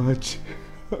so much.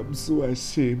 I'm so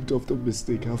ashamed of the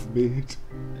mistake I've made.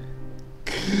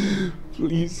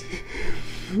 Please,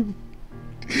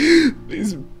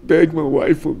 please beg my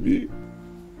wife for me.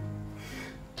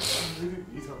 I really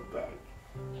need her back.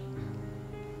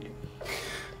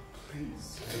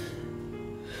 Please.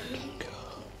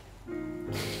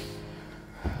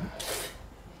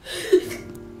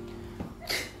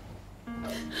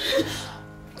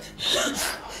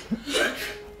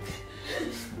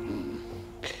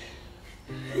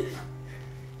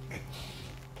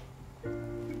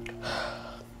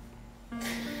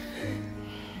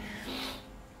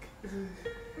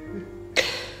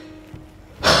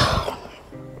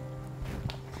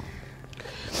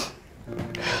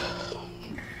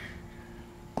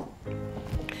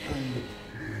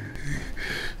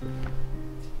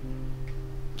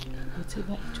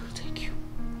 Whatever it will take you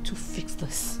to fix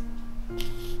this,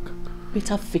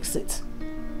 better fix it.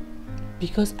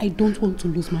 Because I don't want to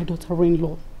lose my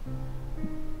daughter-in-law.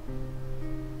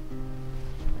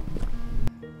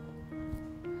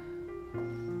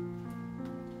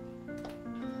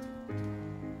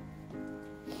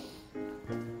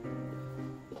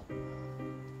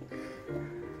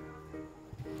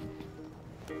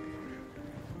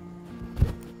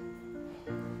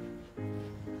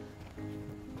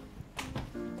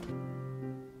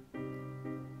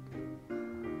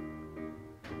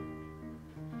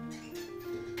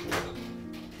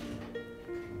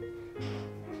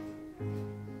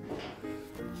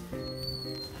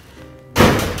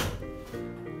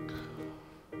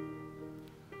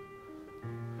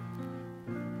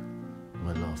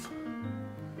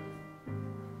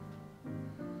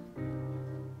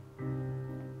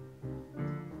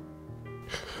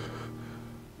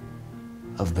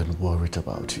 I've been worried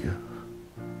about you.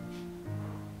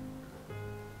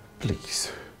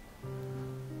 Please,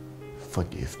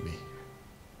 forgive me.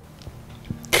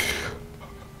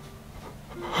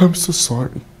 I'm so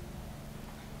sorry.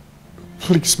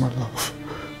 Please, my love.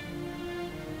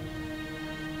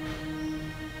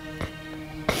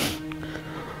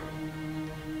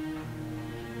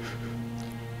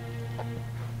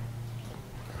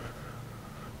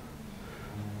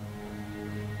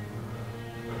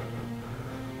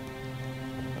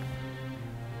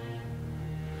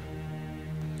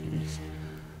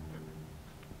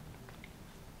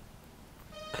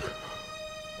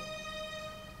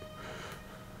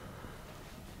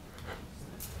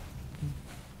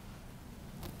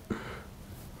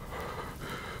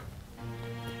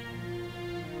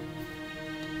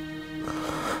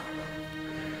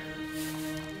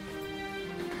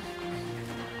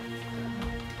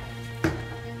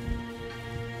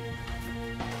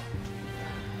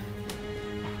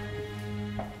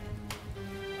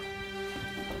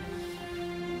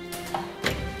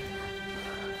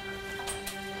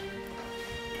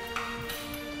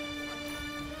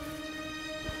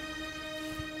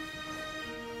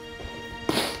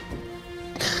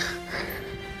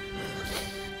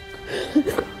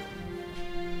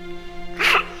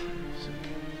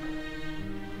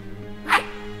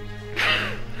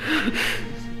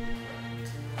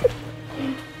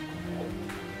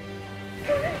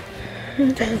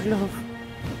 Love.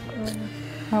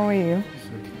 How are you?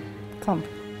 Come.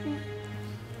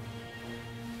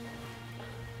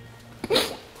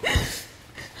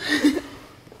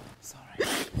 Sorry.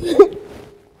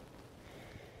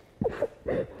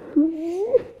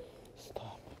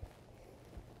 Stop.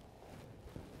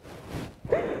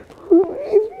 I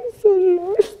feel so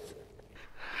lost.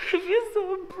 I feel so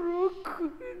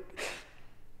broken.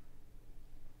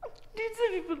 These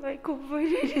are people I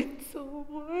confided in so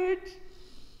much.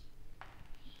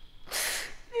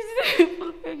 These are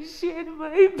people I shared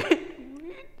my bed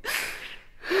with.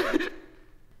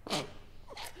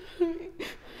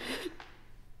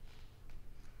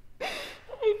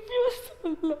 I feel so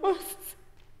lost.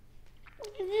 I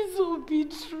feel so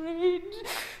betrayed.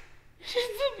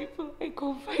 These are people I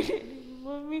confided in,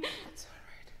 Mommy. It's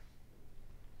alright.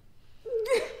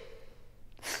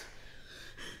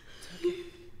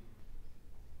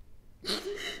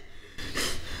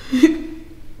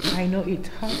 I know it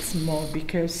hurts more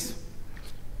because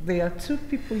they are two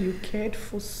people you cared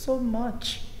for so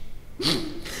much. You'll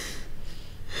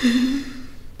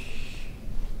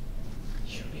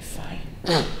be fine.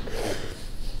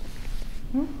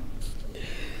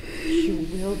 You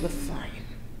will be fine.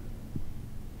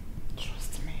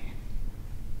 Trust me.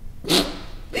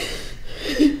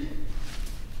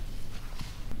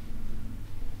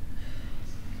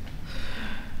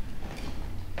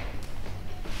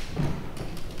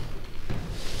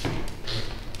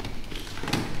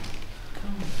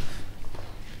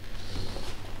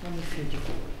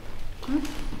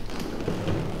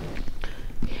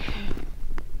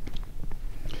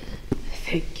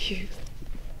 Thank you.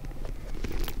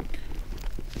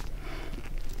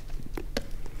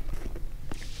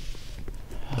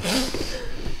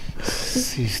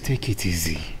 Sis, take it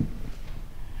easy.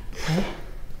 Huh?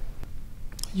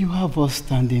 You have us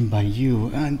standing by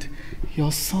you and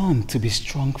your son to be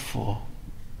strong for.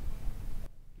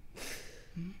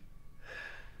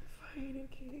 Fine,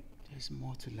 okay. There's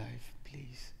more to life,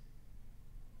 please.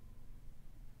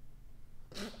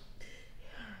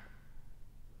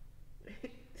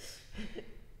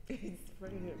 It's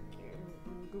fine, okay.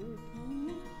 I'm good.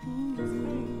 It's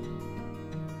fine.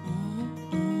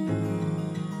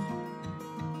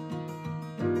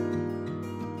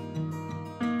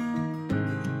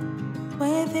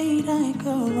 Where did I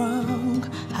go wrong?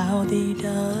 How did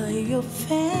I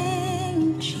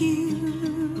offend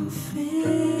you?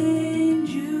 Offend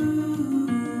you?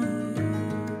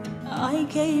 I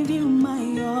gave you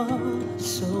my all,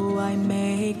 so I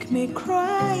make me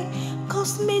cry,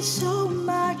 cost me so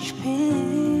much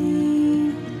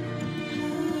pain.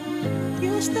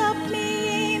 You stabbed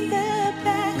me in the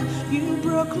back, you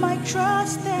broke my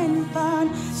trust and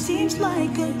bond. Seems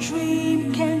like a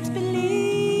dream, can't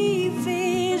believe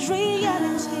it's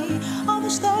reality. All the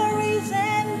stories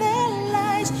and the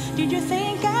lies, did you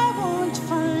think I won't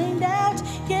find out?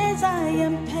 Yes, I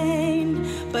am pained,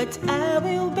 but I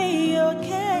will be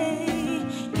okay.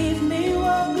 Give me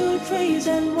one good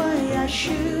reason why I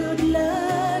should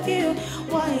love you,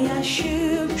 why I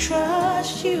should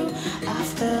trust you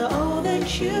after all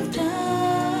that you've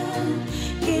done.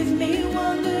 Give me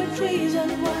one good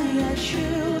reason why I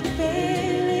should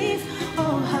believe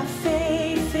or have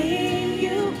faith in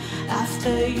you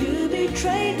after you betrayed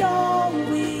betrayed all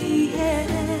we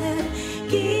had.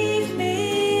 Give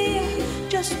me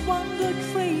just one good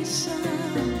reason.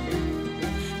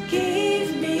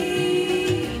 Give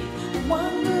me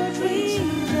one good reason.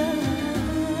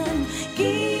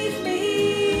 Give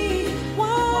me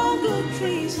one good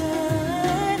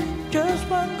reason. Just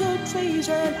one good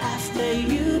reason. After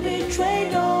you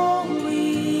betrayed all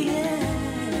we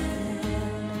had.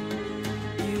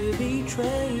 You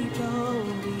betrayed all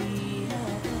we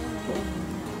had.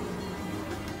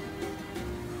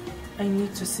 I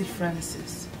need to see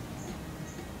Francis.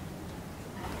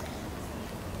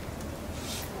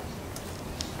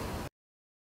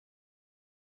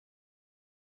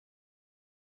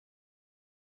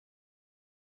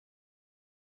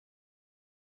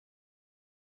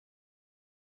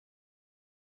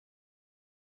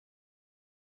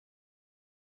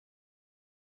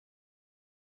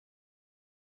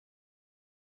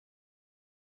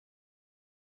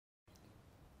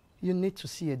 You need to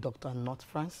see a doctor, not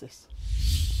Francis.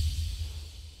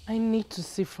 I need to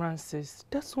see Francis.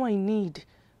 That's what I need,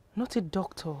 not a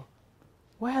doctor.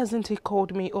 Why hasn't he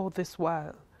called me all this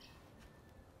while?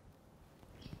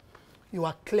 You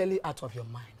are clearly out of your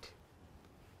mind.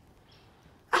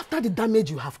 After the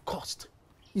damage you have caused,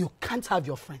 you can't have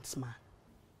your friend's man.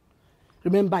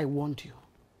 Remember, I warned you.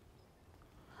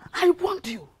 I warned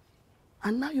you.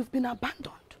 And now you've been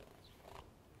abandoned.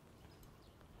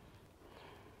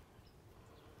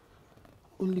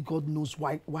 Only God knows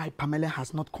why Pamela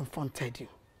has not confronted you.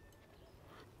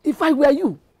 If I were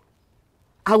you,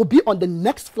 I would be on the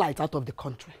next flight out of the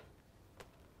country.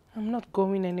 I'm not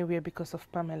going anywhere because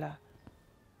of Pamela.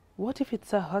 What if it's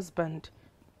her husband?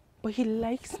 But he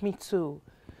likes me too.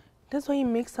 That's why he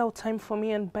makes out time for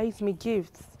me and buys me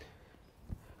gifts.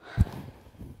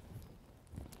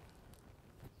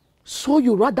 So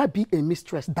you'd rather be a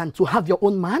mistress than to have your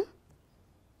own man?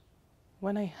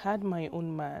 When I had my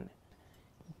own man,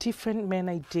 different men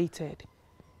I dated,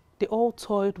 they all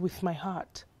toyed with my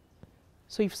heart.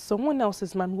 So if someone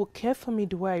else's man will care for me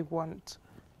the way I want,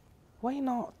 why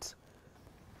not?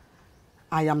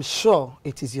 I am sure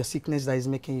it is your sickness that is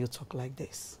making you talk like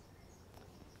this.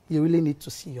 You really need to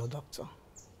see your doctor.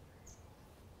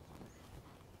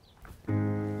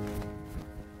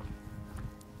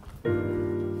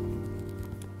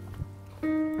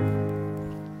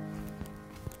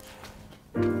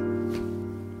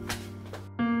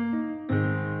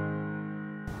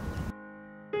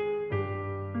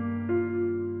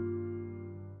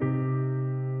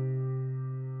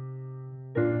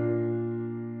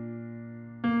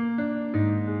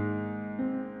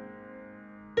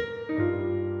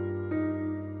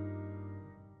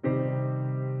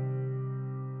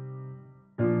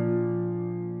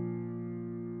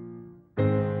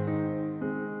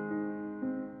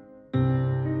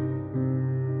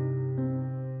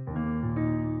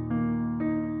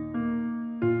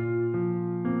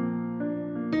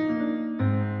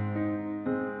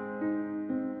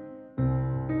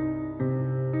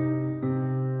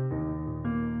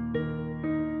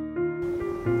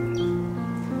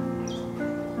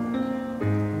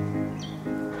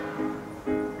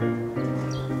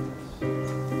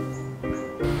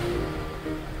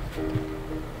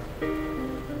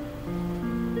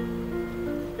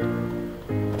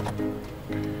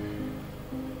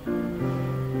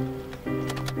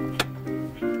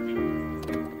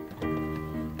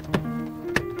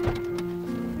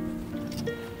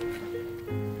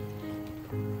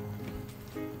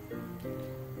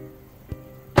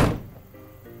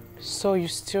 So you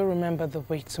still remember the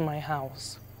way to my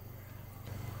house?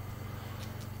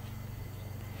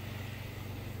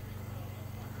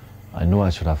 I know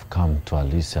I should have come to at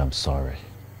least say I'm sorry.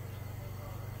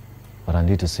 But I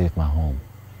need to save my home.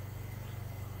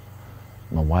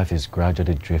 My wife is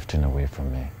gradually drifting away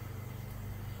from me.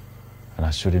 And I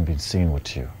shouldn't be seen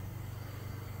with you.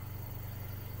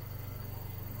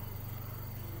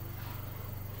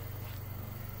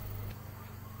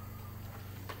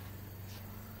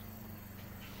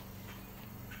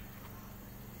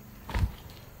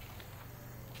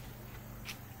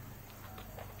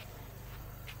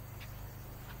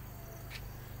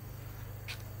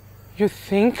 You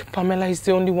think Pamela is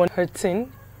the only one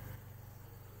hurting?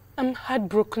 I'm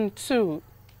heartbroken too.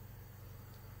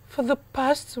 For the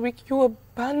past week, you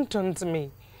abandoned me.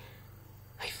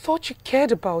 I thought you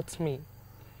cared about me.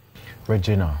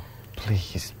 Regina,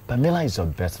 please. Pamela is your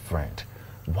best friend.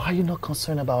 Why are you not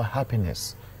concerned about her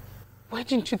happiness? Why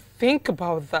didn't you think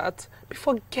about that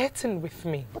before getting with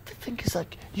me? But the thing is,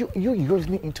 like, you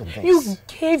lured me into this. You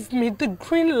gave me the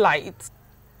green light.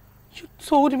 You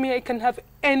told me I can have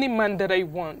any man that I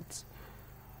want.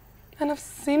 And I've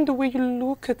seen the way you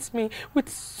look at me with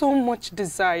so much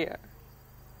desire.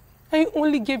 I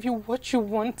only gave you what you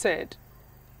wanted.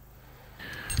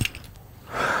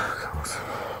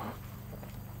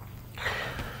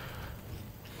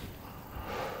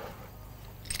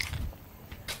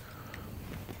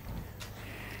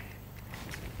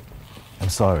 I'm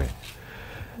sorry.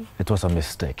 It was a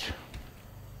mistake.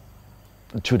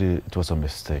 Truly, it was a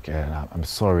mistake, and I'm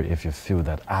sorry if you feel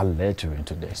that I led you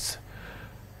into this.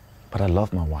 But I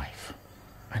love my wife,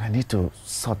 and I need to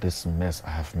sort this mess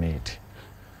I have made.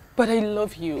 But I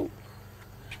love you.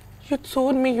 You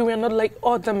told me you were not like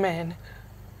other men.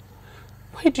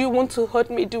 Why do you want to hurt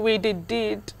me the way they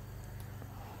did?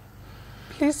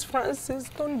 Please, Francis,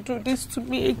 don't do this to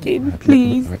me again,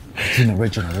 please.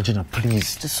 Regina,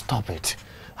 please, just stop it.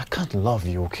 I can't love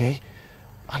you, okay?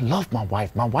 I love my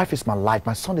wife. My wife is my life.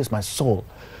 My son is my soul.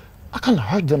 I can't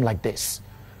hurt them like this.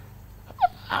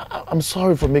 I'm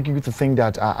sorry for making you to think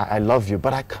that I love you,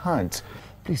 but I can't.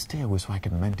 Please stay away so I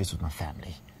can mend this with my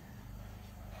family.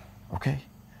 Okay?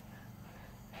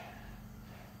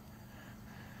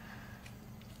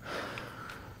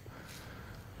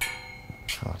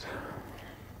 God.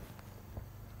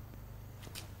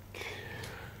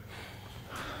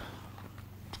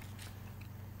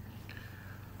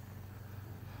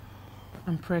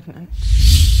 I'm pregnant.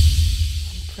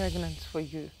 I'm pregnant for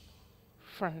you,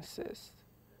 Francis.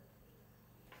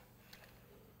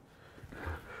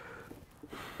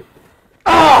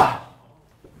 Ah!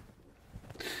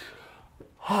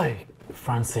 Hi,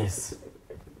 Francis.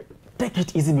 Take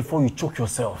it easy before you choke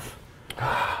yourself.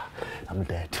 I'm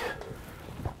dead.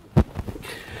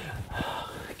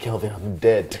 Kelvin, I'm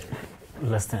dead.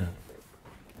 Listen,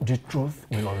 the truth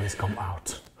will always come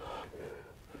out.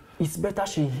 It's better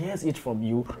she hears it from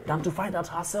you than to find out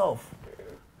herself.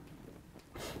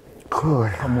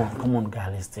 Good. Come on, guy,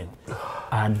 listen.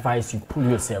 I advise you pull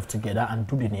yourself together and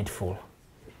do the needful.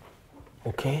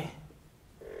 Okay?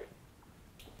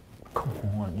 Come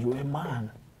on, you're a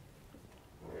man.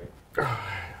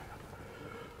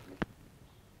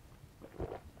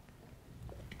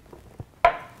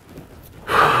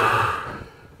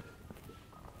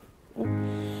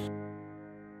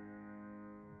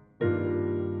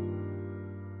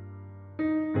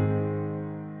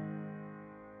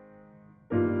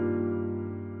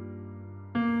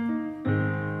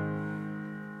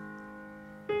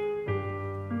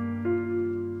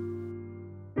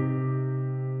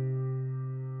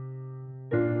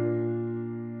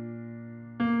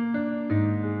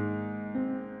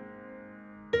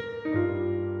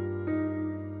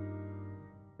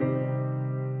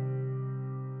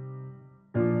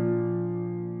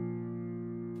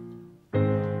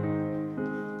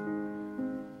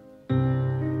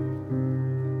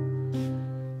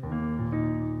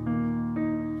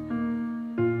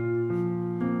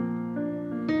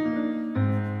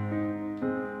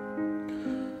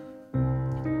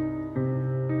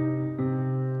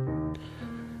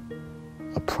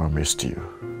 Promised you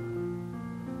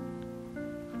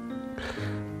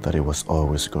that it was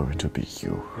always going to be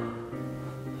you,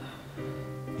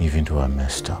 even though I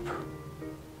messed up.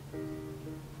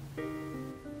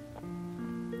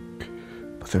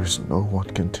 But there is no one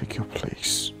can take your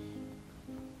place.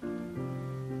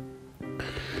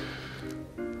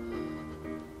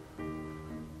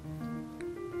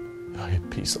 You're a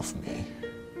piece of me.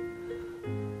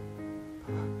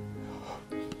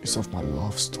 Piece of my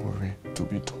love story to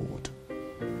be told.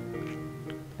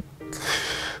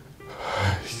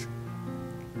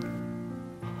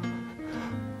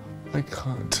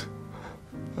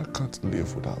 I can't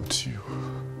live without you.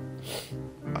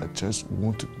 I just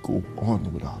want to go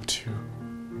on without you.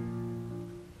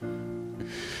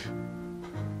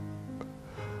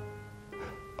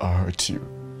 I hurt you.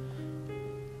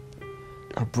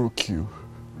 I broke you.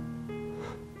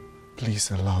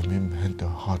 Please allow me mend the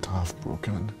heart I've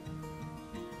broken.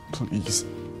 Please.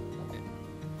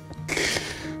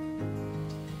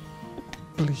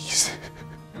 Please.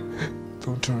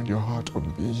 Don't turn your heart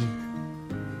on me.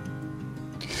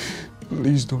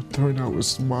 Please don't turn our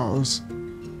smiles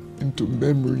into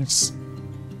memories.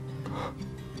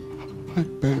 I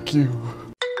beg you.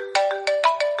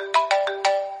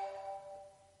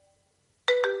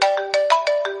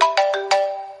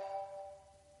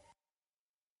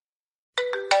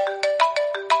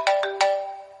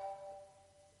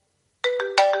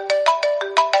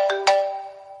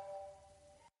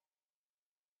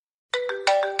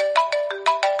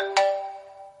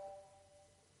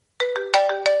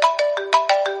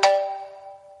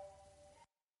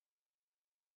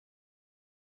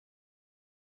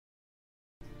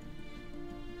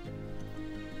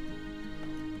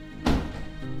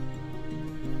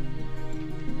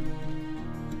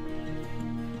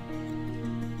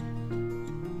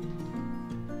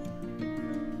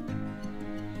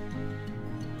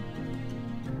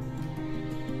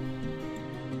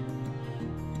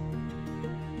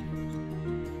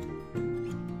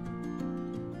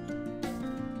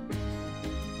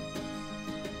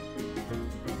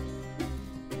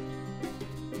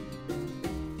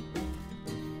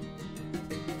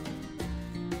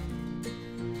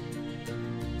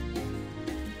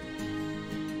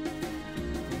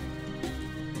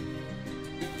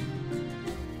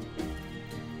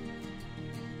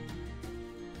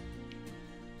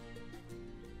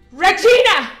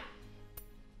 Regina!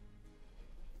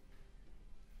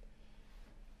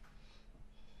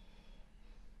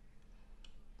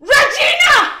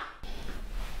 Regina!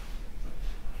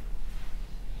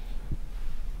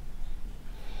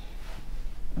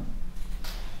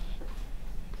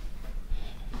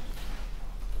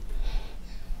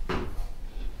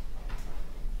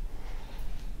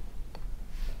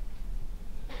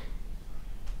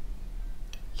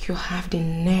 You have the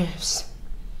nerves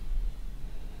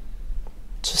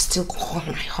to still call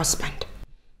my husband.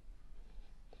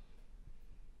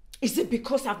 Is it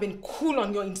because I've been cool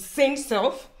on your insane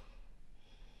self?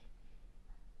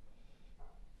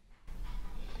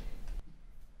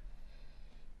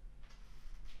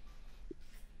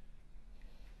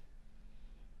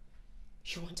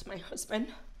 You want my husband?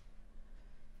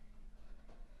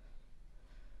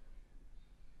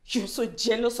 You're so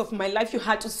jealous of my life you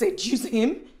had to seduce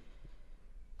him?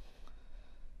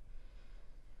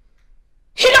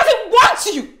 He doesn't want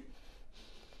you!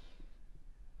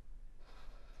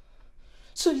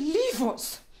 So leave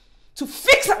us to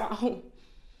fix our home.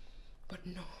 But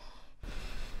no,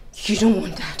 you don't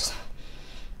want that.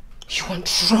 You want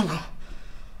trouble,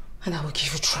 and I will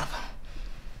give you trouble.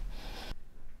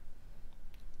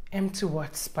 Empty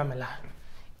words, Pamela.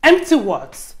 Empty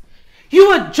words. You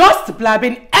are just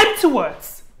blabbing empty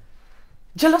words.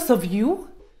 Jealous of you?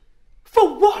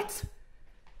 For what?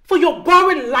 For your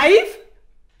boring life?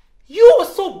 You were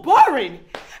so boring.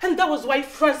 And that was why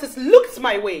Francis looked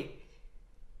my way.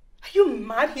 Are you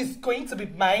mad he's going to be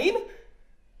mine?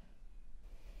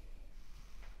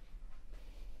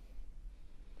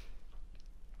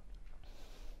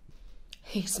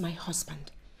 He's my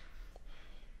husband.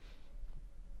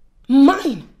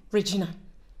 Mine, Regina.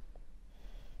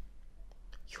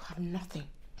 You have nothing.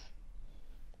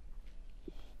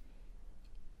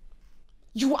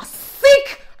 You are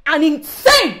sick and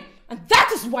insane, and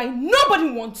that is why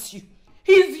nobody wants you.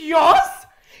 He's yours?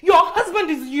 Your husband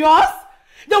is yours?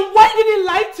 Then why did he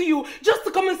lie to you just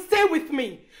to come and stay with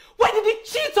me? Why did he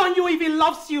cheat on you if he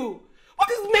loves you?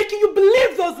 What is making you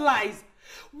believe those lies?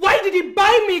 Why did he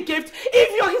buy me a gift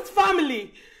if you're his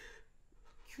family?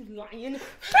 You lying.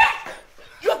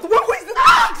 You're the one who is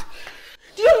mad!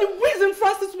 The only reason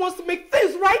Francis wants to make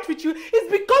things right with you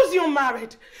is because you're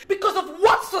married. Because of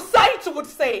what society would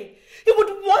say. He would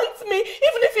want me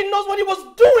even if he knows what he was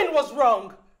doing was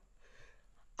wrong.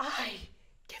 I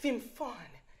gave him fun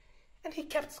and he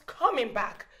kept coming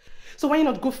back. So why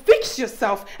not go fix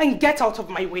yourself and get out of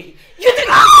my way? You did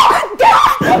not!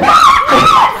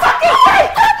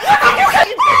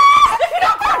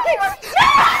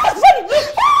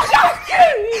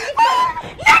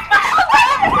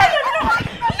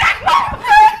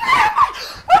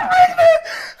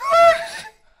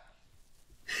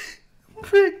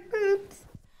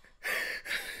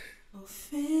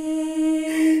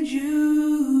 Offend you.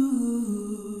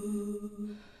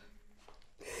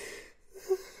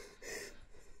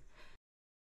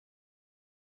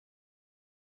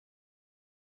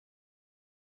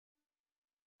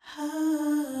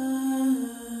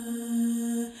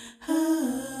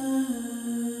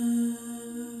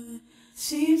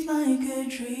 Seems like a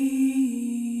dream.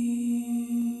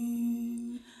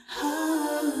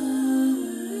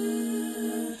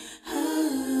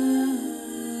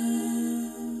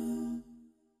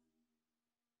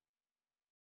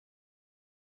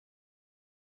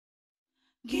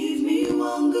 Give me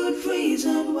one good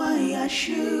reason why I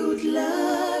should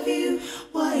love you,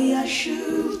 why I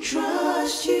should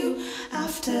trust you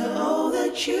after all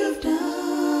that you've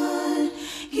done.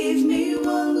 Give me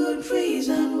one good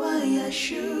reason why I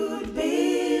should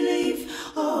believe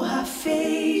or have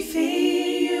faith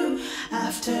in you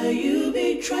after you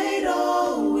betrayed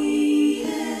all we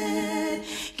had.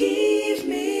 Give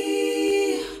me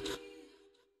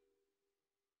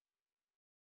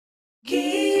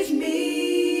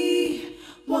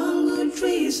one good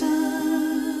reason.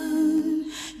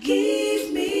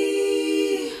 Give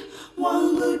me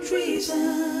one good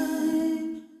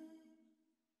reason.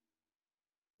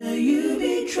 You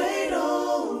betrayed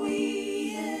all we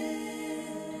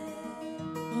had.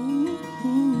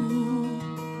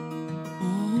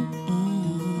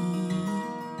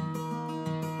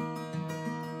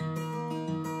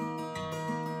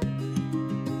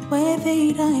 Where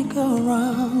did I go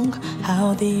wrong?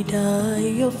 How did I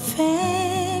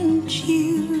offend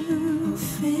you?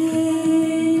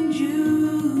 Offend you.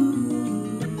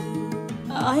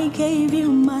 I gave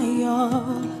you my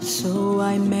all, so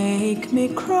I make me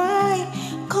cry,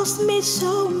 cost me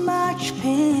so much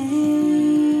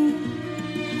pain.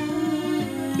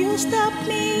 You stabbed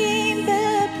me in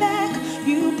the back,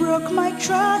 you broke broke my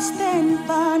trust and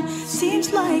bond.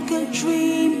 Seems like a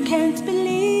dream, can't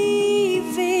believe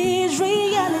it's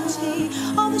reality.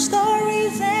 All the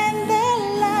stories and the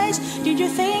lies. Did you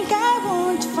think I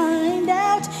won't find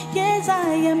out? Yes, I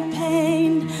am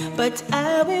pained, but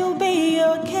I will be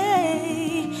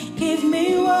okay. Give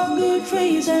me one good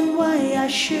reason why I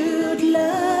should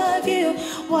love you,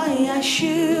 why I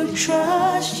should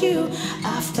trust you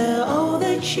after all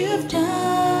that you've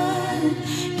done.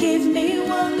 Give me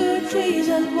one good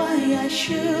reason why I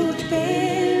should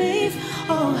believe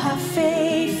or have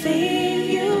faith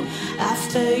in you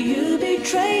after you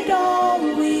betrayed all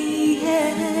we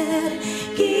had.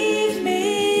 Give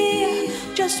me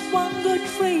just one good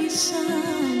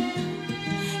reason.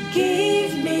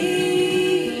 Give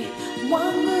me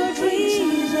one good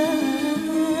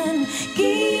reason.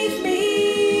 Give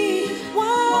me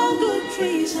one good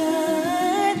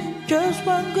reason. Just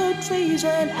one good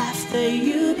reason after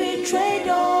you betrayed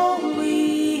all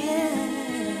we had.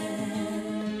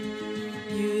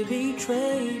 You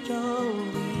betrayed all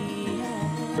we had.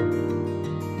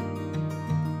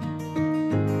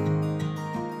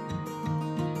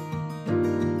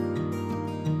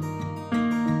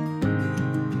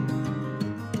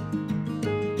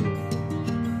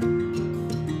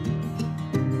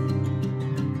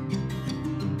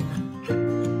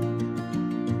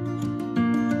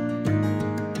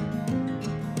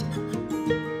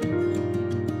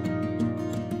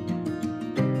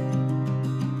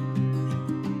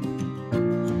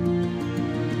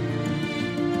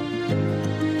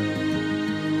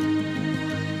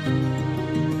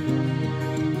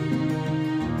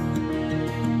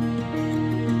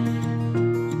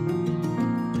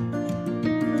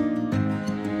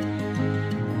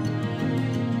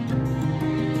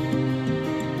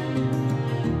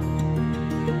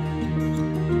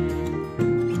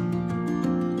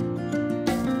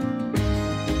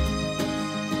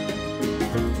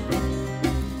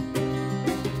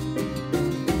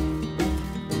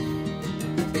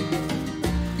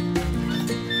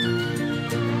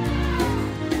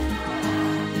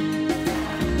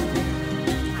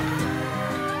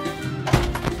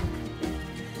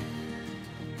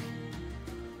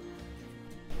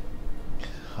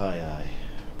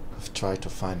 I've tried to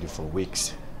find you for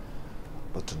weeks,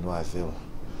 but to no avail.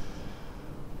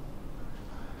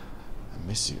 I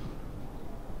miss you.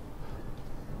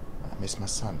 I miss my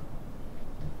son.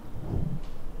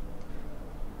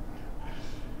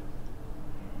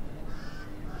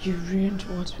 You ruined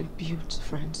what we built,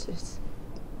 Francis.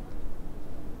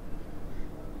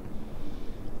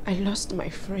 I lost my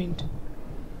friend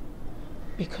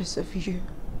because of you.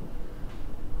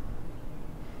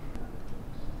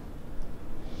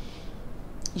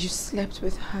 You slept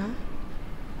with her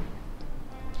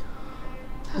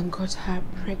and got her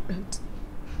pregnant.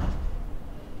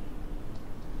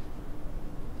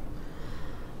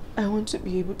 I want to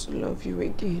be able to love you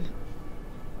again.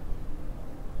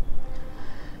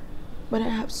 But I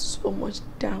have so much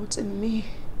doubt in me.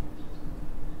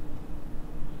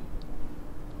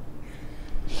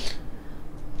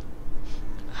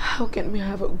 How can we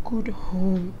have a good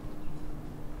home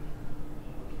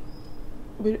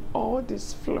with all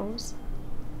these flaws,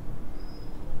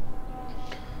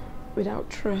 without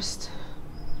trust?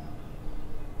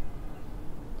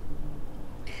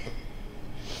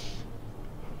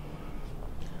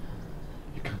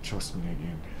 You can't trust me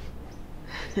again.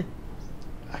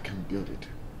 I can build it.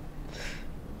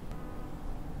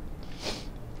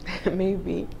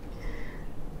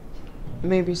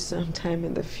 Maybe sometime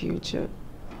in the future,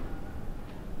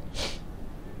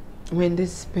 when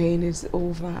this pain is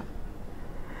over,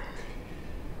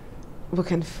 we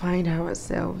can find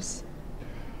ourselves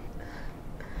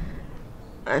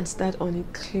and start on a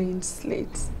clean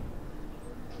slate.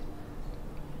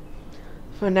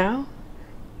 For now,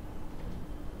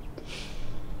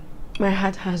 my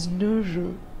heart has no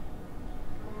room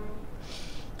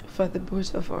for the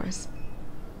both of us.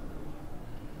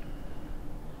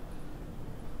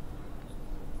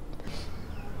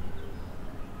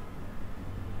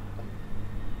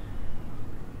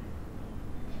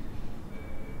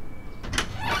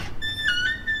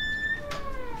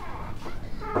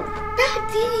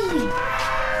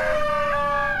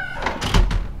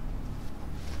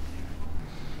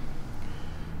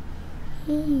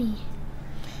 Mommy,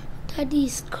 Daddy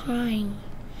is crying.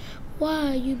 Why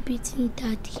are you beating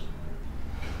Daddy?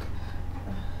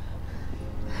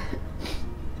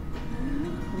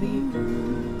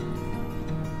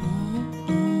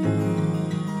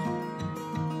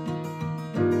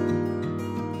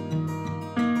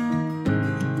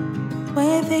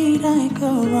 Where did I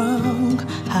go wrong?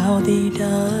 How did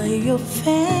I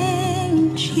offend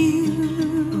offend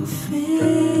you,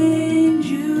 offend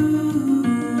you.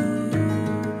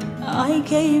 I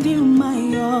gave you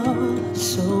my all,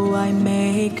 so I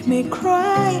make me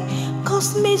cry,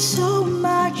 cost me so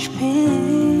much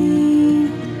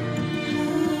pain.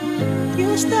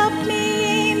 You stabbed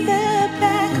me in the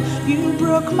back, you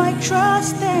broke my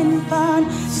trust and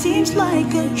bond. Seems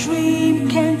like a dream,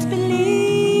 can't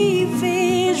believe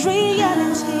it's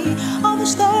reality. All the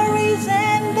stories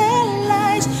and the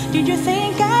lies, did you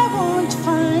think I won't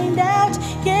find out?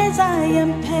 Yes, I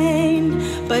am pained,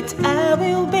 but I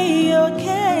will be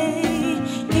okay.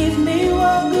 Give me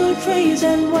one good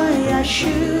reason why I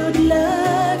should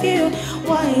love you,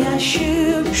 why I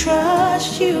should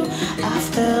trust you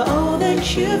after all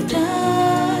that you've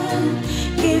done.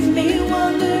 Give me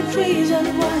one good reason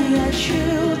why I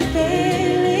should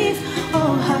believe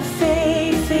or have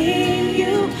faith in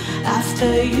you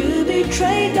after you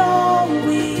betrayed all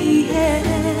we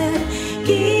had.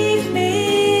 Give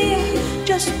me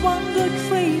just one good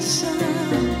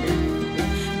reason.